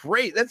 which is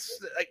great.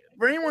 That's like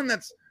for anyone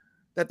that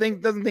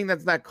doesn't think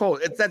that's that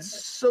cold.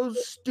 That's so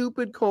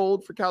stupid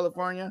cold for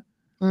California.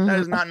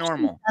 That is not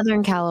normal.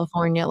 Southern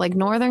California, like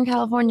Northern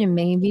California,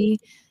 maybe,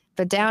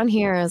 but down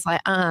here is like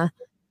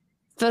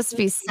supposed to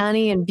be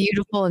sunny and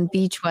beautiful and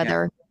beach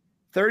weather.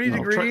 30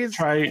 degrees.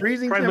 Try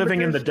freezing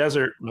living in the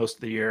desert most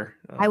of the year.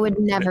 I would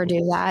never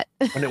do that.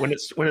 when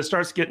it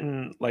starts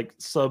getting like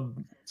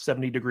sub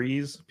 70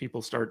 degrees,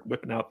 people start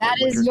whipping out. That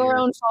is your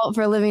own fault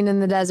for living in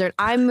the desert.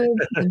 I moved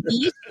to the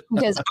beach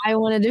because I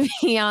wanted to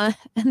be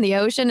in the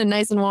ocean and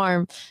nice and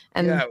warm.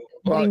 And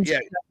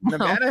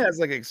Nevada has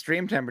like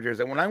extreme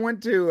temperatures. And when I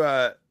went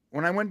to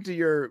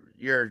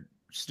your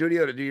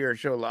studio to do your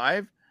show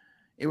live,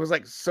 it was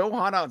like so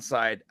hot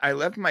outside. I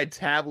left my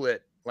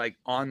tablet like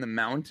on the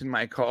mount in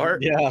my car.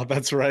 Yeah,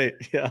 that's right.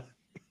 Yeah.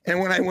 And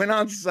when I went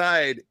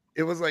outside,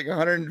 it was like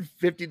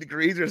 150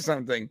 degrees or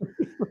something.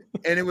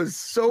 And it was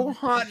so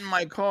hot in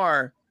my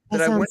car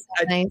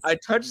that I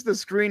touched the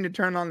screen to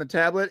turn on the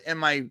tablet, and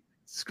my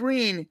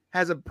screen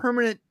has a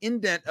permanent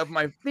indent of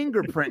my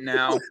fingerprint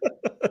now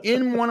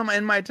in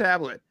my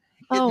tablet.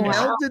 It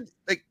melted.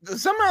 Like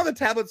somehow the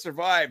tablet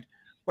survived,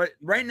 but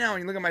right now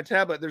when you look at my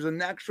tablet, there's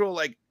an actual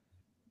like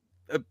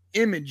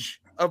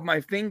image of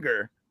my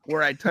finger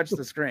where I touched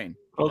the screen.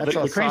 Well,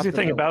 the crazy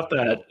thing about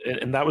that,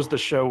 and that was the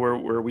show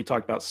where we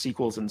talked about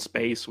sequels in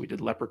space. We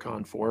did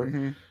Leprechaun 4.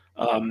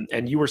 Mm-hmm.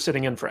 And you were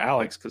sitting in for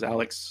Alex because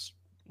Alex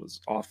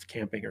was off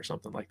camping or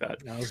something like that.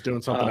 I was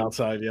doing something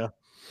outside. Yeah.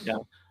 Yeah.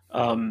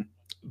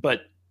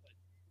 But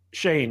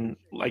Shane,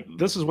 like,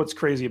 this is what's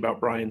crazy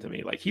about Brian to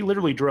me. Like, he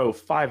literally drove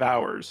 5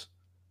 hours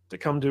to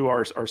come to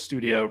our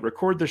studio,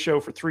 record the show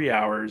for 3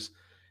 hours,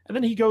 and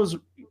then he drives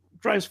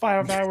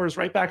 5 hours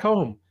right back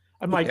home.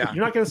 I'm like,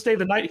 You're not going to stay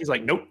the night? He's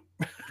like, nope.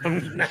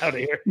 I'm out of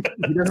here.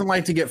 He doesn't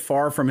like to get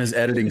far from his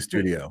editing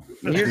studio.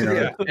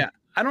 Yeah.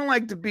 I don't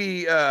like to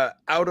be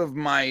out of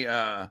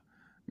my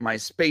my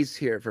space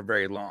here for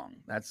very long.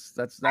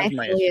 That's my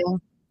issue.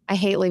 I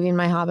hate leaving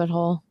my hobbit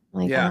hole.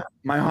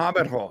 My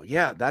hobbit hole.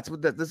 Yeah, that's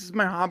what this is.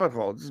 My hobbit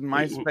hole. This is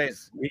my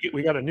space.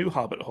 We got a new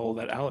hobbit hole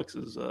that Alex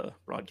is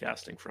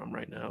broadcasting from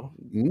right now.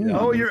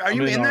 Oh, are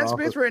you in that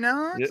space right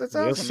now, Alex? That's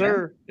awesome. Yes,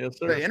 sir. Man. Yes,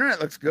 sir. The internet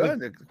looks good.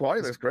 The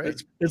quality looks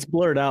great. It's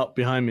blurred out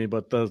behind me,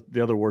 but the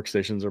other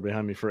workstations are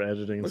behind me for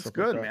editing. And looks stuff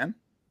good, like that. man.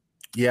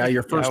 Yeah,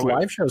 your first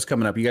live show is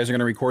coming up. You guys are going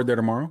to record there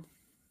tomorrow?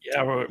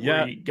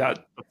 Yeah, we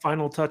got the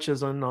final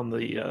touches on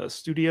the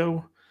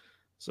studio,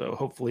 so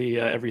hopefully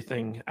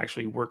everything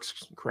actually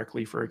works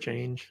correctly for a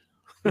change.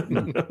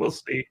 We'll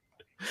see.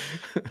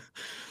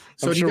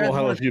 So I'm sure we'll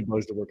have a few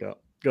bugs to work out.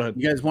 Go ahead.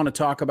 You guys want to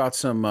talk about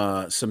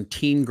some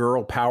teen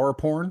girl power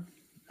porn?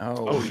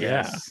 Oh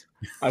yeah.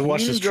 I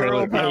watched this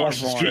trailer.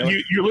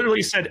 You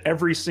literally said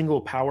every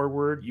single power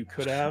word you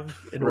could have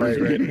in order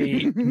to get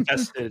me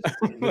invested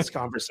in this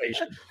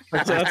conversation.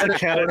 That's a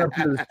cat up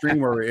to the stream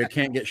where it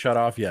can't get shut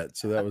off yet,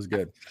 so that was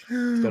good.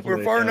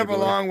 We're far enough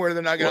along where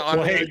they're not going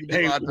to.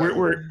 Hey,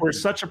 we're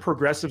such a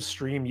progressive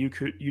stream.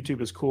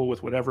 YouTube is cool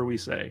with whatever we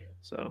say,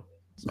 so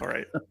it's all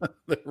right.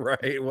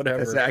 Right, whatever.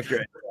 That's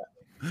accurate.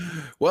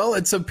 Well,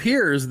 it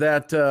appears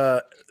that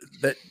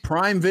that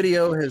Prime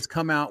Video has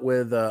come out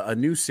with a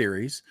new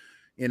series,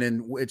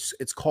 in which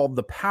it's called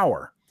The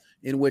Power,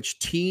 in which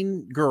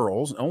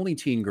only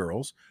teen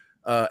girls,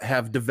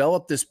 have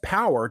developed this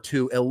power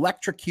to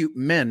electrocute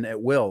men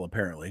at will,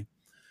 apparently.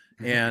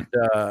 And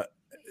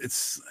it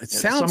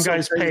sounds some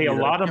guys pay a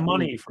lot of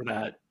money for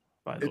that.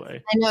 By the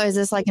way, I know. Is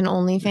this like an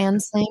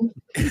OnlyFans thing?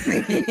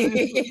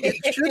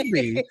 It should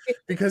be,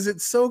 because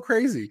it's so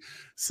crazy.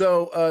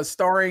 So,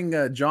 starring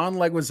John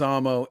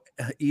Leguizamo,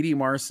 Edie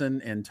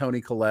Marson, and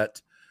Toni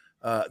Collette,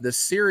 this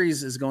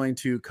series is going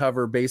to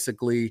cover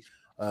basically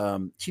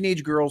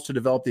teenage girls to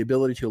develop the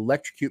ability to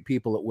electrocute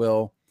people at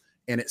will.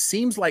 And it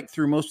seems like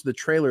through most of the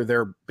trailer,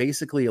 they're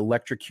basically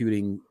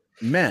electrocuting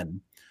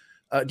men.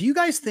 Do you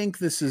guys think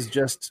this is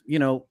just,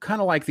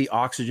 kind of like the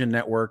Oxygen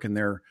Network and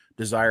their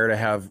desire to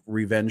have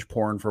revenge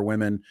porn for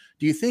women?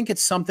 Do you think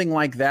it's something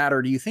like that?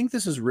 Or do you think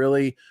this is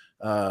really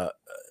a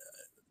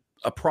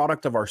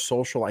product of our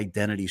social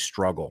identity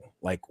struggle?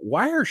 Like,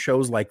 why are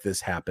shows like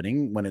this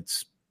happening when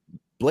it's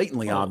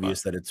blatantly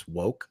obvious that it's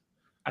woke?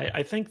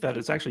 I think that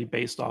it's actually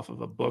based off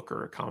of a book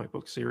or a comic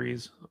book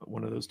series,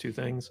 one of those two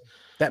things.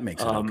 That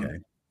makes it okay.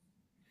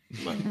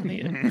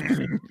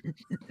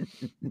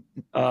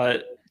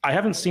 I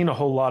haven't seen a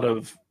whole lot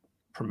of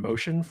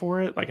promotion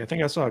for it. Like, I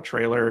think I saw a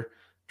trailer.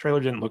 Trailer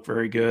didn't look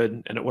very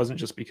good, and it wasn't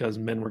just because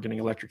men were getting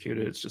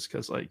electrocuted. It's just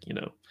because, like, you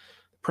know,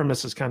 the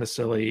premise is kind of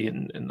silly,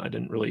 and I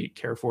didn't really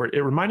care for it.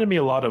 It reminded me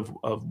a lot of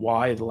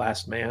Why the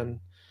Last Man,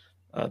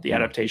 the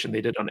adaptation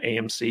they did on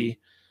AMC.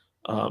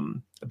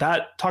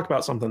 That talk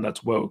about something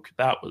that's woke.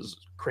 That was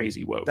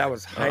crazy woke. That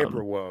was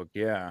hyper woke.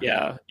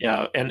 Yeah.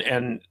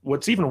 And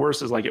what's even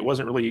worse is, like, it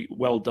wasn't really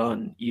well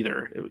done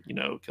either. You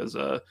know, because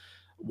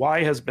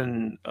Y has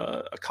been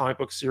a comic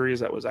book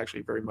series that was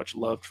actually very much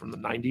loved from the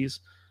 90s,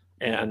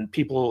 and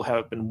people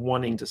have been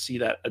wanting to see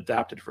that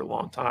adapted for a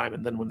long time.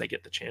 And then when they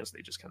get the chance,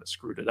 they just kind of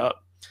screwed it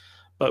up.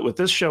 But with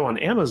this show on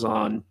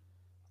Amazon,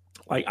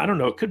 like, I don't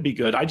know, it could be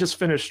good. I just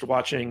finished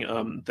watching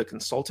The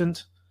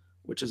Consultant,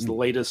 which is the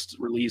latest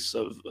release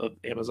of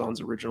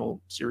Amazon's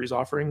original series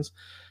offerings.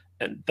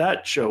 And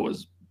that show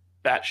was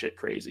batshit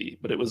crazy,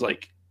 but it was,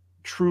 like,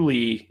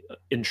 truly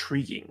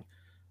intriguing.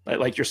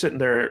 Like, you're sitting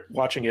there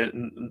watching it,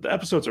 and the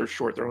episodes are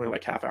short. They're only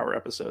like half-hour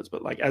episodes.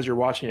 But, like, as you're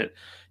watching it,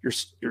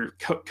 you're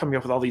coming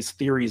up with all these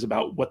theories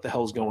about what the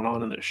hell's going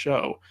on in this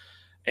show.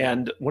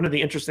 And one of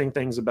the interesting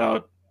things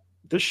about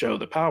this show,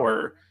 The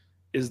Power,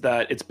 is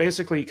that it's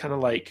basically kind of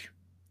like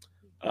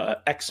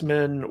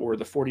X-Men or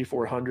the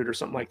 4400 or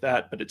something like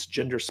that, but it's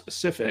gender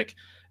specific.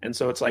 And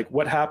so it's like,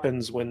 what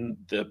happens when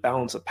the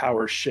balance of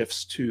power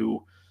shifts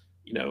to,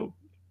 you know,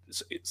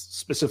 it's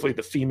specifically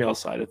the female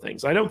side of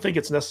things. I don't think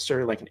it's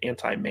necessarily like an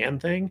anti-man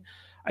thing.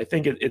 I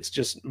think it's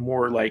just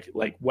more like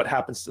what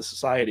happens to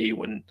society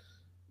when,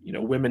 you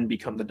know, women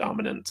become the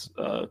dominant,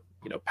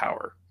 you know,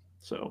 power.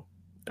 So,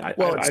 they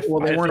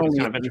weren't only.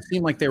 It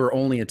seemed like they were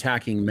only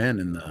attacking men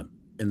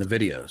in the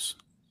videos.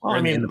 Well, I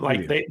mean,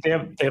 like, they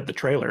have the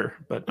trailer,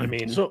 but I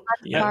mean, so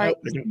yeah,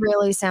 it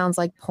really sounds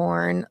like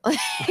porn. Like,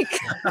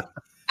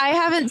 I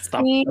haven't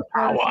seen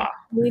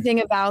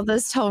anything about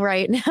this till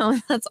right now.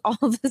 That's all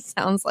this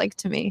sounds like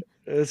to me.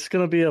 It's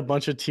gonna be a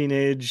bunch of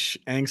teenage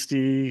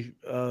angsty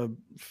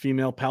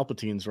female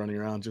Palpatines running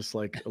around, just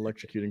like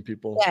electrocuting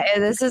people. Yeah,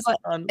 this is like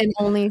an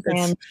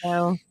OnlyFans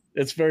show.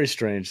 It's very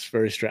strange. It's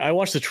very strange. I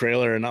watched the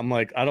trailer and I'm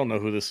like, I don't know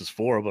who this is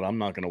for, but I'm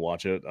not going to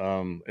watch it.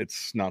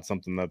 It's not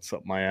something that's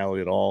up my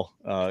alley at all.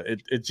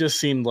 It just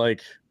seemed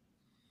like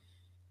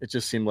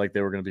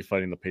they were going to be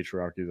fighting the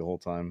patriarchy the whole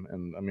time,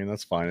 and I mean,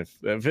 that's fine.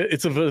 If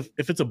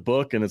it's a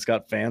book and it's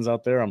got fans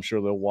out there, I'm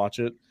sure they'll watch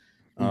it.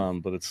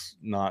 But it's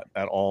not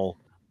at all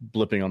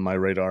blipping on my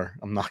radar.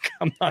 I'm not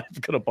going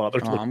to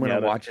bother. I'm going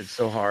to watch it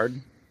so hard.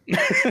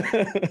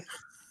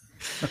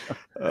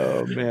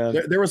 Oh man,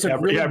 there was a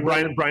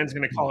Brian's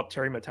going to call up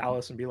Terry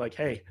Metalis and be like,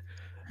 "Hey,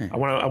 I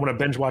want to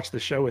binge watch the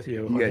show with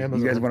you." You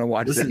guys want to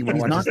watch it? You want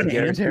to watch it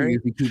together, Terry?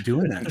 If you keep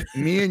doing that,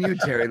 me and you,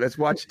 Terry, let's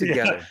watch it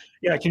together.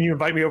 Yeah, can you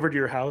invite me over to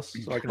your house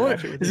so I can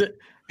watch it with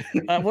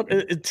you?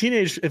 What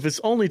teenage? If it's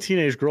only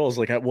teenage girls,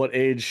 like at what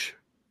age?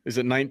 Is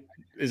it 9?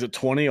 Is it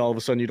 20? All of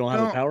a sudden, you don't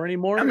have the power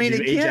anymore. I mean,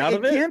 it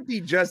can't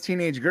be just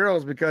teenage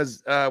girls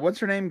because what's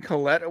her name,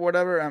 Colette or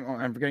whatever?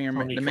 I'm forgetting her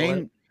name. The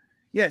main.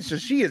 Yeah, so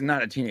she is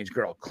not a teenage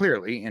girl,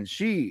 clearly, and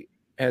she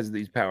has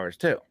these powers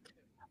too.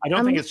 I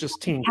don't think it's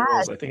just teen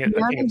girls. I think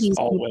it's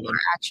all women. Are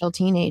actual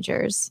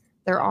teenagers.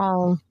 They're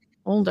all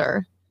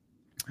older.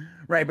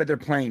 Right, but they're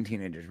playing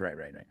teenagers. Right.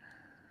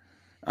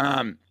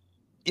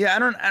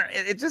 Yeah,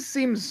 it just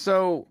seems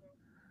so.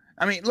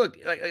 I mean, look,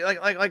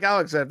 like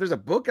Alex said, if there's a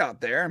book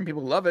out there and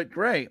people love it,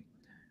 great.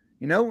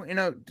 Not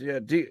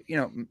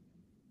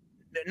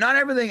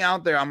everything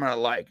out there I'm gonna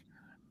like,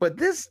 but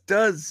this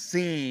does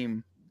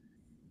seem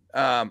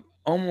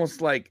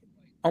almost like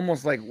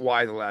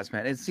Why the Last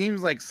Man. It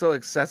seems like so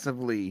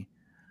excessively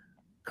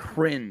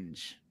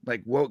cringe,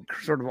 like woke,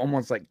 sort of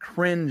almost like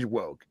cringe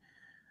woke,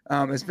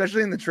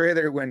 especially in the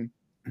trailer when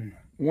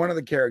one of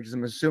the characters,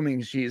 I'm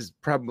assuming she's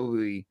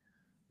probably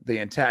the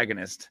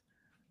antagonist,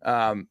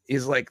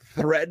 is like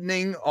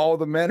threatening all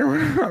the men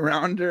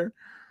around her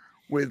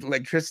with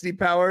electricity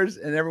powers,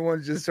 and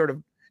everyone's just sort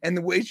of, and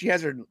the way she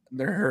has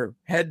her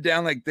head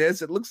down like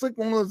this, it looks like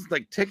one of those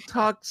like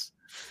TikToks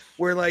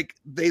where like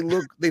they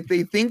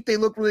think they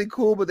look really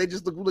cool, but they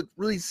just look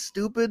really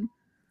stupid.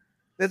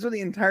 That's what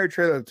the entire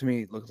trailer to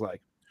me looks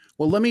like.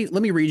 Well, let me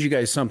read you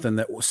guys something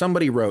that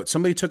somebody wrote.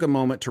 Somebody took a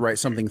moment to write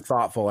something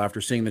thoughtful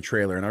after seeing the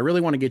trailer, and I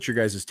really want to get your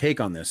guys'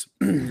 take on this.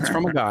 It's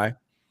from a guy,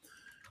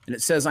 and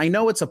it says, "I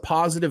know it's a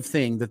positive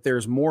thing that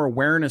there's more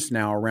awareness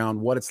now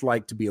around what it's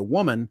like to be a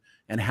woman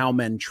and how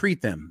men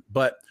treat them,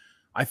 but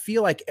I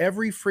feel like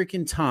every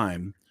freaking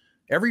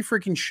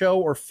show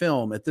or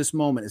film at this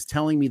moment is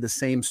telling me the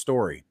same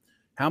story.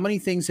 How many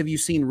things have you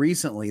seen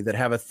recently that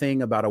have a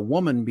thing about a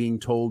woman being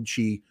told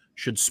she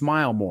should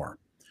smile more?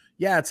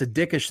 Yeah, it's a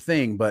dickish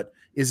thing, but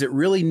is it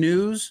really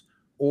news,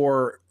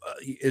 or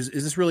is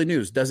this really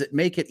news? Does it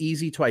make it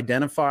easy to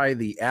identify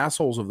the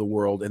assholes of the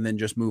world and then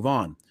just move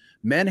on?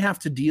 men have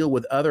to deal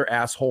with other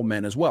asshole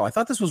men as well. I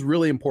thought this was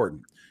really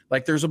important.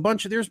 Like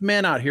there's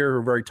men out here who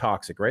are very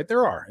toxic, right?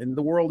 There are, and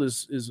the world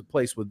is a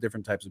place with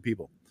different types of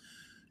people.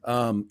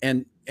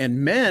 And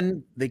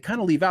men, they kind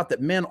of leave out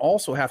that men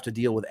also have to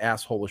deal with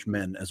assholish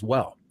men as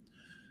well.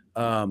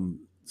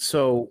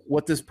 So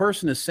what this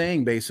person is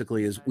saying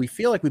basically is we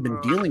feel like we've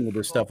been dealing with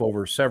this stuff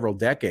over several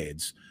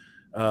decades.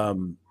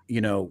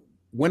 You know,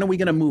 when are we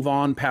going to move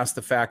on past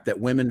the fact that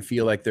women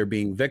feel like they're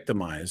being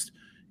victimized,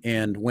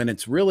 and when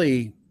it's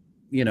really,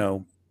 you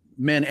know,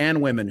 men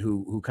and women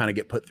who kind of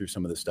get put through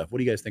some of this stuff? What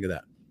do you guys think of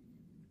that?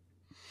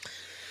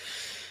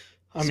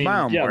 I mean,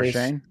 smile more,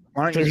 Shane.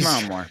 Why don't you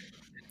smile more?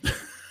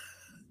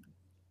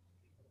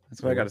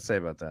 That's what I got to say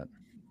about that.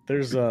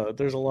 There's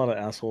a lot of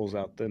assholes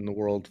out in the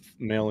world,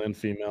 male and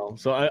female.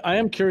 So I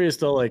am curious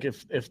though, like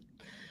if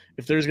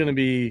there's going to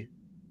be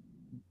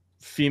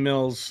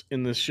females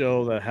in this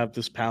show that have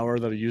this power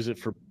that use it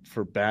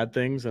for bad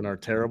things and are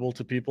terrible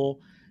to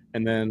people,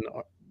 and then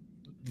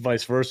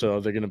vice versa,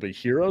 are they going to be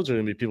heroes, or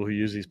going to be people who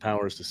use these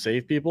powers to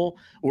save people,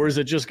 or is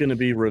it just going to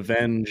be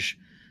revenge?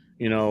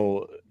 You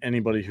know,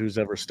 anybody who's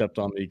ever stepped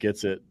on me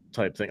gets it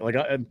type thing. Like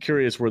I'm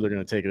curious where they're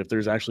going to take it. If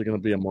there's actually going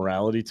to be a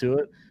morality to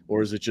it,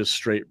 or is it just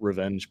straight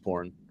revenge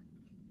porn?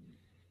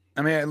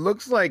 I mean, it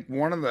looks like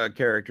one of the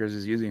characters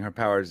is using her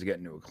powers to get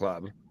into a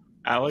club.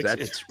 Alex,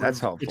 that's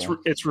helpful.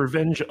 It's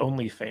revenge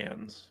only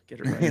fans.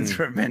 Get it right. It's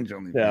revenge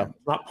only. Yeah, fans.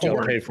 Not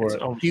porn. Pay for it.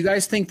 Do you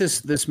guys think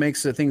this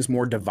makes things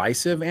more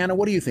divisive? Anna,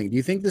 what do you think? Do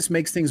you think this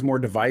makes things more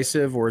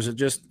divisive, or is it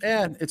just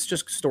it's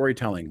just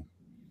storytelling?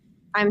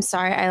 I'm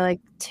sorry, I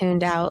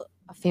tuned out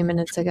a few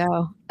minutes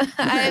ago.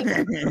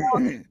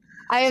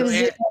 I have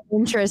zero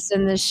interest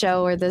in this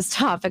show or this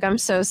topic. I'm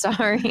so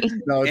sorry.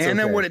 No,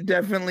 Anna would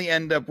definitely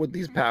end up with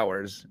these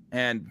powers,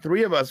 and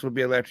 3 of us would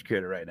be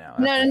electrocuted right now.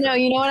 No.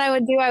 You know what I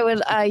would do? I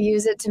would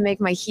use it to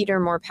make my heater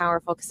more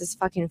powerful because it's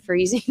fucking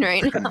freezing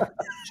right now.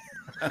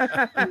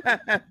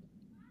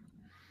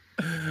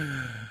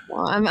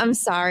 Well, I'm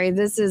sorry.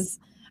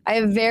 I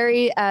have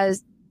very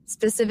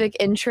specific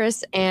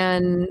interests,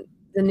 and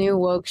the new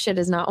woke shit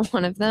is not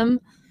one of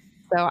them.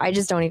 So I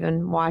just don't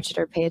even watch it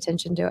or pay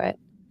attention to it.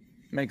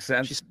 Makes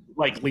sense. She's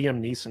like Liam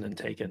Neeson in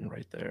Taken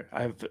right there.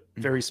 I have a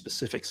very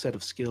specific set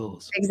of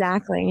skills.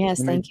 Exactly.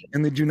 Yes, thank you.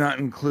 And they do not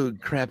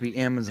include crappy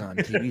Amazon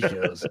TV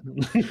shows.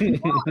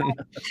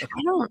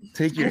 I don't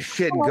take your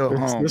shit and go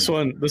home. This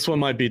one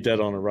might be dead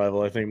on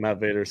arrival. I think Matt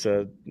Vader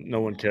said no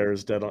one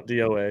cares, dead on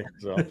DOA.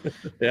 So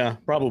yeah,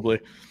 probably.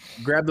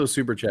 Grab those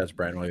super chats,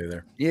 Brian, while you're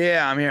there.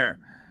 Yeah, I'm here.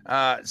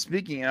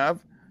 Speaking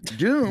of,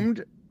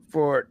 Doomed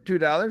for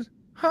 $2.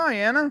 Hi,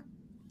 Anna.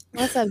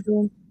 What's up,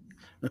 Doom?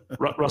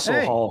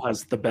 Russell Hall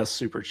has the best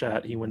super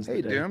chat. He wins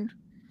the day. Doomed.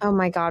 Oh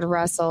my God,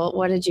 Russell,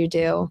 what did you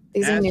do?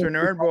 These are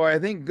Nerd Boy. I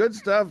think good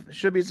stuff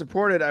should be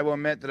supported. I will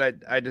admit that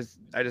I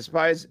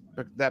despise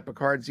that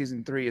Picard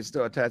season 3 is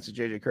still attached to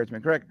JJ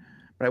Kurtzman, correct?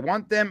 But I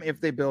want them, if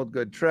they build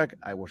good Trek,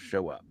 I will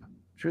show up.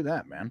 True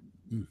that, man.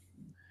 And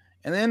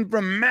then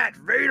from Matt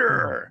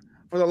Vader,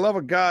 for the love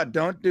of God,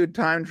 don't do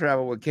time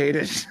travel with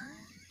Kadish.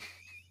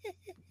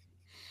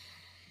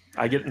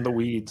 I get in the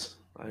weeds.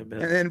 I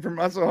bet. And then from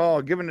Russell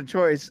Hall, given a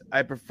choice,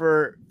 I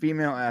prefer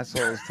female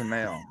assholes to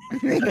male.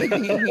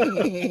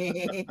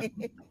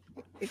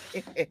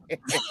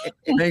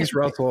 Thanks,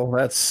 Russell.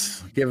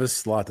 That's give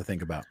us a lot to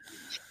think about.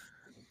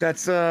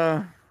 That's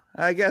I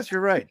guess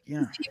you're right.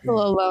 Yeah.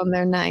 People alone,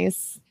 they're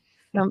nice.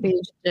 Don't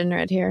be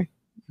degenerate here.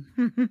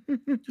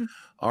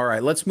 All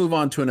right, let's move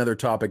on to another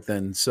topic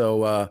then.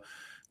 So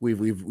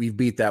we've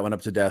beat that one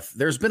up to death.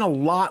 There's been a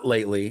lot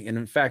lately, and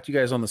in fact, you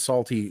guys on the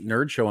Salty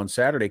Nerd Show on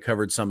Saturday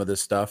covered some of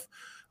this stuff.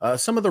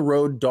 Some of the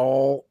Roald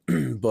Dahl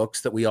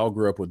books that we all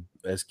grew up with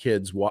as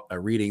kids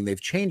reading,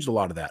 they've changed a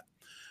lot of that.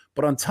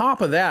 But on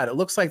top of that, it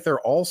looks like they're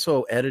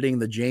also editing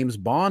the James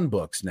Bond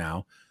books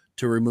now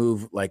to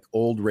remove like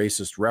old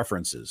racist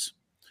references.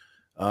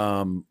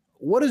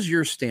 What is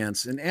your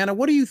stance? And Anna,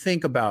 what do you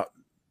think about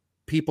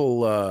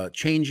people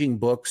changing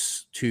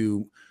books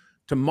to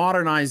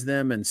modernize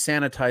them and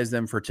sanitize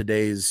them for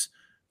today's,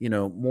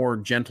 more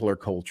gentler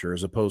culture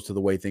as opposed to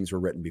the way things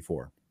were written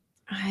before?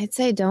 I'd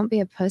say don't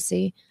be a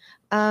pussy.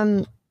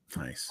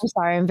 Nice. I'm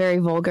sorry, I'm very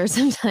vulgar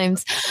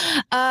sometimes.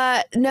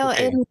 No,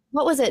 okay. In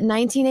what was it,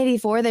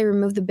 1984, they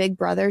removed the Big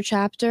Brother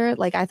chapter.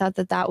 Like, I thought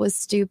that was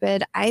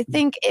stupid. I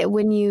think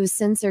when you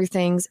censor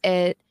things,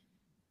 it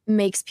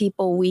makes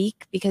people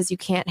weak because you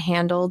can't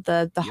handle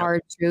the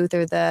hard truth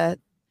or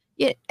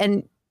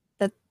and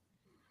that,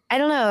 I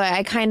don't know.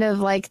 I kind of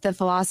like the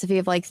philosophy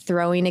of like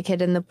throwing a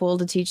kid in the pool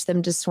to teach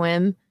them to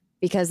swim,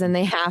 because then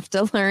they have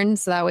to learn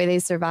so that way they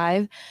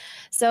survive.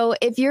 So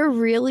if you're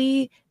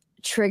really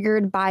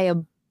triggered by a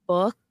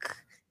book,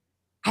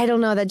 I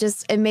don't know,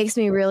 it makes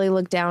me really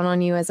look down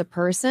on you as a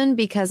person,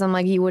 because I'm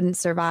like, you wouldn't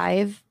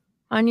survive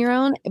on your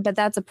own. But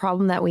that's a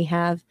problem that we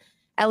have,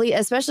 at least,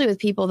 especially with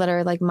people that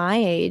are like my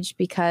age,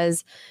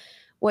 because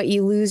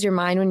you lose your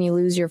mind when you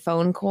lose your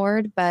phone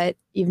cord, but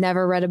you've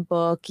never read a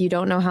book. You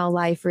don't know how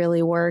life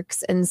really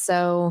works. And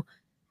so,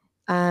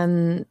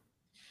 I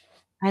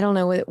don't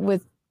know,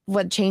 with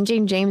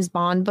changing James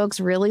Bond books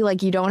really?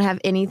 Like you don't have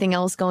anything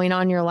else going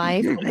on in your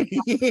life? a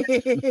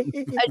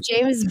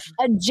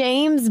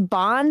James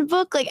Bond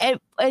book? Like,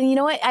 and you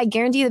know what? I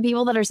guarantee the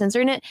people that are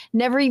censoring it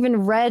never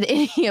even read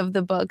any of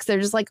the books. They're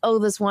just like, oh,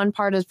 this one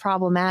part is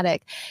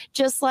problematic.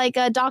 Just like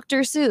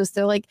Dr. Seuss.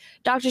 They're like,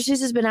 Dr.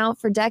 Seuss has been out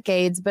for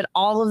decades, but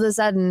all of a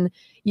sudden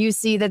you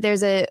see that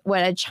there's a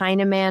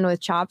Chinaman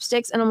with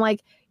chopsticks. And I'm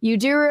like, you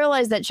do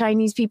realize that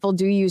Chinese people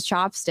do use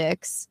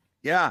chopsticks.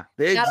 Yeah,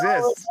 they Not exist.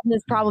 all of a sudden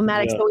it's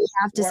problematic, so we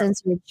have to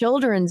censor a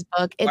children's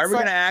book. Why are we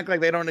going to act like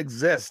they don't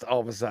exist all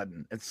of a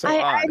sudden? It's so odd.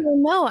 I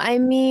don't know. I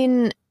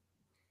mean,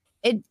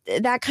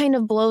 that kind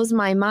of blows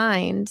my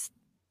mind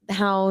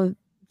how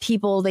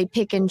people, they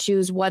pick and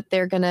choose what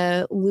they're going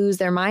to lose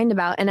their mind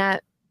about. And I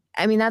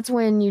mean, that's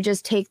when you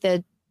just take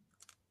the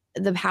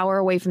power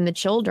away from the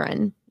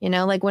children. You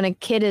know, like when a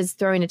kid is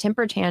throwing a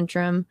temper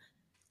tantrum,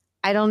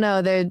 I don't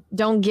know.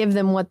 Don't give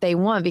them what they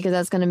want because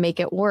that's going to make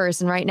it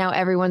worse. And right now,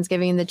 everyone's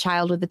giving the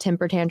child with the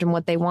temper tantrum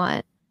what they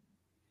want.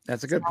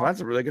 That's a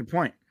really good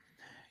point.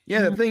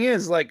 Yeah, the thing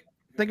is, like,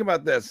 think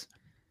about this.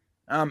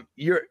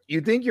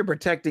 You think you're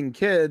protecting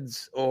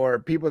kids or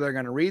people that are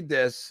going to read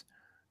this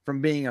from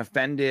being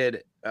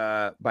offended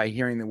by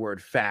hearing the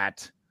word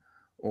fat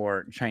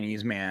or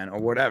Chinese man or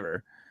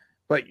whatever,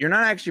 but you're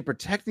not actually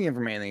protecting them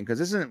from anything because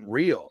this isn't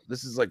real.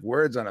 This is like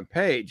words on a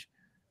page.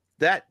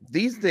 That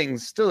these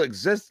things still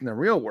exist in the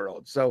real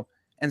world. So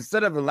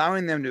instead of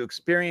allowing them to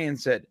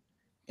experience it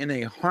in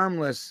a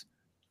harmless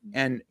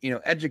and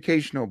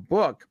educational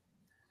book,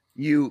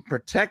 you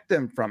protect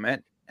them from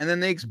it, and then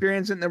they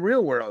experience it in the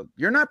real world.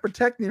 You're not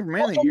protecting them from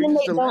anything. And then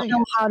they don't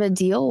know how to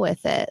deal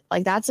with it.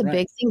 Like that's a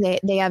big thing.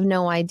 They have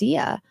no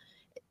idea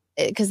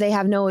because they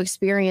have no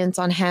experience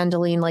on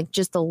handling like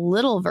just a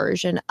little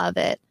version of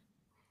it.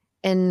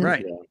 And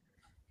I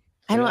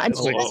don't.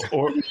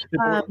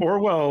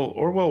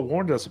 Orwell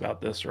warned us about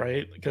this,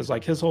 right? Because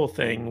like his whole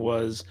thing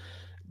was,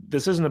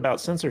 this isn't about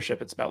censorship;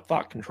 it's about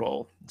thought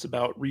control. It's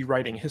about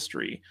rewriting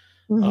history.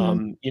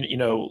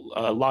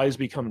 Mm-hmm. Lies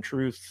become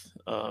truth.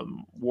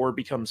 War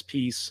becomes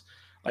peace.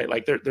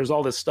 There's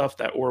all this stuff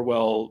that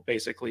Orwell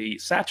basically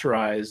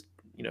satirized,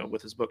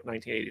 with his book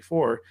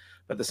 1984.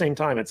 But at the same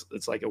time,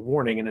 it's like a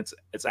warning, and it's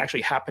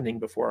actually happening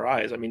before our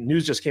eyes. I mean,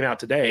 news just came out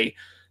today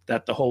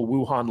that the whole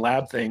Wuhan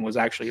lab thing was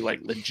actually like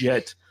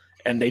legit.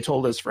 And they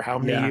told us for how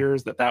many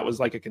years that was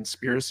like a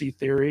conspiracy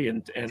theory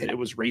and it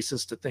was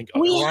racist to think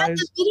otherwise. We had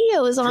the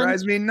videos on.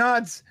 Drives me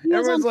nuts.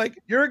 Everyone's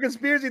like, you're a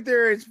conspiracy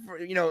theorist.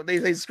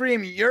 They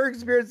scream, you're a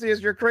conspiracy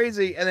theorist, you're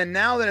crazy. And then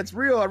now that it's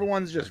real,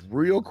 everyone's just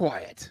real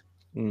quiet.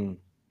 You're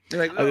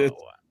like,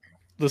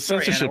 the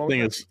censorship thing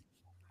is.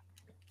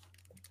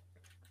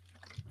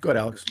 Go ahead,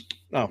 Alex.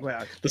 Oh,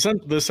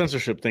 the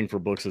censorship thing for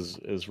books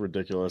is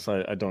ridiculous.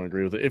 I don't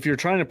agree with it. If you're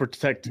trying to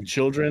protect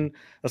children,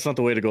 that's not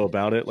the way to go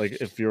about it. Like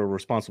if you're a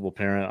responsible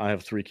parent, I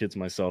have 3 kids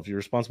myself. You're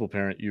a responsible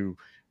parent. You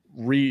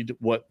read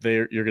what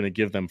you're going to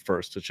give them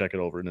first to check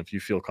it over, and if you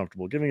feel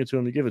comfortable giving it to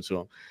them, you give it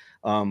to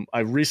them. I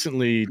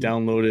recently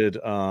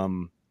downloaded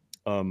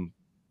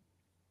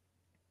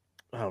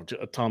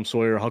Tom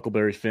Sawyer,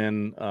 Huckleberry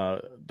Finn,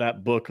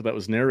 that book that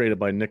was narrated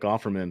by Nick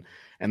Offerman,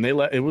 and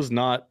it was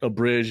not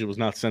abridged, it was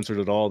not censored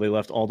at all. They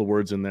left all the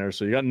words in there,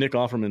 so you got Nick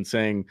Offerman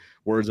saying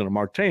words in a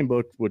Mark Twain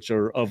book, which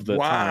are of the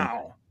time.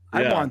 Wow,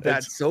 I want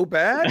that so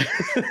bad.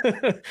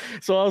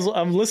 So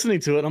I'm listening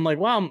to it, and I'm like,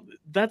 wow,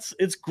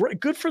 it's great,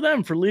 good for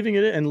them for leaving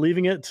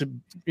it to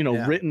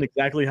written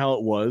exactly how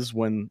it was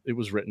when it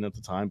was written at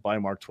the time by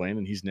Mark Twain,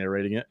 and he's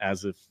narrating it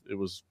as if it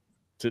was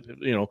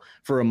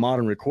for a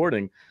modern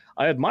recording.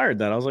 I admired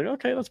that. I was like,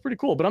 okay, that's pretty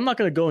cool. But I'm not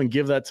going to go and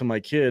give that to my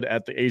kid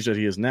at the age that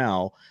he is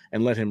now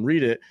and let him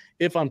read it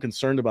if I'm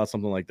concerned about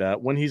something like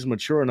that. When he's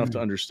mature enough to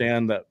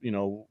understand that,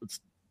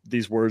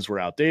 these words were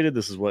outdated.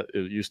 This is what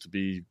it used to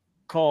be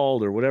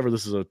called or whatever.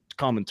 This is a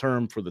common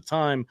term for the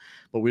time,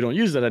 but we don't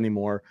use that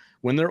anymore.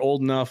 When they're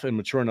old enough and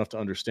mature enough to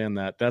understand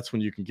that, that's when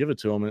you can give it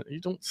to them. And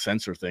you don't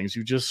censor things.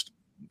 You just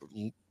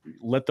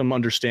let them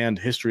understand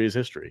history is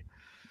history.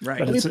 Right.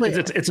 But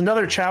it's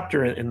another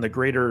chapter in the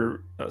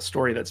greater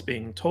story that's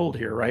being told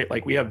here, right?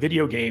 Like we have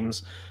video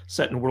games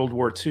set in World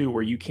War II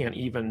where you can't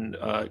even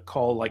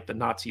call like the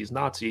Nazis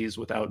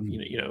without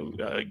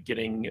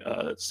getting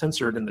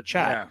censored in the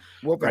chat,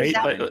 right?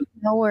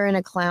 Nowhere in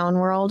a clown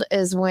world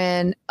is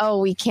when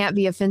we can't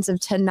be offensive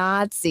to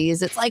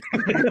Nazis. It's like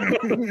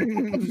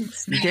you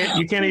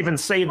can't even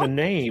say the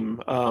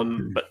name.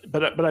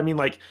 But I mean,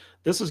 like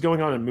this is going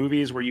on in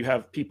movies where you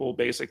have people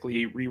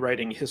basically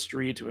rewriting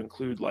history to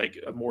include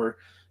like a more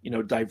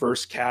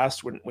diverse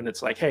cast when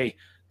it's like, hey,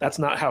 that's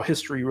not how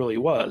history really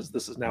was.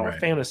 This is now a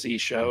fantasy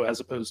show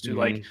as opposed to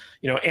like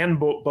Anne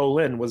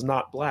Boleyn was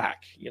not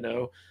black.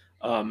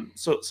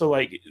 So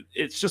like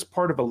it's just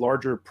part of a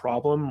larger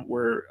problem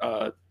where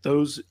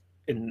those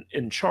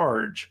in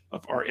charge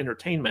of our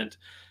entertainment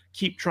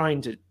keep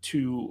trying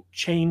to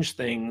change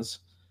things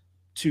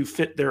to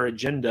fit their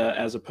agenda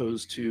as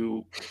opposed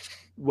to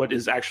what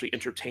is actually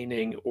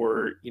entertaining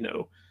or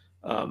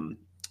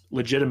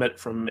legitimate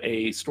from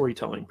a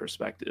storytelling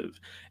perspective.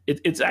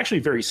 It's actually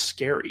very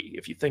scary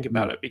if you think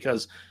about it,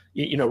 because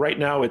right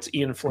now it's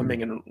Ian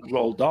Fleming and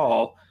Roald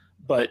Dahl,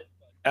 but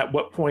at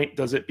what point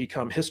does it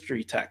become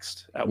history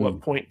text? At what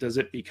point does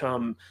it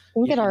become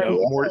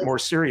more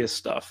serious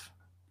stuff?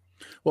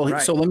 Well,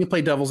 so let me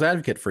play devil's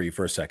advocate for you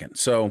for a second.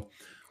 So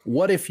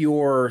what if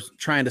you're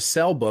trying to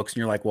sell books and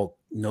you're like, well,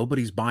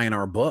 nobody's buying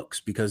our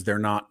books because they're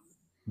not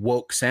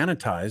woke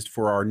sanitized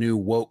for our new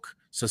woke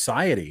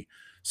society.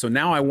 So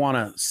now I want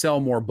to sell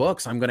more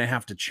books. I'm going to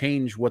have to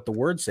change what the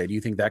words say. Do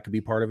you think that could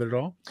be part of it at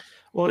all?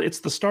 Well, it's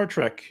the Star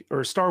Trek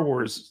or Star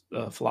Wars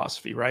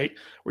philosophy, right?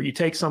 Where you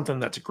take something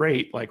that's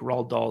great, like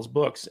Roald Dahl's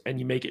books, and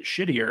you make it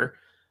shittier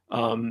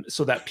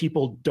so that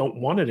people don't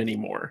want it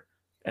anymore.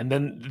 And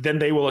then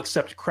they will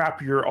accept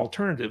crappier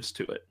alternatives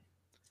to it.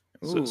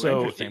 Ooh,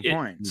 interesting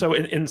point. So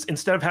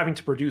instead of having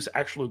to produce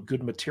actual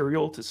good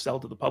material to sell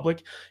to the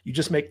public, you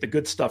just make the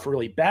good stuff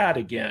really bad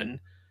again,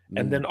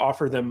 and then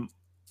offer them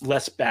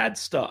less bad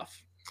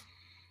stuff.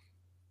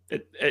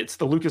 It's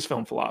the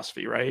Lucasfilm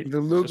philosophy, right?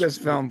 The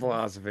Lucasfilm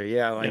philosophy.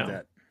 Yeah, I like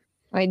that.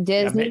 Like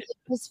Disney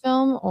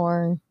Lucasfilm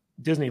or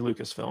Disney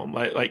Lucasfilm.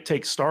 Like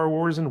take Star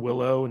Wars and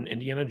Willow and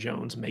Indiana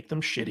Jones, make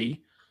them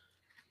shitty.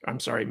 I'm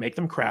sorry, make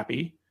them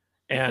crappy,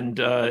 and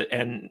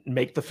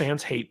make the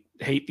fans hate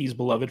these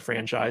beloved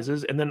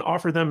franchises, and then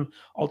offer them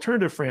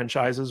alternative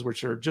franchises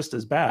which are just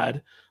as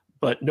bad,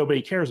 but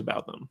nobody cares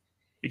about them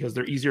because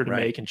they're easier to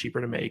make and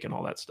cheaper to make and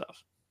all that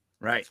stuff.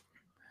 Right.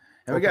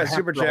 And we got a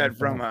super chat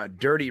from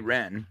Dirty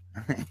Wren.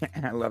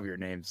 I love your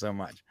name so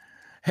much.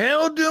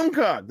 Hail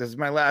Doomcock. This is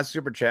my last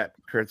super chat.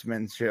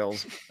 Kurtzman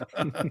chills.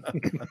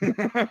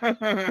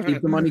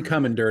 Keep the money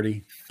coming,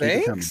 Dirty.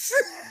 Thanks.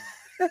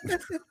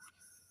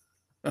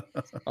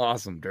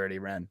 Awesome, Dirty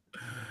Wren.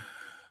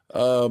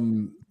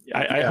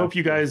 I hope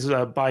you guys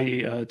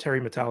buy Terry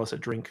Metalis a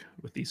drink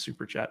with these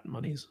super chat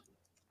monies.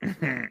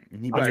 On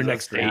your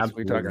next date.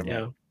 We talking about.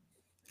 Yeah.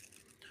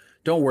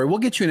 Don't worry, we'll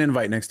get you an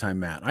invite next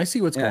time, Matt. I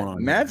see what's going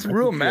on. Matt's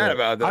real mad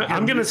about that.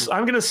 I'm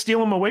gonna steal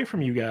them away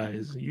from you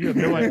guys. You have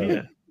no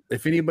idea.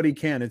 If anybody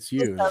can, it's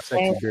you.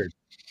 Sexy beard.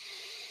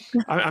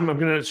 I'm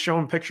gonna show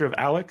him a picture of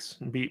Alex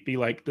and be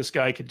like, this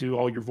guy could do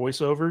all your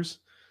voiceovers,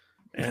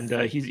 and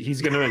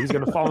he's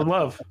gonna fall in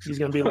love. He's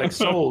gonna be like,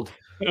 sold.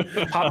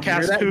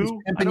 Podcast 2. He's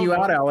pimping you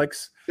out,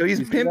 Alex. So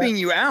he's pimping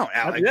you out,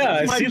 Alex. Yeah,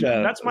 I see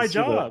that. That's my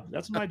job.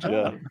 That's my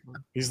job. Yeah.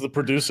 He's the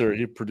producer.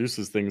 He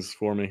produces things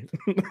for me.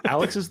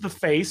 Alex is the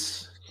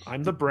face.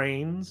 I'm the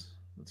brains.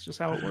 That's just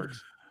how it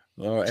works.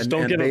 Just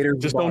don't give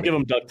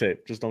him duct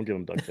tape. Just don't give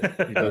him duct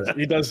tape.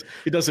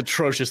 He does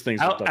atrocious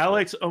things.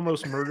 Alex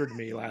almost murdered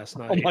me last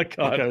night. Oh my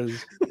god!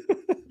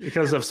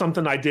 Because of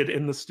something I did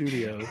in the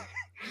studio.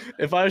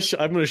 If I'm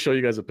going to show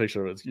you guys a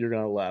picture of it, you're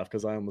going to laugh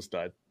because I almost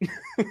died.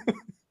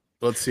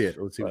 Let's see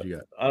it. Let's see what you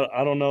got.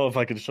 I don't know if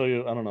I can show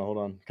you. I don't know. Hold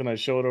on. Can I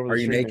show it over? Are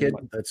you naked?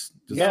 That's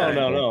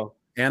no.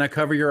 Anna,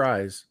 cover your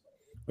eyes.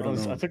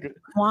 I took it.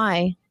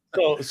 Why?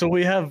 So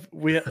we have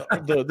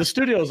the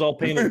studio is all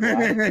painted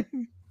black.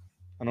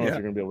 I don't know if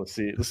you're gonna be able to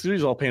see it. The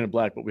studio's all painted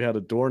black, but we had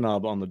a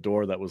doorknob on the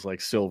door that was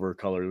like silver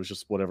color. It was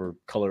just whatever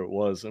color it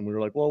was, and we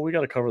were like, well, we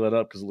got to cover that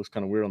up because it looks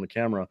kind of weird on the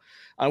camera.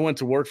 I went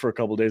to work for a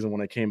couple of days, and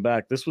when I came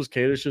back, this was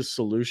Kadish's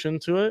solution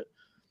to it.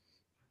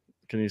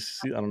 Can you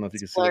see? I don't know if you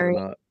can see it or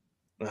not.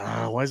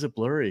 Why is it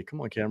blurry? Come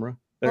on, camera.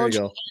 There you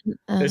go.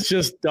 It's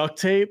just duct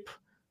tape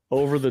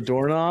over the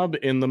doorknob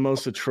in the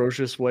most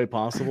atrocious way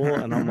possible.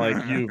 And I'm like,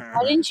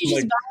 why didn't you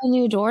just buy a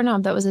new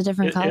doorknob that was a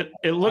different color?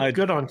 It looked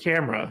good on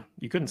camera.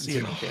 You couldn't see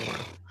it on camera.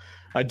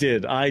 I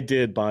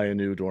did buy a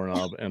new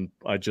doorknob and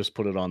I just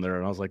put it on there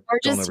and I was like,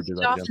 don't ever do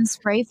that again. And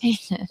spray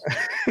paint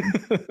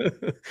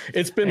it.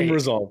 It's been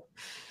resolved.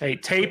 Hey,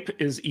 tape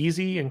is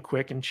easy and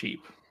quick and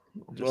cheap.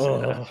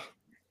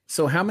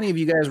 So how many of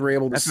you guys were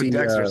able to see?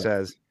 That's what Dexter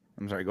says.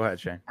 I'm sorry. Go ahead,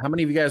 Shane. How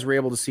many of you guys were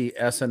able to see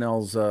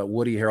SNL's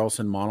Woody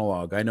Harrelson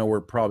monologue? I know we're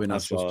probably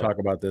not supposed to talk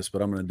about this,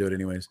 but I'm going to do it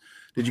anyways.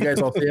 Did you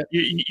guys all see it?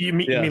 You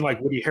mean like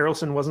Woody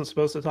Harrelson wasn't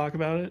supposed to talk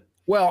about it?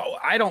 Well,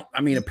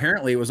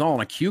 apparently it was all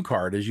on a cue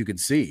card, as you could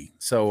see.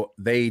 So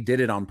they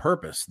did it on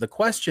purpose. The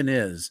question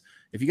is,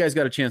 if you guys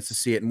got a chance to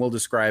see it, and we'll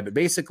describe it.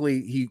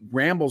 Basically, he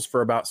rambles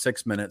for about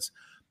 6 minutes.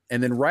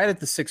 And then right at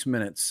the 6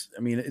 minutes,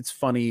 it's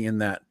funny in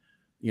that,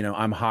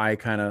 I'm high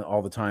kind of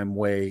all the time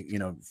way,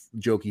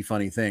 jokey,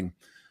 funny thing.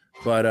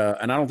 But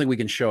and I don't think we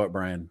can show it,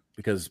 Brian,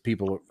 because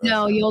people.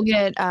 No, you'll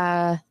get.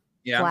 I'm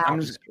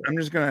just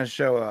gonna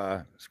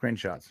show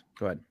screenshots.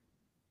 Go ahead.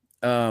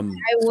 I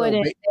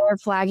wouldn't. They're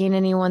flagging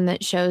anyone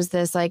that shows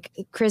this. Like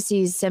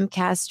Chrissy's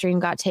Simcast stream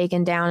got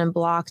taken down and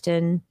blocked,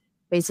 and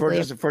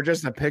basically for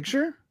just a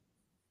picture.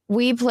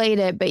 We played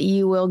it, but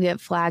you will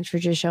get flagged for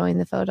just showing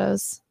the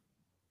photos.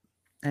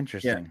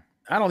 Interesting.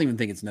 Yeah, I don't even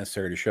think it's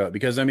necessary to show it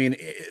because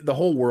the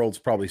whole world's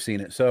probably seen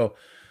it. So,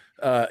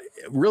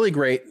 really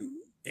great.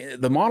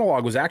 The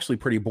monologue was actually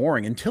pretty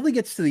boring until he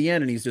gets to the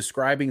end and he's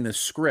describing the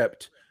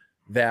script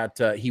that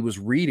he was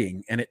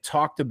reading, and it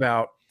talked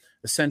about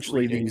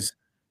essentially these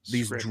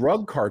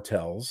drug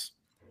cartels,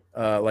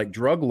 like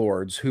drug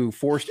lords who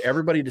forced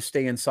everybody to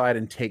stay inside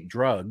and take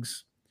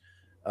drugs.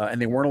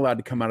 and they weren't allowed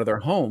to come out of their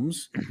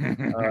homes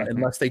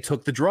unless they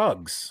took the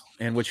drugs,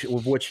 and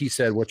which he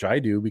said, which I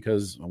do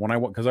because I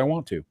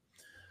want to.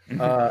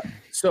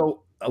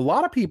 So a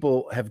lot of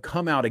people have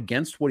come out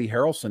against Woody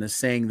Harrelson as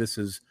saying this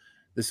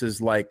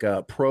is like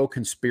pro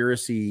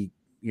conspiracy,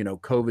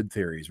 COVID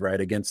theories, right,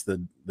 against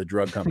the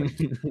drug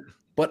companies.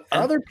 But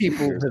other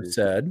people have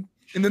said,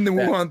 and then the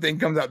Wuhan thing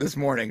comes out this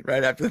morning,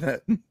 right after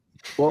that.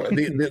 Well,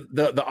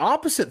 the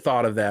opposite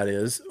thought of that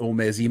is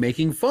he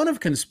making fun of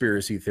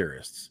conspiracy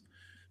theorists?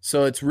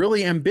 So it's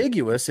really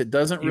ambiguous. It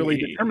doesn't really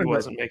determine. He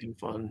wasn't making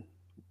fun.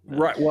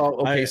 Right.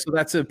 Well, okay. So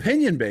that's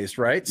opinion based,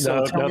 right?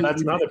 So no,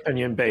 that's not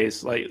opinion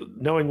based. Like,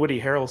 knowing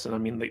Woody Harrelson, I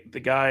mean, the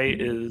guy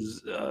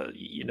is,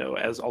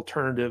 as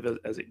alternative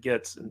as it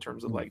gets in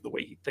terms of like the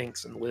way he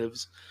thinks and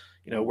lives,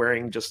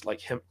 wearing just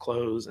like hemp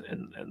clothes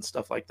and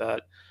stuff like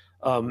that.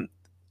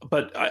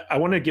 But I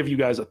want to give you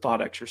guys a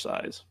thought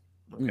exercise.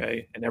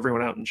 Okay. And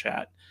everyone out in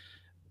chat,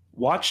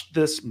 watch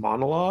this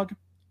monologue.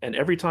 And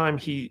every time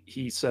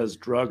he says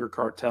drug or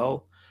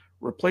cartel,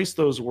 replace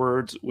those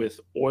words with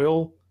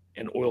oil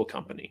and oil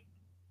company.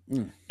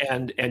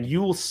 And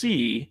you will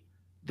see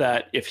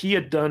that if he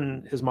had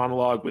done his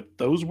monologue with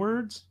those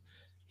words,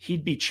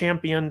 he'd be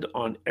championed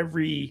on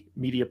every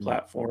media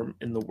platform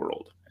in the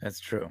world. That's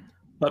true.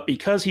 But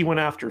because he went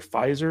after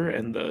Pfizer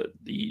and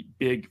the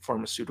big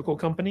pharmaceutical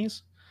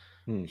companies,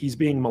 he's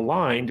being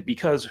maligned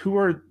because who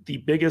are the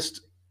biggest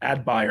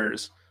ad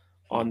buyers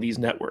on these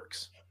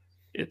networks?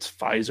 It's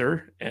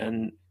Pfizer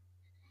and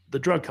the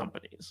drug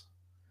companies.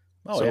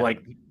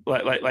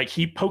 Like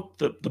he poked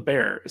the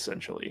bear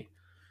essentially.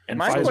 And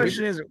my Pfizer,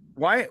 question is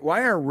why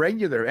are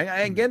regular?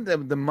 I get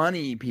the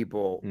money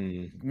people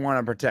want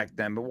to protect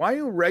them, but why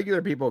are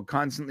regular people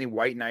constantly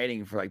white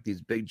knighting for like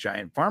these big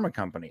giant pharma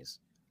companies?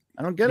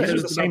 I don't get it.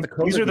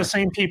 These are the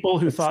same people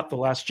who thought The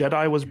Last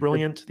Jedi was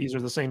brilliant. These are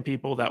the same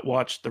people that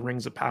watched The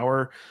Rings of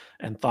Power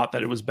and thought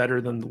that it was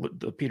better than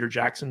the Peter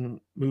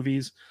Jackson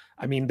movies.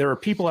 I mean, there are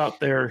people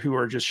out there who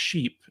are just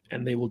sheep,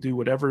 and they will do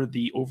whatever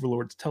the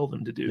overlords tell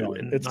them to do,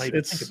 and not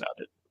even think about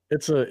it.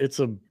 It's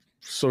a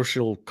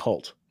social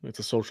cult. It's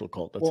a social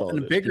cult. That's all.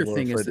 And the bigger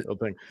thing is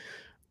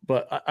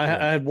But I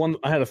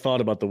had a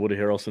thought about the Woody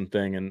Harrelson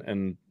thing,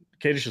 and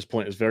Kadish's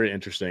point is very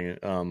interesting.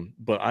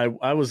 But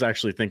I was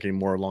actually thinking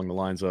more along the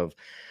lines of,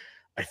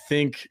 I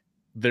think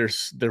they're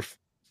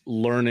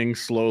learning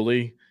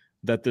slowly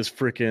that this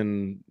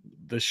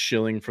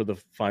shilling for the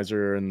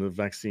Pfizer and the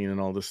vaccine and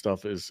all this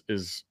stuff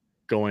is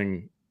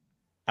going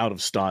out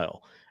of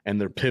style, and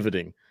they're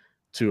pivoting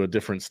to a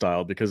different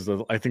style because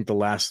I think the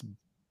last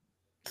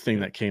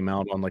thing that came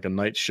out on like a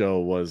night show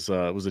was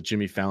a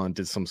Jimmy Fallon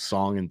did some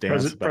song and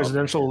dance about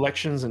presidential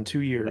elections in 2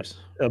 years.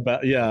 They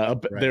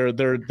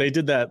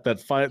did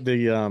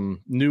the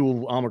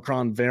new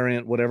Omicron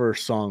variant whatever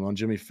song on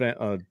Jimmy Fallon.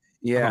 I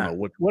don't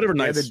know whatever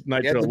night show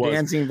it was.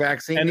 Dancing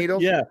vaccine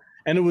needles. Yeah.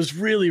 And it was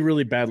really,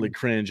 really badly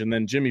cringe. And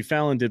then Jimmy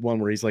Fallon did one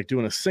where he's like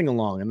doing a sing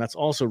along, and that's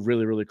also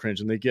really, really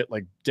cringe. And they get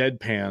like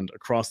deadpanned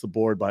across the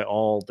board by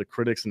all the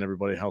critics and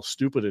everybody how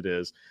stupid it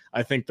is.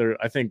 I think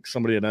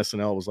somebody at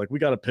SNL was like, we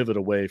got to pivot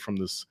away from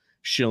this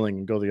shilling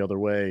and go the other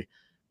way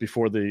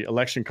before the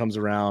election comes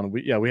around.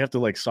 We have to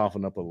like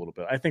soften up a little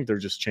bit. I think they're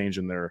just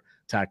changing their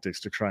tactics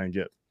to try and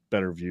get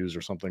better views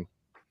or something.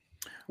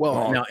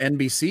 Well, now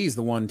NBC is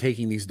the one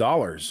taking these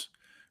dollars.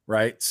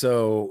 Right.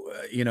 So,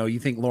 you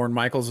think Lorne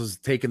Michaels is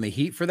taking the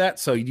heat for that.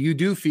 So you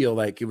do feel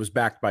like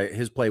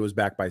his play was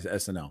backed by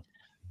SNL.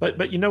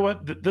 But you know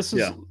what? This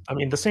is, I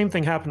mean, the same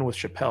thing happened with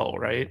Chappelle,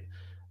 right?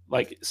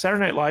 Like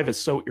Saturday Night Live is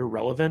so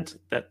irrelevant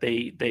that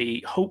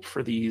they hope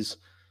for these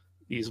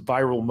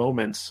viral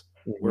moments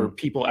where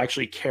people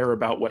actually care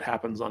about what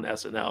happens on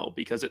SNL,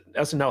 because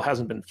SNL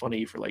hasn't been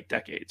funny for like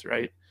decades.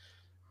 Right.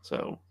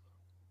 So.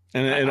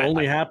 And it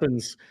only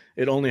happens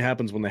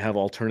when they have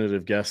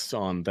alternative guests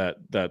on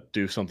that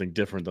do something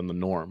different than the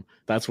norm.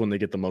 That's when they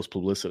get the most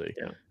publicity.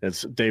 Yeah.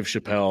 It's Dave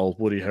Chappelle,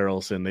 Woody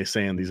Harrelson, they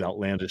saying these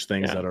outlandish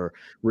things that are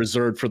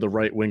reserved for the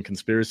right-wing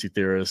conspiracy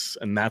theorists,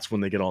 and that's when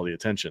they get all the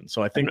attention.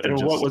 So I think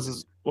what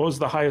was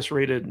the highest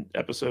rated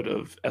episode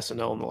of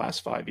SNL in the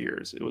last 5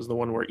 years? It was the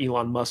one where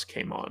Elon Musk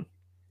came on.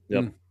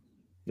 Yep.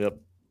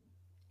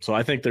 So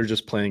I think they're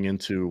just playing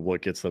into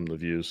what gets them the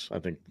views. I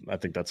think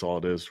that's all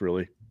it is,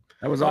 really.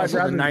 That was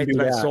also the night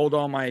that I sold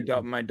all my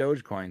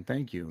Dogecoin.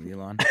 Thank you,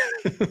 Elon.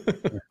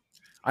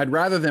 I'd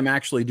rather them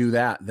actually do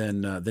that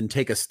than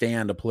take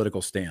a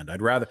political stand.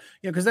 I'd rather,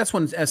 because that's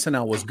when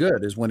SNL was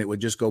good, is when it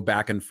would just go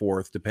back and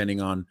forth depending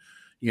on,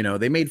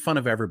 they made fun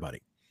of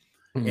everybody.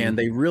 And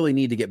they really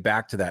need to get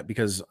back to that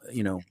because,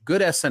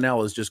 good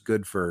SNL is just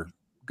good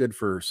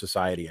for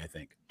society, I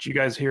think. Did you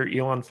guys hear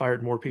Elon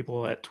fired more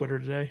people at Twitter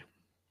today?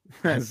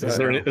 Is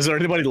there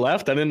anybody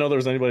left? I didn't know there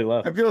was anybody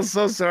left. I feel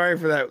so sorry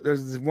for that.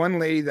 There's this one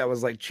lady that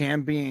was like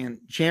championing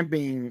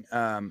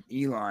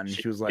Elon.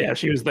 She was like,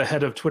 she was the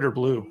head of Twitter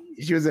Blue.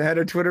 She was the head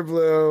of Twitter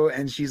Blue,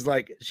 and she's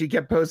like, she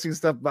kept posting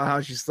stuff about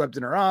how she slept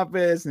in her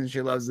office and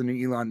she loves the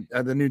new Elon,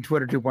 the new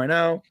Twitter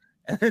 2.0,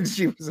 and then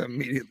she was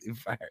immediately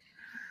fired.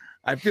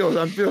 I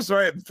feel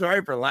sorry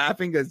for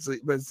laughing,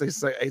 but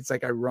it's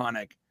like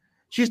ironic.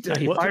 She's Yeah,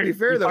 he to fired, be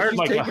fair he though, fired she's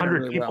like taking it 100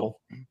 really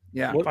people. well.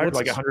 Yeah, He fired What's-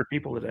 like 100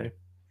 people today.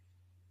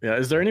 Yeah,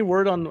 is there any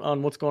word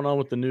on what's going on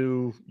with the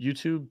new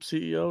YouTube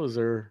CEO? Is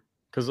there,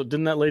 because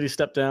didn't that lady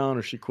step down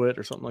or she quit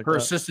or something like Her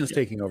that? assistant's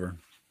taking over.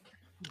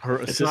 Her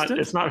assistant?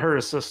 It's not her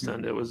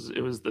assistant. It was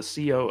the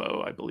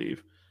COO, I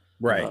believe.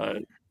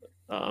 Right.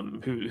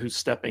 Who's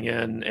stepping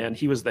in, and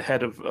he was the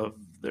head of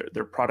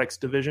their products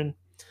division.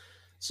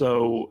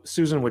 So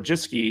Susan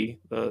Wojcicki,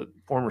 the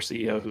former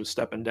CEO who's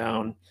stepping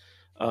down,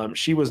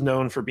 she was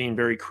known for being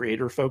very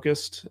creator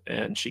focused,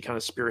 and she kind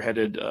of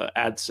spearheaded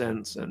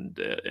AdSense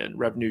and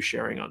revenue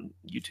sharing on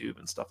YouTube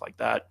and stuff like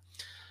that.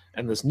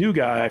 And this new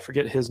guy, I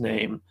forget his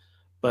name,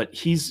 but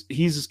he's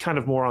kind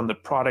of more on the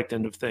product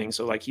end of things.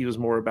 So like he was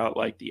more about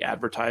like the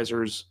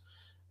advertisers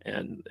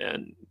and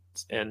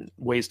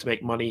ways to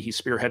make money. He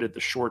spearheaded the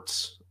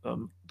shorts,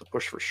 the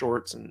push for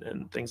shorts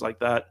and things like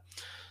that.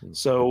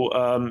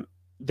 So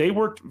they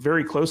worked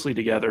very closely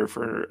together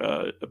for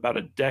about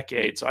a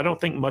decade. So I don't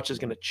think much is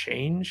going to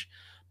change,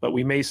 but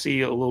we may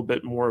see a little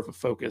bit more of a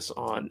focus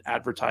on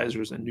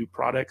advertisers and new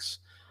products.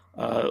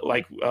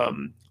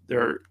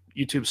 They're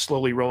YouTube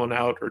slowly rolling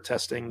out or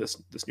testing this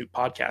new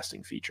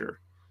podcasting feature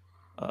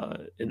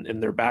in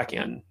their back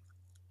end.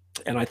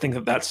 And I think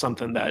that that's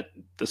something that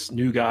this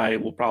new guy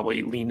will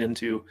probably lean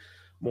into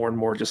more and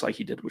more, just like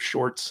he did with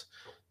shorts.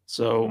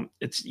 So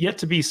it's yet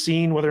to be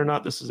seen whether or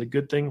not this is a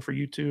good thing for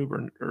YouTube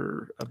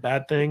or a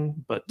bad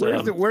thing. But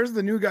where's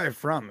the new guy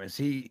from? Is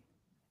he?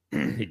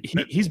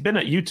 He's been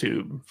at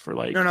YouTube for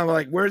like no,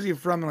 like where's he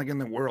from? Like in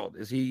the world,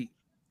 is he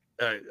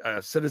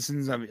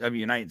citizens of the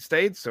United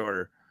States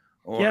or?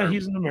 Yeah,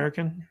 he's an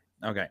American.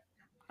 Okay.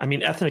 I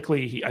mean,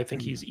 ethnically, I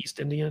think he's East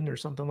Indian or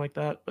something like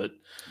that. But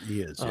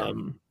He is. Yeah.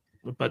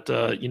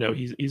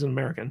 He's an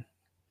American.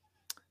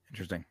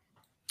 Interesting.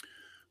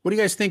 What do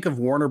you guys think of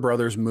Warner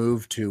Brothers'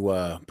 move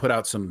to put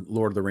out some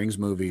Lord of the Rings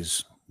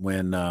movies?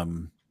 When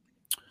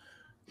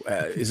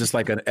is this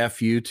like an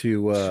FU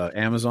to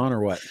Amazon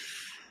or what?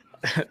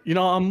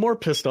 I'm more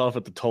pissed off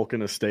at the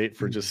Tolkien estate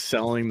for just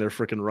selling their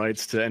freaking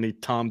rights to any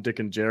Tom, Dick,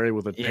 and Jerry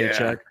with a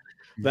paycheck.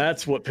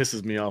 That's what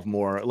pisses me off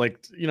more.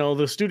 Like,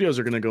 the studios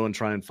are going to go and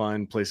try and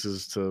find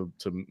places to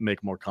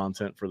make more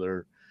content for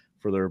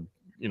their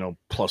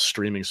plus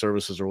streaming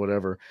services or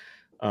whatever.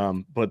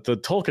 But the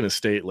Tolkien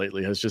estate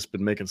lately has just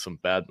been making some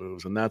bad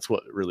moves, and that's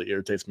what really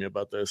irritates me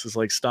about this. Is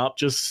like, stop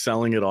just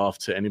selling it off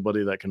to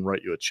anybody that can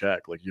write you a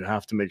check. Like, you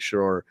have to make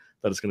sure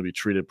that it's going to be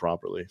treated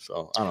properly.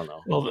 So I don't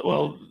know.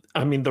 Well,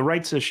 I mean, the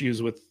rights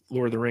issues with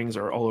Lord of the Rings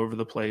are all over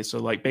the place. So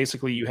like,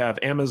 basically, you have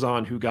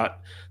Amazon who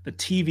got the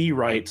TV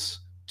rights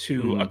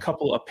to a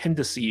couple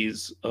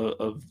appendices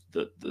of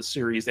the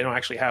series. They don't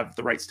actually have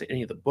the rights to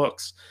any of the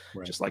books,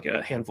 just like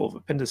a handful of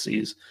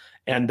appendices.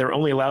 And they're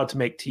only allowed to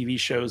make TV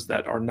shows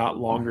that are not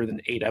longer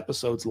than 8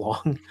 episodes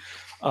long.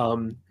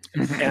 And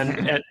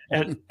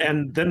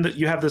then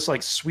you have this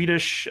like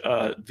Swedish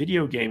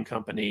video game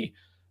company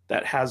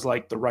that has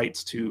like the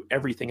rights to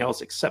everything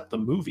else except the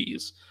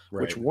movies,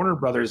 which Warner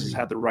Brothers has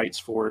had the rights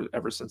for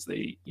ever since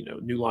they,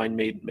 New Line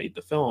made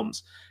the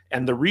films.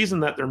 And the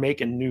reason that they're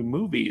making new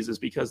movies is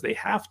because they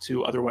have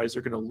to, otherwise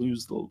they're going to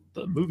lose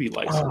the movie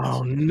license.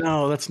 Oh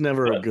no, that's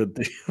never a good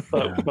thing.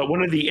 But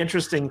one of the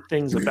interesting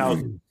things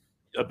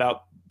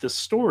about this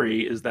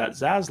story is that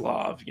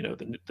Zaslav,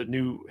 the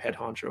new head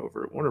honcho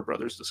over at Warner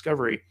Brothers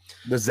Discovery,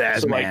 the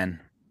Zaz man.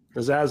 The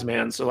Zaz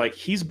man. So like,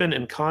 he's been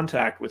in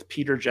contact with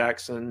Peter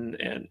Jackson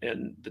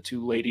and the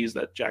two ladies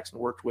that Jackson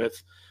worked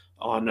with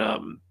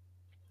on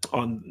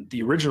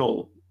the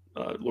original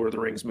Lord of the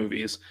Rings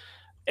movies.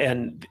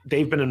 And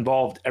they've been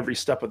involved every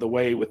step of the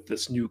way with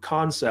this new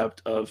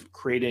concept of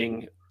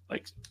creating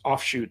like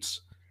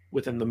offshoots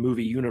within the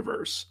movie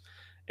universe.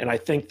 And I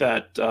think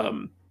that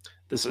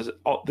this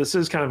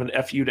is kind of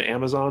an FU to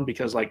Amazon,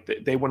 because like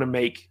they want to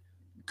make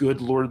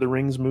good Lord of the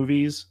Rings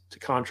movies to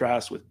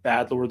contrast with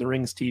bad Lord of the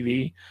Rings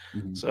TV.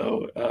 Mm-hmm.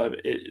 So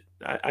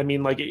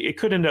it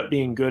could end up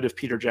being good if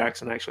Peter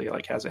Jackson actually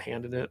like has a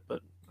hand in it,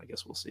 but I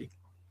guess we'll see.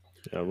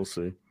 Yeah, we'll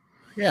see.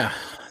 Yeah,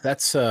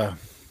 that's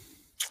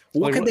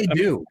what could they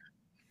do?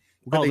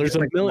 There's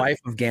a Life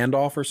of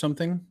Gandalf or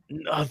something.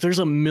 There's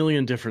a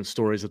million different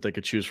stories that they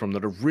could choose from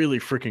that are really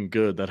freaking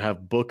good, that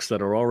have books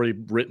that are already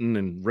written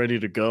and ready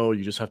to go.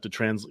 You just have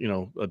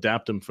to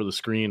adapt them for the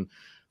screen.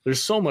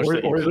 There's so much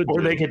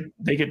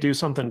they could do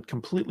something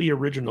completely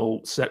original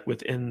set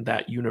within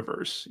that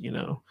universe.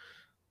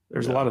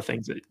 There's a lot of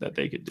things that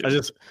they could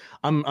do.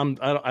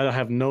 I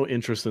have no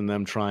interest in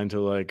them trying to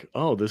like,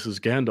 oh, this is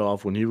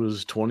Gandalf when he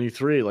was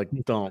 23. Like,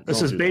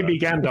 this is baby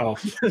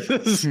Gandalf.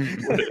 This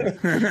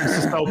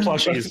is so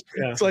plushies.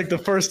 Yeah. It's like the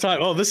first time.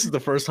 Oh, this is the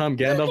first time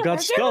Gandalf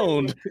got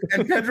stoned.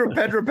 And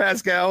Pedro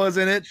Pascal is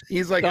in it.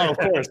 He's like, of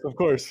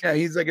course. Yeah,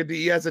 he's like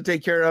he has to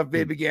take care of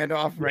baby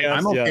Gandalf. Right.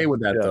 I'm okay with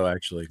that though.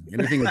 Actually,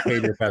 anything with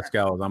Pedro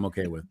Pascal, I'm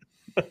okay with.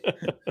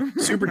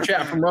 Super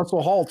chat from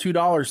Russell Hall,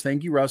 $2.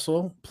 Thank you,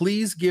 Russell.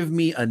 Please give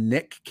me a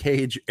Nick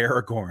Cage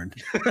Aragorn.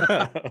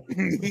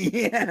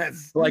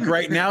 Yes. Like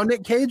right now,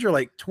 Nick Cage, or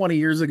like 20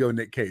 years ago,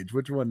 Nick Cage?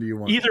 Which one do you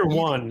want? Either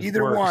one.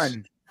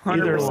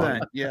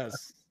 100%.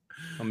 Yes.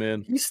 I'm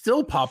in. He's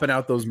still popping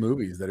out those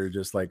movies that are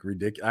just like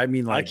ridiculous. I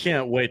mean, like, I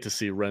can't wait to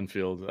see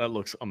Renfield. That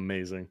looks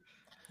amazing.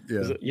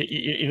 Yeah.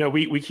 You know,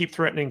 we keep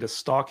threatening to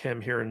stalk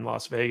him here in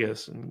Las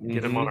Vegas and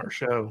get him on our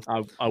show.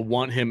 I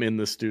want him in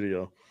the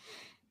studio.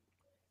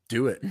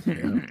 Do it.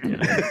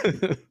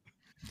 Yeah.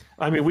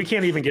 I mean, we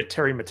can't even get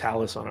Terry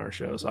Metalis on our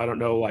show, so I don't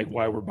know like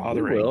why we're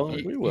bothering.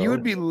 We will. You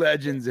would be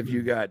legends if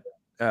you got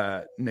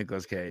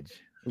Nicolas Cage.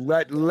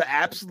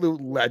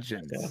 Absolute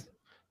legends.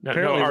 Yeah.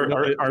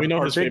 We know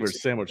our his big favorite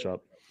sandwich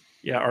shop.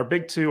 Yeah, our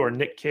big two are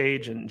Nick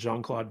Cage and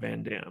Jean-Claude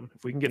Van Damme.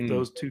 If we can get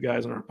those two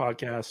guys on our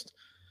podcast,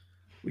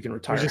 we can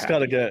retire. We just got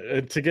to get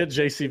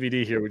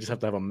JCVD here. We just have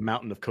to have a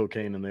mountain of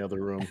cocaine in the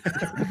other room.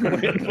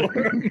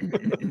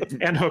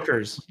 And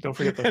hookers. Don't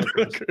forget the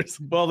hookers.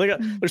 Well,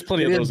 there's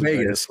plenty of those in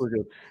Vegas. We're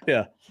good.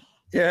 Yeah.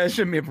 Yeah, it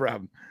shouldn't be a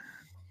problem.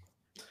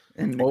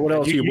 And well, what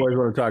else do you boys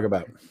want to talk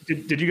about?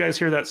 Did you guys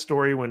hear that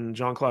story when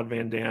Jean-Claude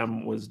Van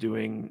Damme was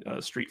doing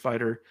Street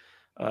Fighter?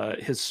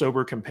 His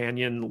sober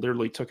companion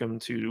literally took him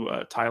to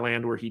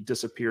Thailand, where he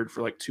disappeared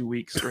for like 2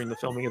 weeks during the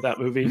filming of that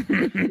movie.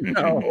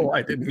 No,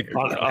 I didn't hear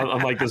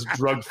on like this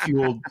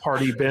drug-fueled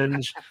party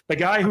binge. The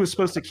guy who was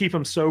supposed to keep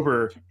him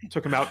sober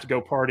took him out to go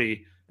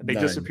party, and they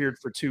disappeared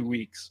for 2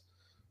 weeks.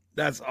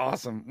 That's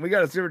awesome. We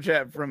got a super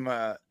chat from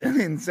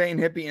Insane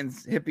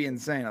Hippie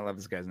Insane. I love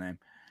this guy's name.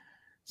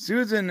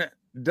 Susan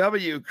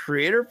W.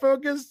 Creator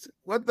focused?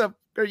 What the f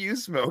are you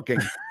smoking?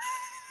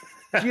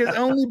 She has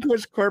only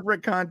pushed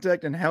corporate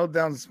content and held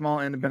down small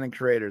independent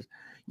creators.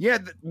 Yeah,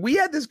 we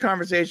had this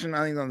conversation,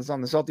 I think,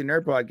 on the Salty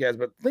Nerd podcast,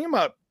 but think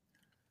about,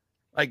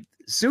 like,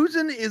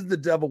 Susan is the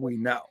devil we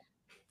know.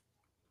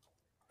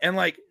 And,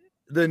 like,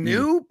 the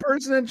new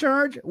person in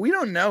charge, we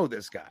don't know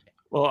this guy.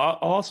 Well, I'll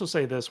also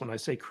say this when I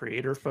say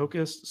creator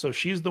focused. So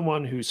she's the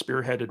one who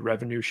spearheaded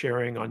revenue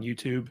sharing on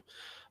YouTube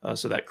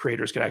so that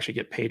creators could actually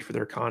get paid for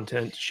their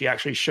content. She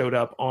actually showed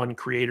up on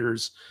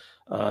creators,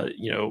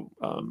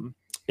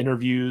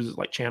 interviews,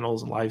 like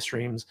channels and live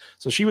streams.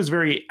 So she was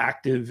very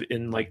active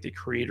in like the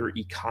creator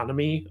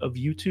economy of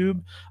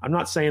YouTube. I'm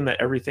not saying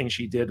that everything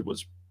she did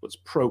was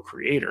pro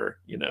creator.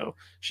 You know,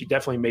 she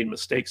definitely made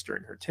mistakes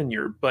during her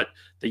tenure, but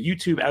the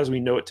YouTube as we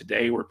know it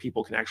today, where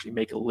people can actually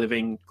make a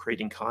living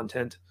creating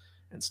content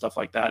and stuff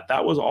like that,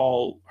 that was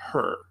all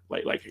her.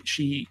 Like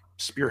she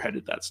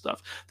spearheaded that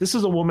stuff. This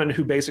is a woman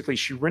who basically,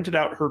 she rented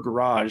out her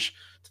garage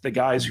to the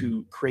guys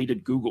who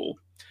created Google,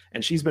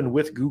 and she's been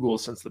with Google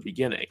since the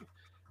beginning.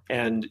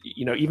 And,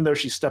 you know, even though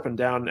she's stepping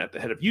down at the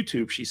head of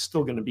YouTube, she's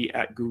still going to be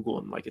at Google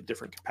in like a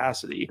different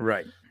capacity.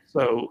 Right.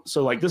 So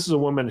like this is a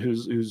woman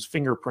whose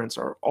fingerprints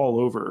are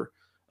all over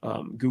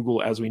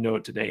Google as we know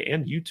it today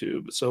and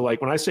YouTube. So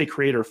like when I say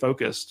creator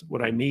focused,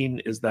 what I mean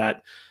is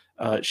that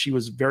she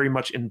was very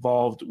much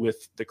involved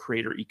with the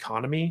creator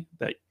economy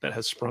that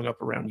has sprung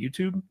up around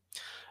YouTube.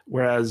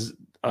 Whereas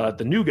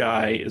the new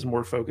guy is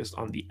more focused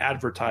on the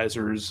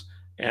advertisers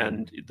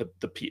and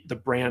the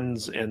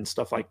brands and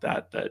stuff like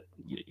that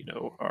you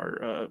know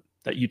are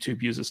that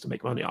YouTube uses to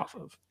make money off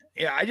of.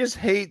 Yeah, I just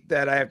hate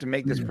that I have to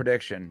make this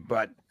prediction,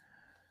 but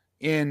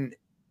in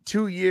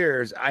 2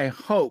 years, I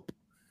hope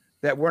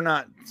that we're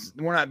not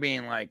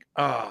being like,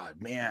 oh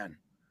man,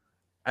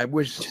 I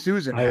wish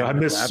Susan. I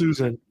miss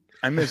Susan.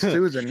 I miss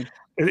Susan.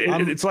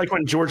 It's like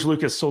when George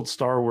Lucas sold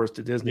Star Wars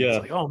to Disney. Yeah.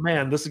 It's like, oh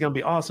man, this is gonna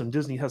be awesome.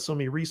 Disney has so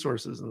many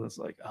resources, and it's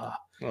like, I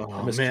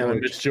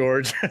miss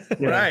George.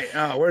 Right?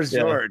 Oh, where's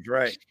George?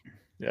 Right?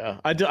 Yeah.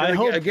 I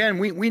hope again.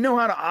 We know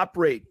how to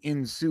operate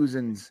in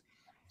Susan's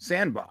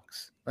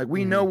sandbox. Like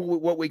we know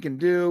what we can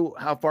do,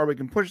 how far we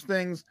can push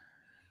things.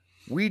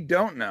 We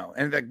don't know,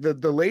 and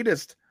the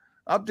latest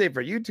update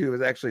for YouTube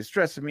is actually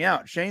stressing me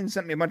out. Shane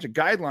sent me a bunch of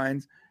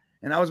guidelines,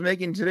 and I was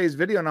making today's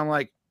video, and I'm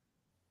like,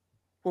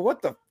 well,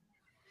 what the?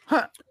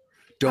 Huh?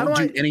 Don't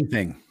do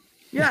anything.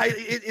 Yeah,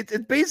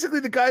 it basically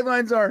the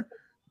guidelines are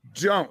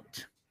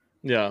don't.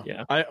 Yeah.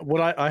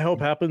 I hope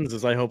happens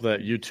is I hope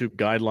that YouTube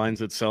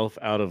guidelines itself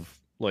out of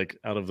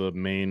the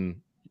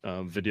main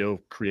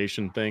video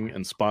creation thing,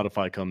 and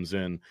Spotify comes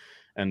in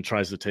and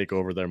tries to take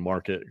over their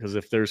market. Because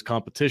if there's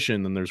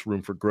competition, then there's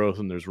room for growth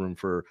and there's room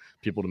for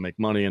people to make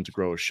money and to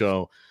grow a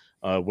show.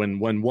 When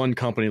one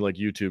company like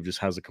YouTube just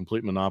has a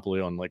complete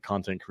monopoly on like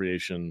content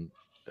creation,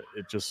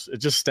 it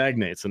just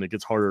stagnates and it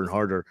gets harder and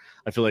harder.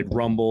 I feel like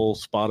Rumble,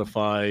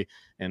 Spotify,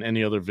 and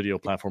any other video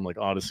platform like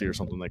Odyssey or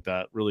something like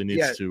that really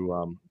needs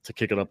to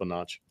kick it up a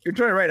notch. You're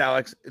totally right,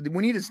 Alex.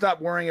 We need to stop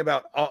worrying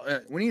about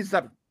we need to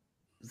stop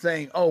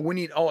saying, oh, we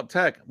need alt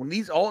tech. When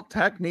these alt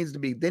tech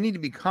they need to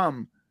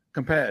become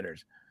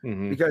competitors.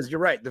 Because you're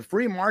right, the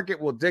free market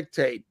will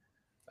dictate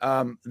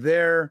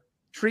their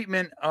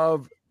treatment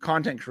of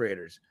content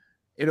creators.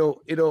 It'll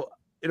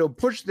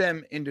push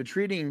them into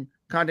treating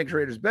content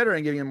creators better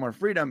and giving them more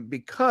freedom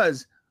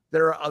because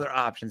there are other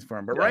options for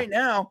them. But right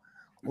now,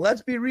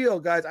 let's be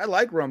real, guys. I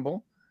like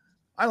Rumble.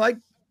 I like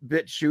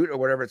BitChute or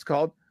whatever it's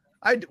called.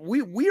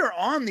 We are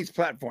on these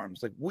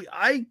platforms. Like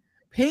I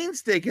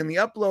painstakingly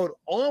upload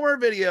all of our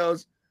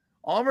videos,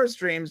 all of our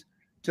streams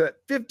to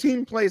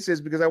 15 places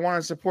because I want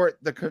to support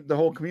the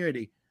whole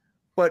community.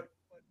 But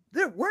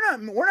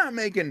we're not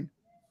making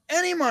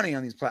any money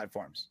on these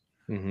platforms.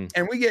 Mm-hmm.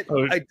 And we get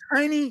a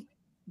tiny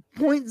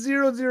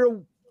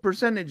 0.00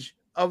 percentage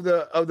of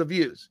the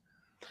views.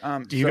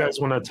 Do you guys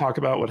want to talk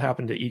about what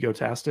happened to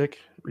Egotastic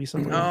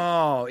recently?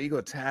 Oh,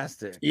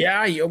 Egotastic.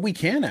 Yeah, we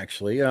can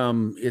actually.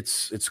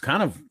 It's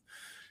kind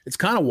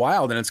of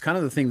wild, and it's kind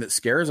of the thing that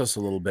scares us a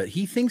little bit.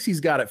 He thinks he's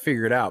got it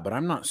figured out, but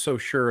I'm not so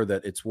sure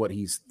that it's what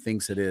he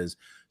thinks it is.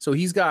 So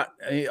he's got,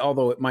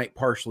 although it might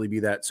partially be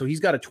that. So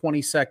he's got a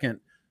 20-second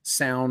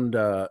sound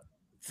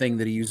thing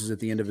that he uses at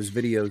the end of his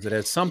videos that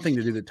has something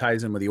to do that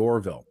ties in with the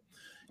Orville.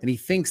 And he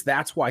thinks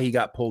that's why he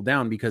got pulled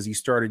down, because he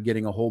started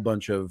getting a whole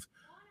bunch of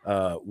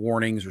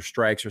warnings or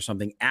strikes or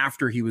something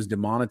after he was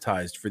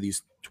demonetized for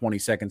these 20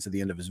 seconds at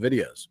the end of his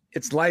videos.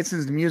 It's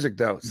licensed music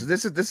though. So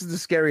this is the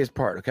scariest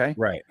part, okay?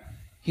 Right.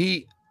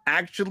 He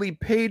actually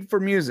paid for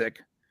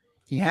music.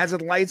 He has a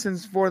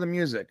license for the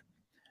music.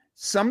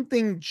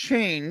 Something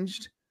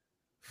changed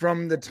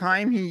from the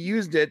time he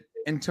used it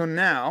until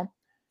now,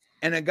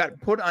 and it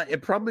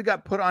probably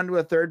got put onto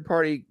a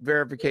third-party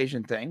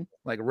verification thing,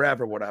 like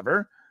Rev or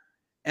whatever,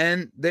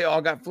 and they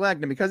all got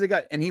flagged. And because they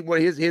got, and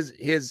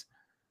his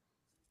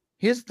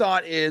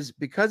thought is,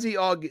 because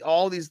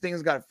all these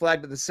things got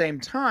flagged at the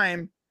same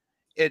time,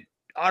 it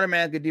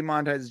automatically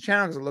demonetized the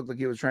channel because it looked like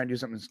he was trying to do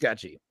something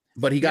sketchy.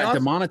 But he got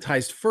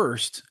demonetized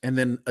first, and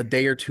then a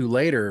day or two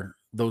later,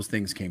 those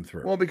things came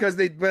through. Well, because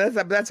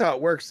that's how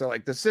it works. So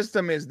like the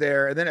system is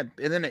there, and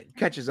then it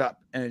catches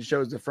up and it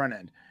shows the front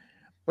end.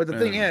 But the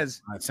thing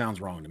is, that sounds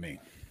wrong to me.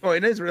 Oh,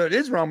 it is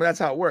wrong, but that's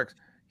how it works.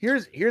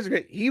 Here's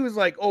great. He was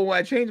like, "Oh,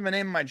 I changed my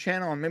name of my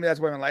channel, and maybe that's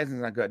why my license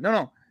is not good."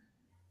 No,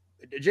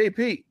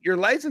 JP, your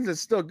license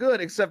is still good,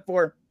 except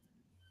for,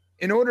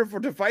 in order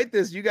to fight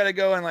this, you got to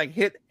go and like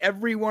hit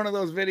every one of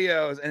those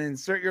videos and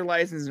insert your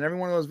license in every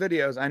one of those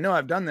videos. I know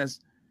I've done this,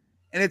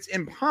 and it's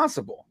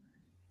impossible.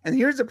 And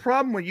here's the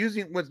problem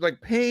with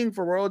like paying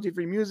for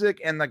royalty-free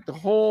music and like the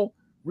whole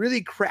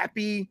really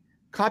crappy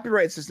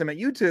copyright system at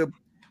YouTube,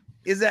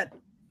 is that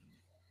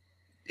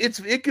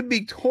it could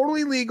be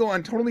totally legal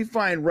and totally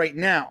fine right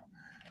now.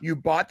 You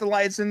bought the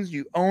license,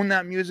 you own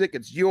that music,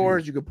 it's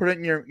yours, you could put it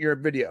in your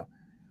video.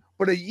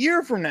 But a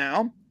year from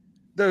now,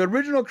 the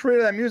original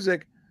creator of that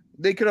music,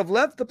 they could have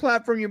left the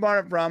platform you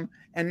bought it from,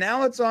 and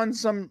now it's on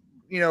some,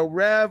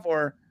 Rev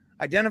or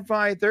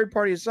Identify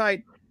third-party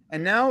site,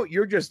 and now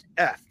you're just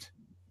effed.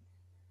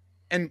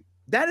 And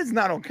that is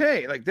not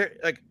okay. Like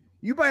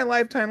you buy a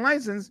lifetime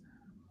license,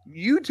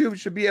 YouTube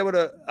should be able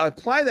to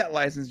apply that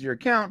license to your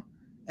account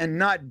and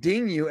not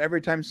ding you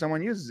every time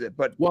someone uses it.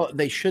 But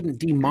they shouldn't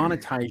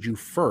demonetize you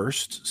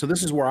first. So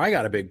this is where I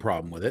got a big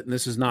problem with it, and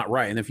this is not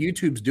right. And if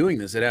YouTube's doing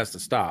this, it has to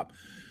stop.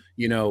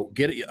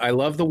 I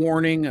love the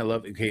warning. I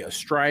love a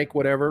strike,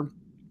 whatever.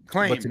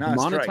 But to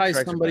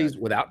demonetize somebody's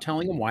without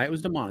telling them why it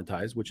was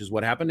demonetized, which is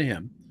what happened to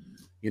him.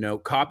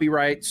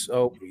 Copyrights.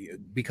 Oh,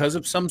 because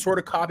of some sort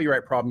of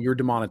copyright problem, you're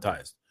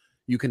demonetized.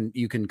 You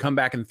can come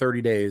back in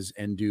 30 days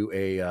and do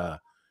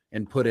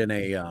and put in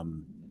a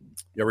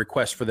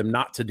request for them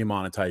not to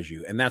demonetize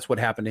you. And that's what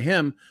happened to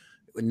him,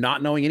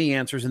 not knowing any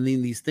answers. And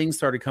then these things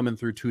started coming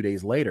through 2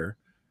 days later.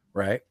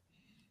 Right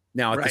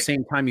now, at the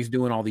same time, he's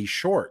doing all these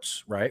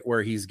shorts, right,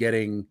 where he's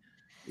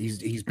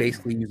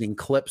basically using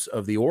clips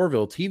of the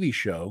Orville TV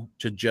show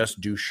to just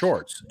do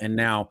shorts. And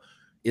now,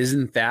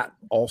 isn't that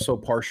also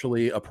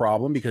partially a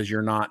problem because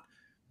you're not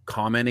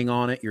commenting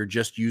on it? You're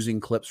just using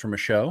clips from a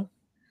show.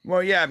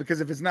 Well, yeah, because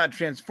if it's not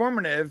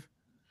transformative,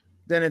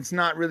 then it's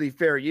not really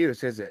fair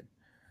use, is it?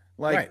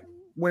 Like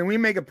when we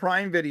make a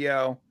Prime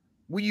video,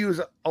 we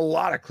use a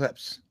lot of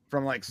clips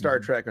from like Star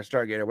Trek or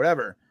Stargate or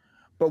whatever,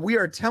 but we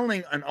are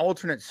telling an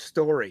alternate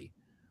story.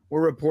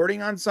 We're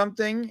reporting on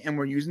something and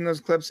we're using those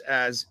clips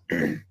as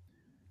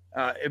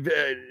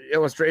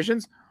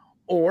illustrations,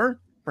 or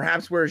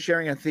perhaps we're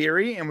sharing a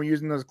theory and we're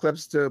using those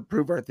clips to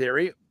prove our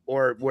theory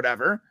or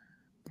whatever.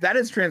 That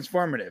is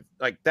transformative.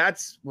 Like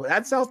that's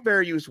how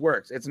fair use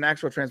works. It's an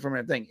actual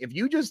transformative thing. If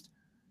you just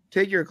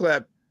take your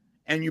clip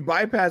and you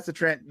bypass the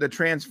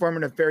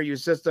transformative fair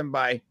use system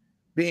by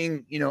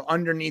being,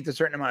 underneath a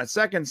certain amount of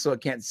seconds so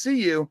it can't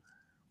see you,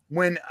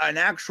 when an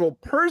actual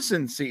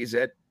person sees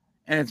it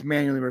and it's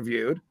manually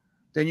reviewed,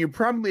 then you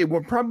probably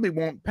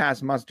won't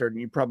pass muster, and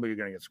you probably are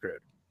going to get screwed.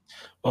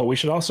 Well, we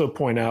should also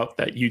point out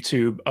that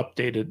YouTube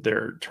updated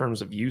their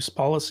terms of use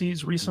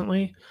policies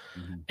recently,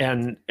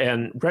 and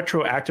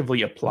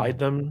retroactively applied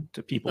them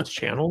to people's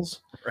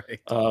channels. Right.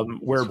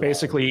 Where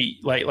basically,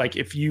 like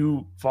if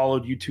you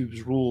followed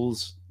YouTube's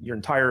rules your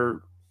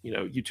entire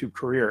YouTube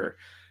career,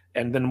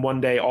 and then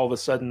one day all of a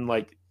sudden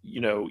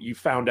you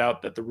found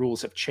out that the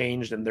rules have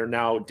changed and they're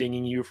now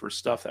dinging you for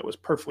stuff that was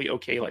perfectly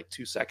okay like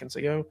 2 seconds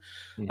ago.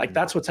 Like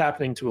that's what's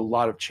happening to a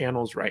lot of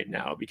channels right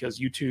now, because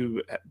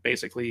YouTube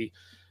basically.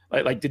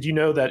 Like, did you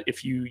know that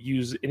if you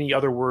use any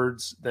other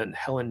words than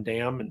hell and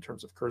damn in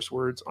terms of curse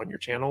words on your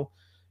channel,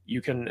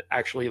 you can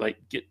actually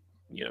get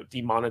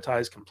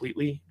demonetized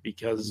completely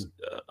because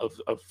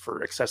of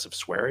for excessive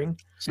swearing?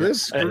 So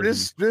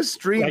this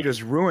stream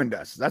just ruined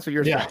us. That's what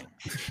you're saying.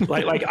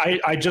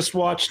 I just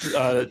watched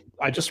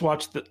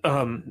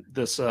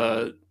this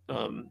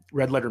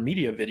Red Letter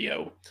Media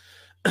video,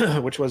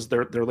 which was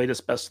their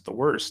latest Best of the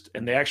Worst,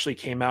 and they actually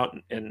came out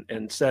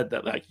and said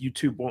that like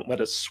YouTube won't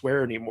let us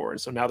swear anymore,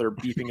 and so now they're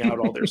beeping out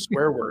all their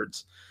swear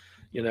words.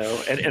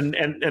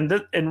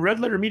 And Red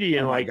Letter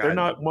Media,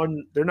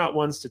 they're not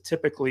ones to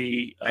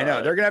typically. I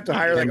know they're gonna have to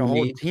hire like a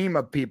whole team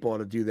of people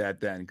to do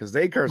that then, because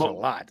they curse a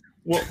lot.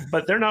 Well,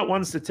 but they're not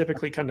ones to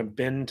typically kind of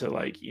bend to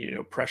like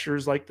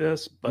pressures like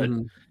this. But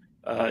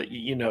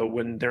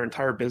when their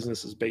entire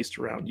business is based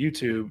around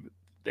YouTube,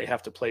 they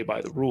have to play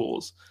by the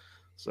rules.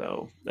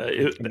 So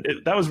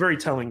that was very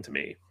telling to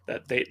me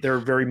that they're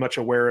very much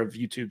aware of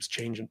YouTube's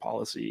change in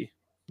policy.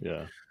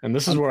 Yeah. And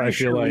this is where I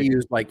feel like we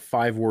used like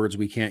 5 words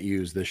we can't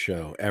use this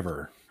show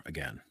ever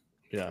again.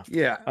 Yeah.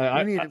 Yeah.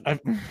 I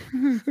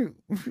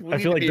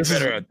feel like this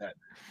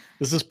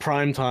is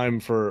prime time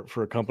for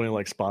a company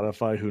like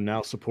Spotify, who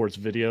now supports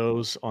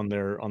videos on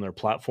their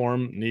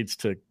platform, needs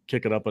to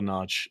kick it up a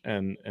notch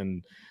and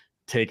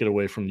take it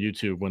away from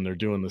YouTube when they're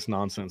doing this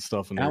nonsense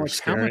stuff. And Alex,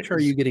 how much are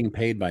you getting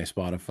paid by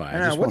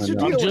Spotify? What's your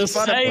deal with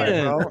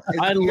Spotify, bro?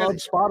 I love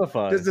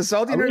Spotify. Does the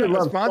Salty Nerd have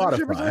a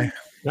sponsorship or something?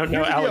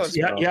 No, Alex,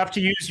 you have to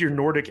use your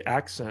Nordic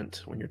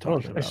accent when you're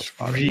talking about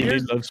Spotify. I really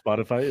love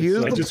Spotify.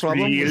 Here's the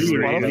problem with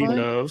Spotify.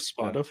 Love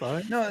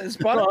Spotify. No,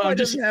 Spotify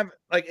doesn't have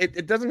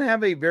it doesn't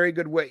have a very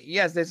good way.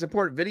 Yes, they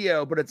support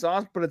video, but it's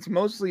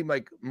mostly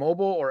like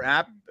mobile or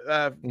app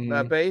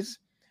based.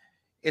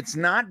 It's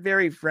not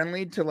very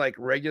friendly to like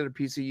regular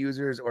PC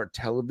users or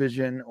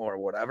television or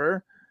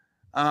whatever.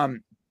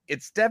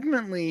 It's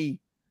definitely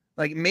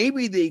like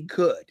maybe they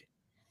could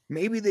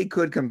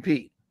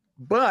compete,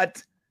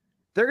 but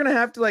they're going to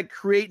have to like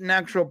create an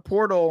actual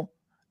portal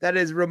that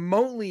is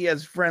remotely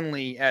as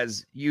friendly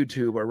as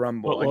YouTube or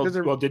Rumble.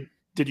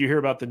 Did you hear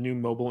about the new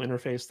mobile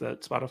interface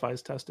that Spotify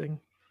is testing?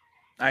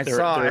 I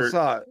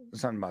saw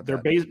something about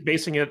that. They're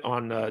basing it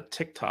on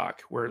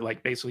TikTok, where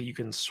like basically you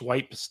can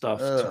swipe stuff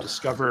to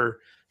discover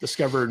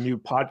new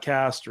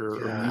podcast or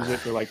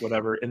music or like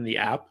whatever in the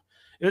app.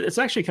 It's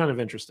actually kind of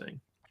interesting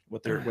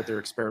what they're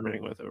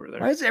experimenting with over there.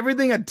 Why is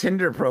everything a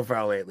Tinder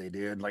profile lately,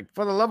 dude? Like,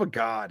 for the love of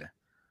God.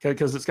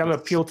 Because it's got to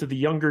appeal to the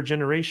younger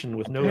generation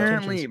with no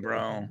apparently,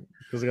 bro.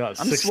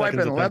 I'm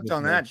swiping left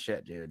on that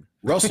shit, dude.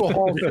 Russell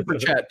Hall super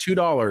chat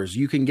 $2.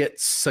 You can get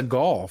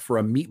Seagal for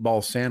a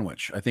meatball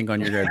sandwich. I think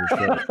on your guys'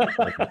 show.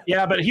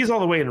 Yeah, but he's all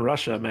the way in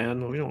Russia,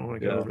 man. We don't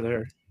want to go over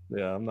there.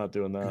 Yeah, I'm not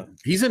doing that.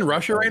 He's in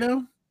Russia right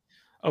now.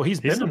 Oh,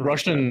 he's been in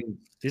Russia.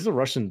 He's a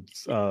Russian.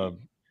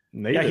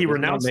 Native. Yeah, he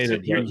renounced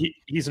it.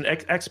 He's an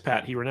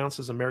expat. He renounced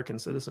his American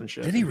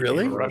citizenship. Did he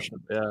really?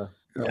 Russian. Yeah.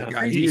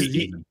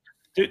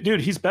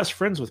 Dude, he's best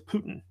friends with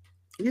Putin.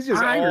 He's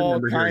just all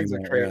kinds of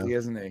crazy,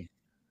 isn't he?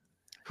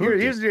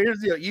 Here's the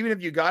deal. Even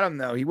if you got him,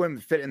 though, he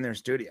wouldn't fit in their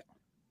studio.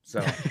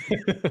 So,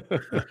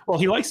 well,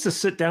 he likes to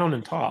sit down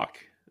and talk.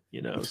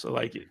 So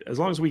like as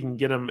long as we can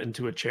get him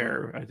into a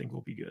chair, I think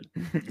we'll be good.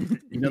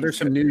 There's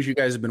some news you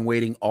guys have been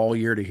waiting all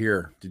year to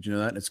hear. Did you know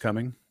that it's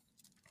coming?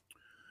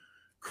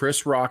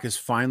 Chris Rock is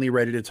finally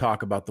ready to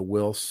talk about the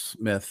Will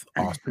Smith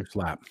Oscar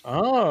slap.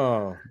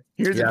 Oh,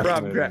 here's the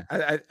problem.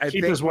 I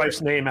keep his wife's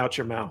name out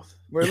your mouth.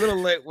 We're a little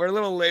late. We're a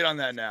little late on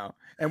that now.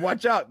 And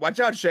watch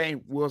out,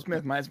 Shane. Will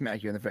Smith might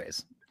smack you in the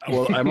face.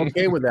 Well, I'm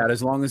okay with that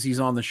as long as he's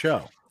on the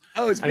show.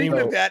 Oh, speaking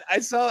of that, I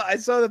saw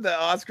that the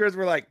Oscars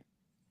were like,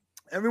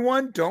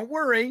 everyone, don't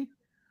worry,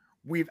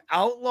 we've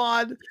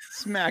outlawed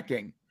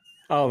smacking.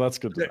 Oh, that's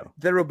good to know.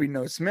 There will be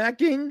no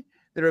smacking.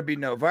 There will be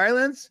no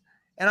violence.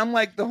 And I'm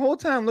like, the whole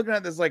time looking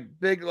at this like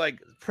big like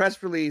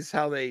press release,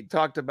 how they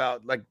talked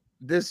about like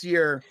this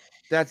year,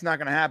 that's not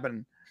going to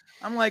happen.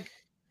 I'm like,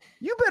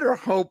 you better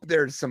hope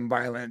there's some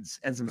violence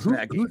and some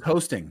smacking. Who's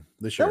hosting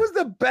this year? That was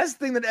the best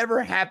thing that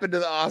ever happened to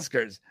the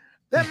Oscars.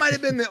 That might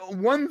have been the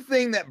one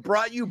thing that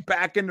brought you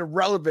back into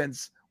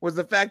relevance, was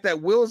the fact that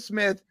Will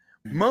Smith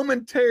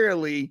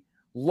momentarily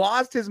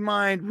lost his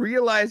mind,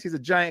 realized he's a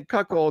giant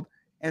cuckold,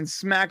 and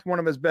smacked one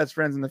of his best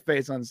friends in the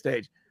face on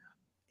stage.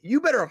 You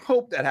better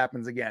hope that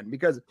happens again,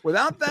 because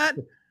without that,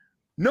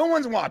 no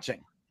one's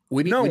watching.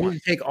 We need to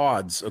take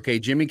odds. Okay,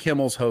 Jimmy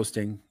Kimmel's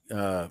hosting.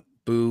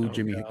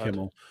 Jimmy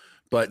Kimmel.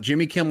 But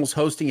Jimmy Kimmel's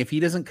hosting. If he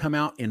doesn't come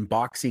out in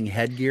boxing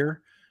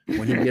headgear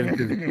when he gives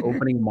his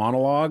opening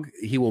monologue,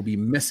 he will be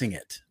missing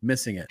it.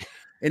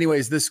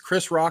 Anyways, this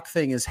Chris Rock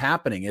thing is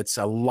happening. It's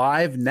a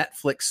live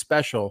Netflix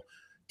special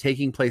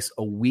taking place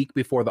a week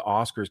before the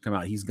Oscars come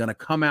out. He's going to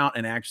come out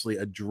and actually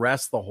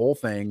address the whole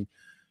thing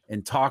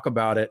and talk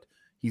about it.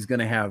 He's going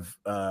to have,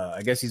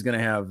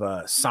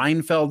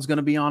 Seinfeld's going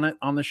to be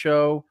on the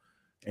show.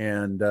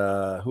 And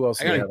who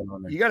else?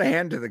 You got to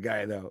hand to the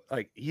guy though.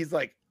 Like, he's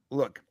like,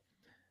 look,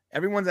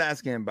 everyone's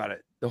asking him about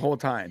it the whole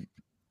time.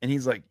 And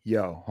he's like,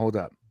 yo, hold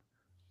up.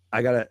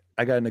 I gotta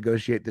I got to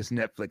negotiate this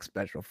Netflix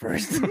special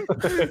first.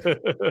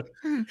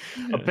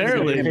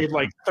 Apparently, he paid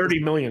like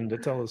 $30 million to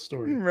tell his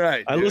story.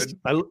 Right. I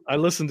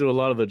listened to a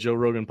lot of the Joe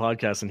Rogan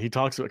podcast, and he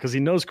talks about, because he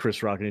knows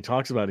Chris Rock, and he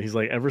talks about it. He's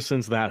like, ever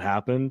since that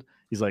happened,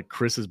 he's like,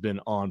 Chris has been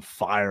on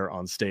fire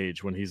on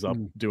stage when he's up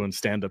doing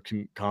stand-up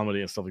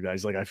comedy and stuff like that.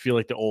 He's like, I feel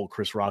like the old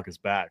Chris Rock is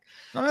back.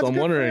 Oh, so I'm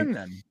wondering.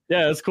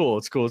 Yeah, it's cool.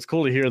 It's cool. It's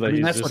cool to hear that. I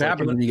mean, that's what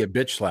happens when you get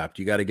bitch slapped.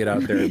 You got to get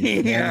out there and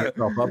man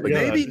yourself up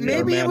again.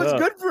 Maybe it was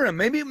good for him.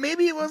 Maybe it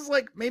was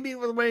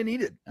what he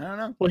needed. I don't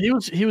know. Well,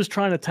 he was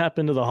trying to tap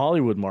into the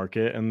Hollywood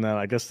market, and then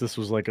I guess this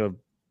was like a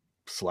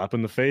slap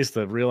in the face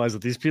that realized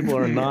that these people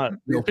are not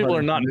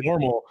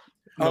normal.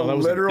 No, that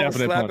was literal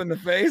slap in the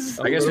face.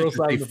 I guess it's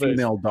a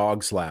female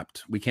dog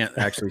slapped. We can't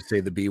actually say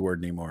the B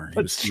word anymore.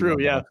 That's true.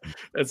 Yeah,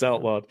 it's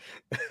outlawed.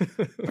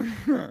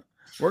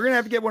 We're gonna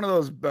have to get one of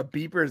those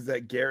beepers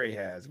that Gary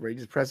has, where he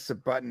just presses a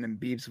button and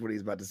beeps what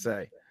he's about to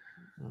say.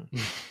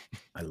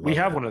 We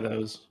have one of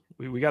those.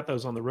 We got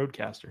those on the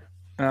Roadcaster.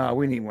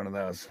 We need one of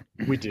those.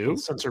 We do.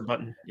 Censor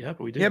button. Yeah,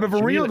 but we do. Yeah, but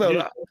for real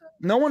though,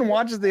 no one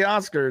watches the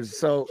Oscars,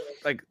 so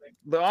like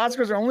the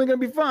Oscars are only gonna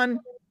be fun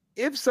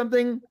if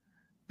something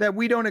that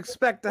we don't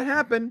expect to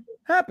happen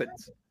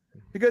happens.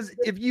 Because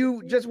if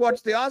you just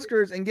watch the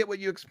Oscars and get what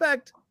you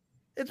expect,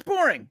 it's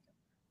boring.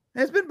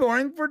 And it's been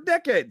boring for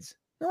decades.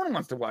 No one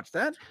wants to watch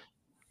that.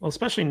 Well,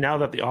 especially now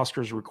that the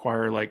Oscars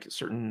require like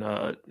certain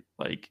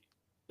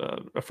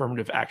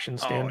affirmative action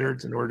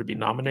standards in order to be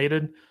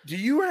nominated. Do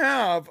you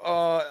have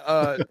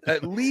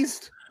at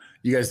least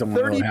you guys don't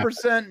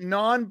 30%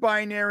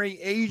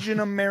 non-binary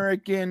Asian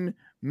American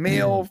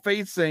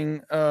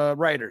male-facing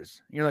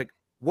writers? You're like,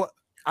 what?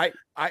 I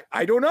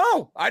don't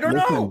know. I don't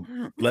know.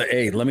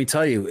 Hey, let me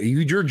tell you,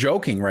 you're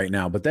joking right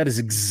now, but that is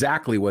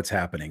exactly what's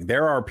happening.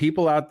 There are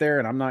people out there,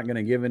 and I'm not going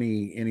to give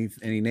any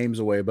names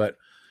away, but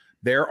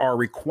there are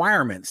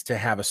requirements to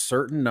have a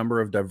certain number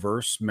of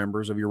diverse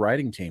members of your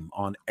writing team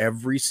on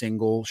every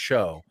single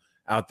show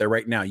out there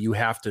right now. You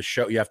have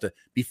to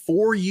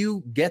before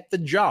you get the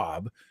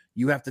job,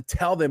 you have to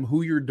tell them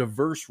who your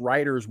diverse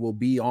writers will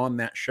be on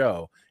that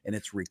show, and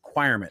it's a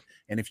requirement.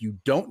 And if you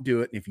don't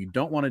do it, and if you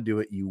don't want to do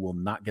it, you will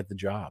not get the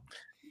job.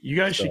 You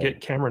guys should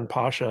get Cameron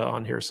Pasha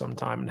on here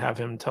sometime and have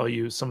him tell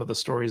you some of the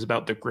stories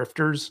about the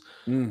grifters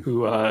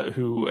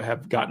who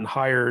have gotten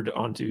hired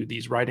onto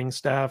these writing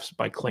staffs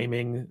by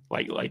claiming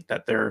like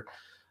that they're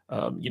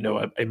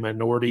a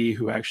minority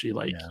who actually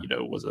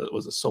was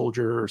a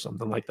soldier or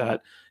something like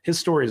that. His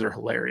stories are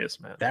hilarious,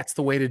 man. That's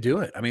the way to do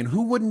it. I mean,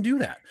 who wouldn't do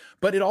that?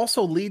 But it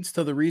also leads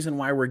to the reason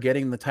why we're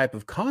getting the type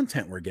of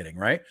content we're getting,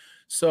 right?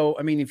 So,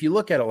 I mean, if you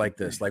look at it like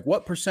this, like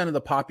what percent of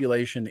the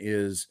population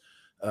is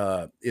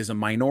a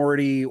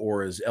minority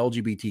or is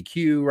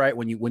LGBTQ, right?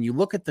 When you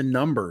look at the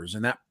numbers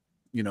and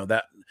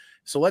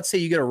so let's say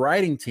you get a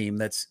writing team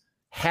that's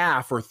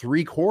half or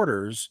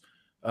 3/4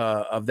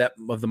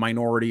 of the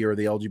minority or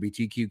the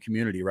LGBTQ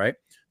community, right?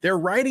 They're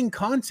writing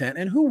content,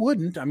 and who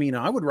wouldn't? I mean,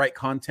 I would write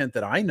content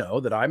that I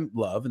know, that I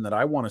love, and that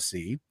I want to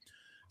see.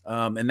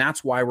 And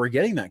that's why we're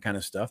getting that kind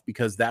of stuff,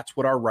 because that's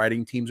what our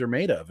writing teams are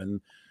made of.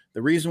 And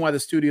the reason why the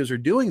studios are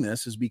doing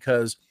this is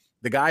because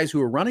the guys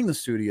who are running the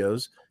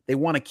studios, they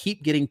want to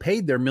keep getting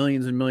paid their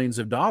millions and millions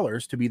of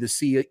dollars to be the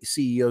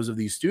CEOs of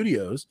these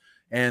studios.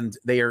 And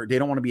they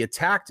don't want to be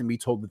attacked and be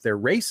told that they're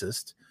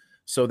racist.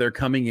 So they're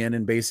coming in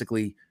and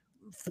basically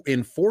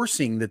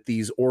enforcing that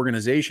these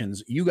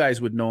organizations, you guys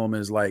would know them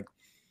as like,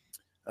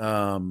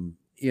 maybe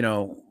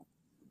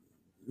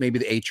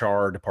the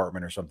HR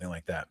department or something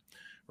like that,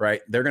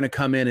 right? They're going to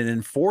come in and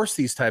enforce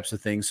these types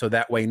of things. So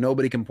that way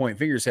nobody can point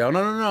fingers and say, oh,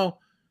 no.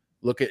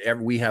 Look at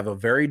we have a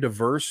very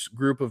diverse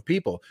group of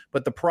people.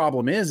 But the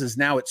problem is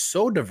now it's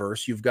so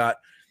diverse. You've got,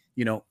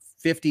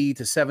 50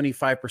 to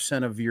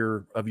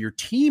 75% of your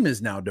team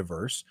is now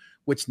diverse,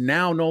 which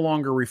now no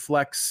longer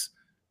reflects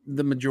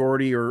the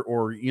majority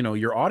or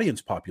your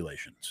audience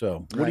population.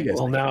 So what do you guys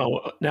think?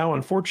 Now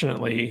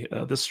unfortunately,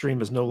 this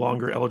stream is no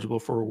longer eligible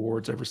for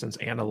awards ever since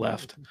Anna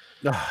left.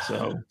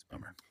 So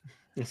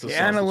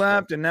Anna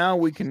left, and now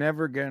we can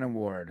never get an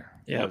award.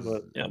 Yeah,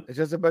 it's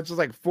just a bunch of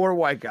like 4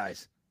 white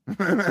guys.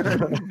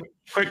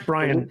 Quick,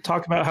 Brian,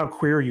 talk about how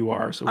queer you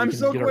are, so we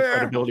can get our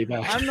credibility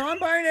back. I'm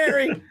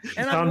non-binary,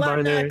 and I'm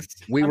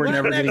Latinx. We were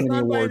never getting any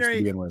awards to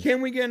begin with.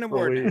 Can we get an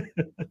award?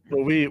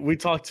 We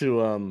talked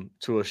to a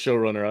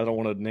showrunner. I don't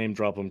want to name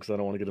drop him because I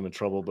don't want to get him in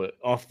trouble. But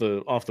off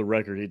the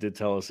record, he did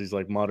tell us he's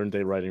like, modern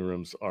day writing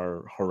rooms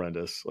are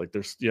horrendous. Like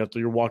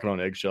you're walking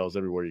on eggshells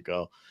everywhere you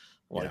go.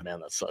 I'm like,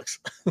 man, that sucks.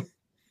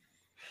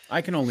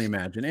 I can only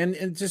imagine, and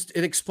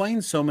it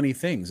explains so many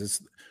things.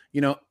 It's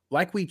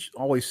like we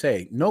always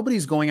say,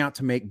 nobody's going out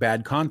to make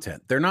bad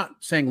content. They're not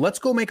saying, let's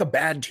go make a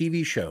bad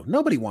TV show.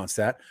 Nobody wants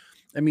that.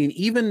 I mean,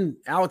 even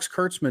Alex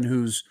Kurtzman,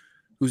 who's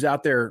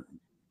out there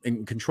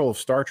in control of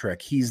Star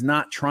Trek, he's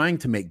not trying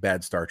to make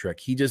bad Star Trek.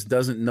 He just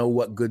doesn't know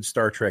what good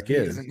Star Trek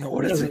is. He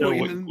doesn't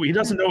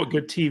know what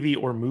good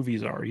TV or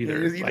movies are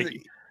either.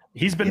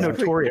 He's been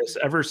notorious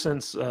ever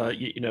since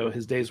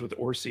his days with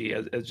Orsi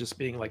as just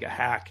being like a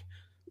hack,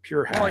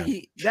 pure hack.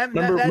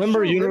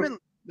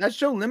 that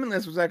show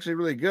Limitless was actually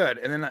really good.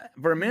 And then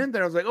for a minute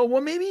there, I was like, oh,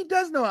 well, maybe he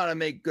does know how to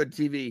make good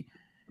TV.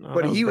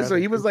 But he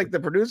was like the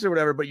producer or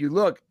whatever. But you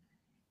look,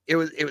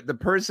 the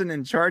person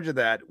in charge of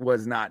that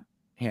was not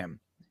him.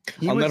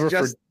 He was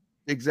just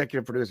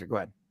executive producer. Go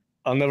ahead.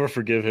 I'll never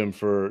forgive him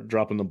for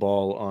dropping the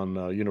ball on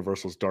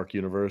Universal's Dark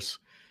Universe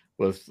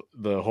with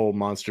the whole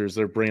monsters.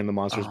 They're bringing the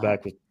monsters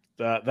back with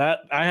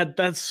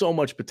that's so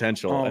much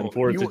potential, and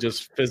for it to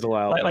just fizzle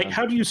out. Like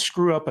how do you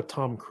screw up a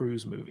Tom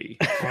Cruise movie?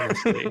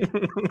 Honestly,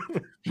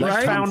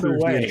 right? Found a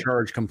way. In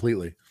charge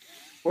completely.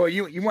 Well,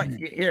 you want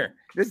here.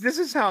 This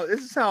is how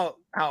insane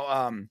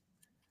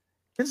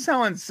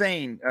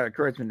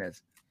Kurtzman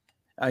is.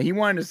 He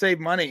wanted to save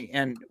money,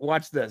 and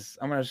watch this.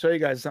 I'm going to show you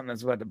guys something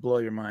that's about to blow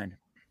your mind.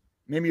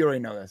 Maybe you already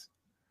know this.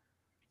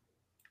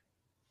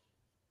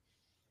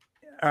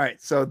 All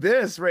right, so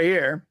this right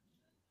here.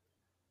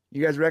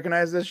 You guys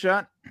recognize this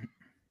shot?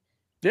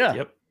 Yeah.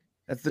 Yep.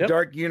 That's the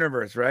Dark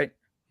Universe, right?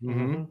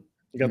 Mm-hmm.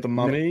 You got the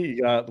Mummy,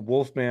 you got the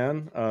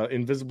Wolfman,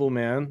 Invisible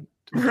Man,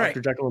 right.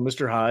 Dr. Jekyll and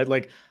Mr. Hyde.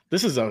 Like,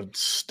 this is a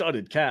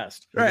studded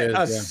cast.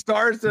 Right,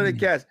 star-studded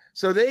cast.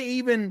 So they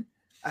even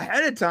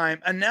ahead of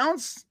time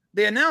announce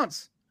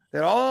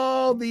that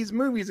all these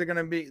movies are going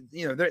to be,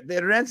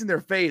 they're dancing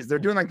their phase. They're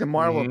doing like the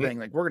Marvel thing.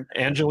 Like we're going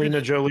to Angelina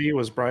Jolie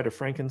was Bride of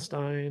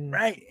Frankenstein.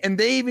 Right. And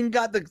they even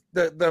got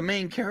the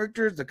main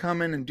characters to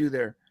come in and do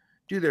their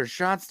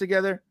shots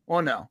together.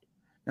 Well, no,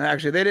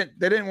 actually they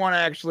didn't want to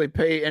actually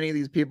pay any of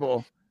these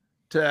people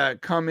to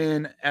come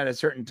in at a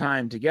certain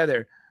time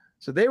together.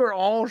 So they were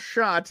all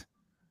shot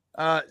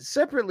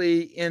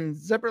separately in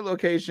separate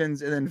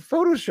locations and then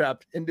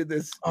photoshopped into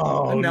this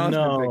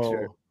announcement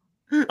picture.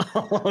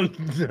 Oh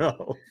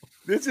no!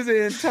 This is an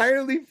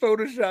entirely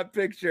photoshopped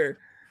picture.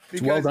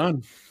 It's well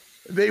done.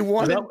 They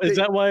wanted. Is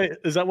that why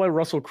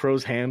Russell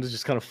Crowe's hand is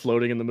just kind of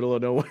floating in the middle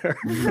of nowhere?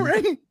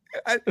 Right.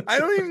 I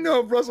don't even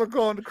know if Russell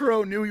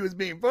Crowe knew he was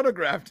being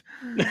photographed.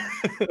 Do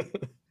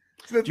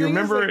you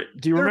remember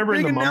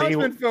in the Mummy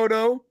announcement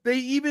photo? They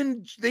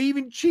even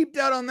cheaped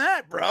out on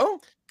that,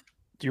 bro.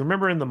 Do you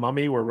remember in the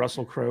Mummy where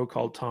Russell Crowe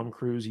called Tom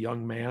Cruise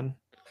young man?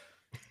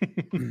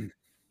 I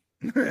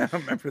don't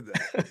remember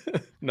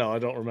that. No, I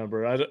don't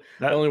remember. I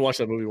only watched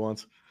that movie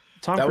once.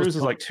 Tom Cruise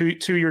is like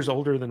two years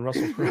older than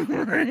Russell Crowe.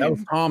 Right? That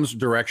was Tom's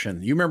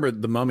direction. You remember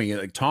the Mummy?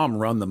 Like Tom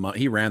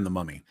he ran the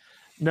Mummy.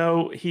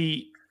 No,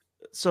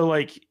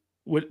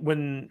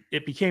 when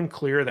it became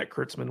clear that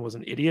Kurtzman was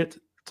an idiot,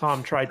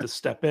 Tom tried to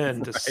step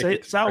in to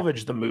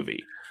salvage the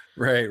movie.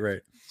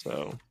 Right.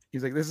 So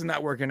he's like, "This is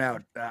not working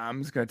out.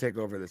 I'm just gonna take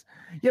over this."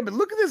 Yeah, but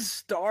look at this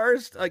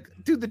stars. Like,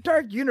 dude, the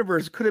Dark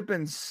Universe could have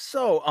been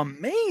so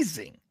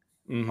amazing.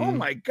 Mm-hmm. Oh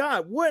my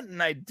God, what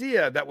an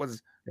idea! That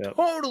was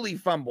totally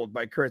fumbled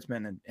by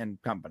Kurtzman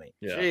and company.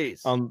 Yeah.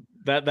 Jeez.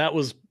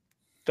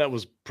 That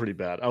was pretty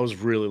bad. I was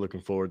really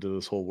looking forward to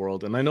this whole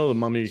world, and I know the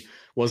Mummy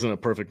wasn't a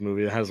perfect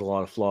movie; it has a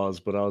lot of flaws.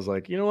 But I was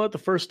like, you know what? The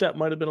first step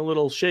might have been a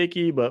little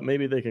shaky, but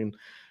maybe they can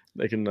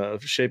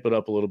shape it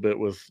up a little bit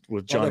with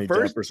Johnny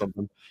Depp or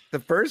something. The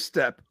first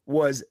step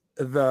was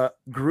the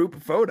group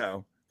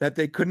photo that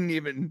they couldn't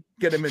even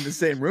get him in the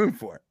same room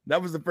for.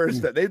 That was the first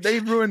step.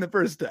 They ruined the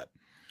first step.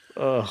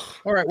 All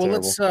right,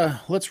 well,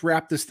 let's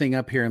wrap this thing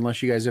up here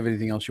unless you guys have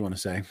anything else you want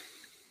to say.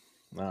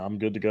 I'm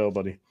good to go,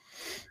 buddy.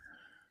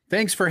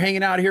 Thanks for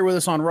hanging out here with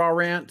us on Raw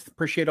Rant.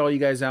 Appreciate all you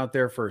guys out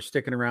there for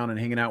sticking around and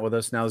hanging out with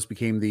us. Now this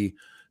became the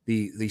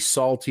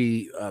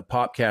salty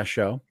podcast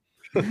show.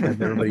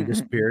 Everybody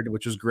disappeared,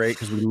 which was great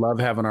because we love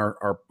having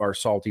our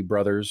salty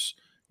brothers.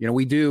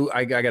 We do.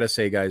 I got to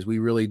say, guys, we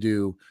really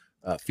do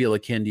feel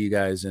akin to you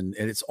guys, and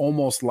it's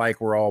almost like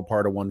we're all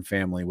part of one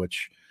family,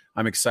 which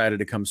I'm excited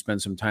to come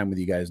spend some time with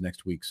you guys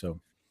next week. So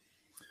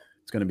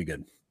it's going to be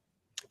good.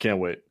 Can't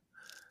wait.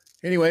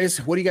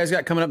 Anyways, what do you guys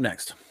got coming up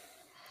next?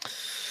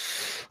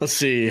 Let's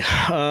see.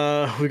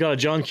 We got a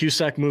John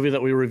Cusack movie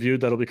that we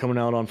reviewed that'll be coming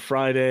out on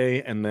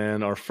Friday. And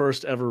then our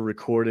first ever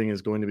recording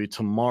is going to be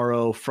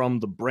tomorrow from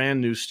the brand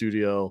new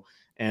studio.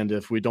 And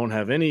if we don't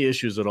have any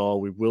issues at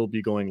all, we will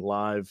be going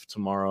live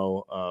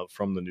tomorrow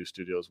from the new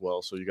studio as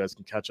well. So you guys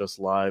can catch us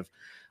live,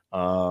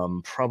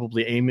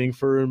 probably aiming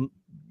for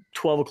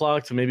 12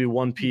 o'clock to maybe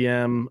 1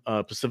 p.m.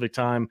 Pacific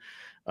time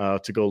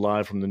to go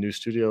live from the new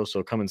studio.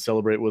 So come and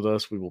celebrate with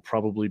us. We will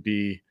probably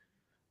be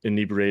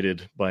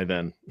inebriated by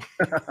then.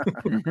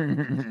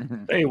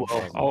 Hey,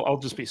 well, I'll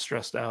just be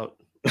stressed out.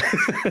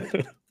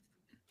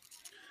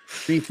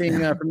 Anything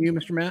from you,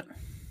 Mr. Matt?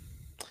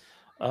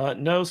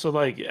 No. So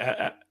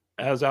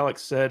as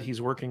Alex said,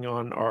 he's working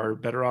on our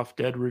Better Off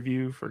Dead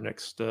review for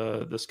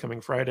this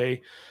coming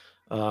Friday.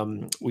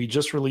 We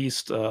just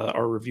released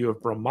our review of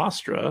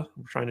Brahmastra.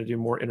 We're trying to do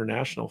more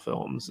international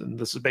films, and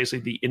this is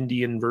basically the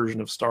Indian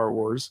version of Star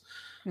Wars,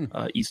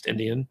 East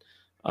Indian.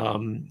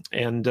 We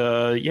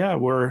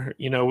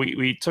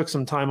took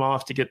some time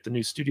off to get the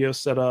new studio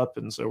set up,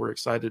 and so we're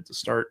excited to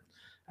start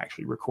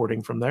actually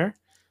recording from there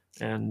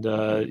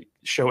and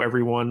show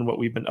everyone what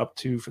we've been up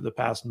to for the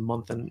past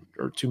month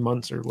or 2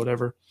 months or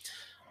whatever.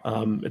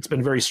 It's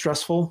been very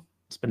stressful.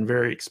 It's been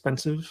very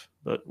expensive,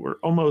 but we're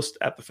almost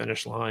at the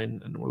finish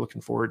line, and we're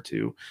looking forward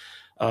to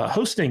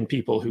hosting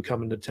people who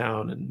come into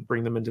town and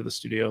bring them into the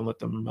studio and let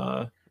them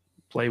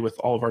play with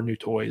all of our new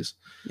toys.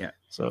 Yeah.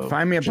 So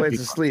find me a place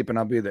to sleep and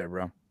I'll be there,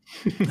 bro.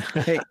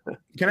 Hey,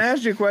 can I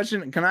ask you a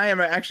question? Can I have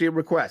actually a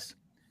request?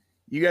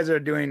 You guys are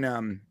doing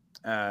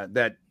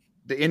the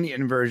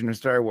Indian version of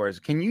Star Wars.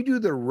 Can you do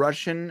the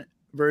Russian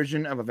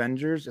version of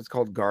Avengers? It's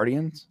called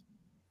Guardians.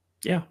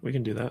 Yeah, we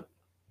can do that.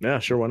 Yeah,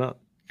 sure. Why not?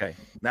 Okay.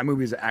 That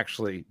movie is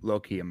actually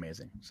low-key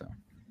amazing. So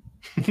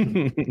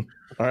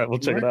all right, we'll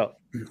check it out.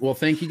 Well,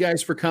 thank you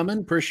guys for coming.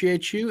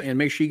 Appreciate you. And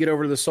make sure you get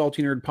over to the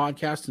Salty Nerd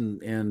podcast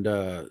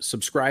and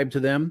subscribe to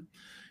them.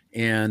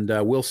 And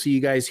we'll see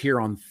you guys here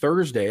on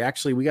Thursday.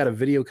 Actually, we got a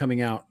video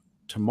coming out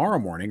tomorrow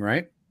morning,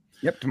 right?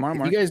 Yep, tomorrow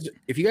morning.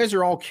 If you guys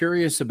are all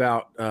curious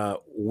about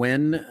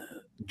when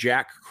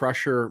Jack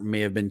Crusher may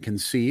have been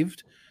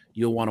conceived,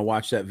 you'll want to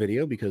watch that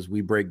video because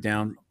we break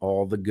down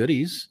all the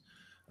goodies.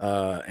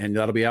 And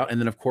that'll be out. And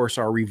then, of course,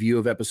 our review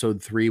of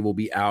episode 3 will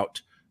be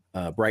out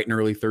bright and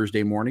early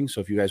Thursday morning. So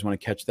if you guys want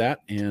to catch that,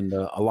 and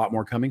a lot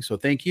more coming. So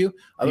thank you.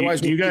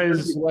 Otherwise, you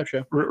guys,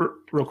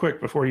 real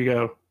quick before you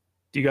go,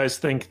 do you guys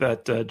think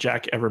that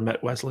Jack ever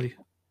met Wesley?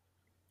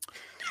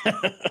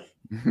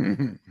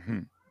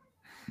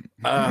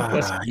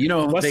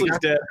 Wesley's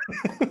dead.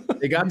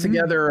 They got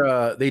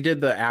together. They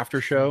did the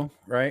after show,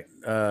 right?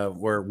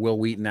 Where Will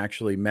Wheaton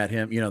actually met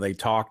him. They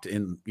talked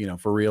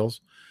for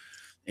reals.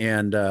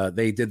 And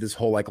they did this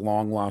whole like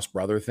long lost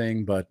brother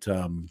thing. But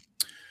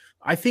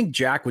I think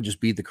Jack would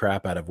just beat the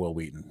crap out of Will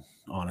Wheaton,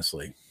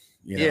 honestly.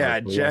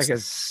 Jack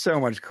is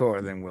so much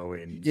cooler than Will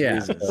Wheaton.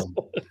 Yeah.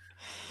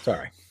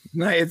 Sorry.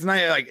 No, it's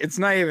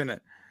not even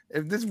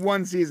if this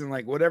one season,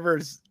 like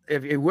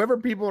if whoever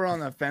people are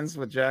on the fence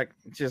with Jack,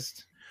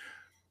 just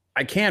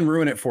I can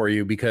ruin it for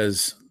you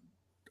because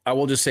I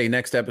will just say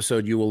next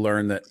episode you will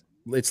learn that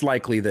it's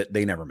likely that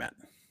they never met,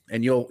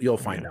 and you'll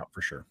find out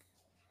for sure.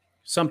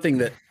 Something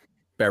that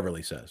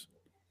Beverly says.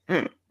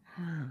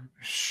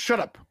 Shut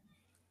up,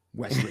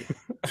 Wesley.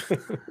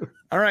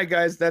 All right,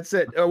 guys, that's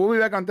it. We'll be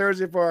back on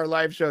Thursday for our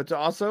live show. It's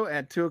also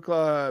at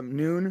 2:00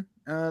 noon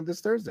this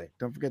Thursday.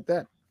 Don't forget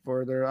that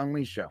for their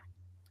Unleashed show.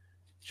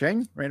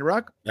 Shane, ready to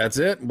rock? That's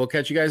it. We'll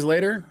catch you guys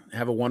later.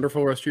 Have a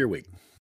wonderful rest of your week.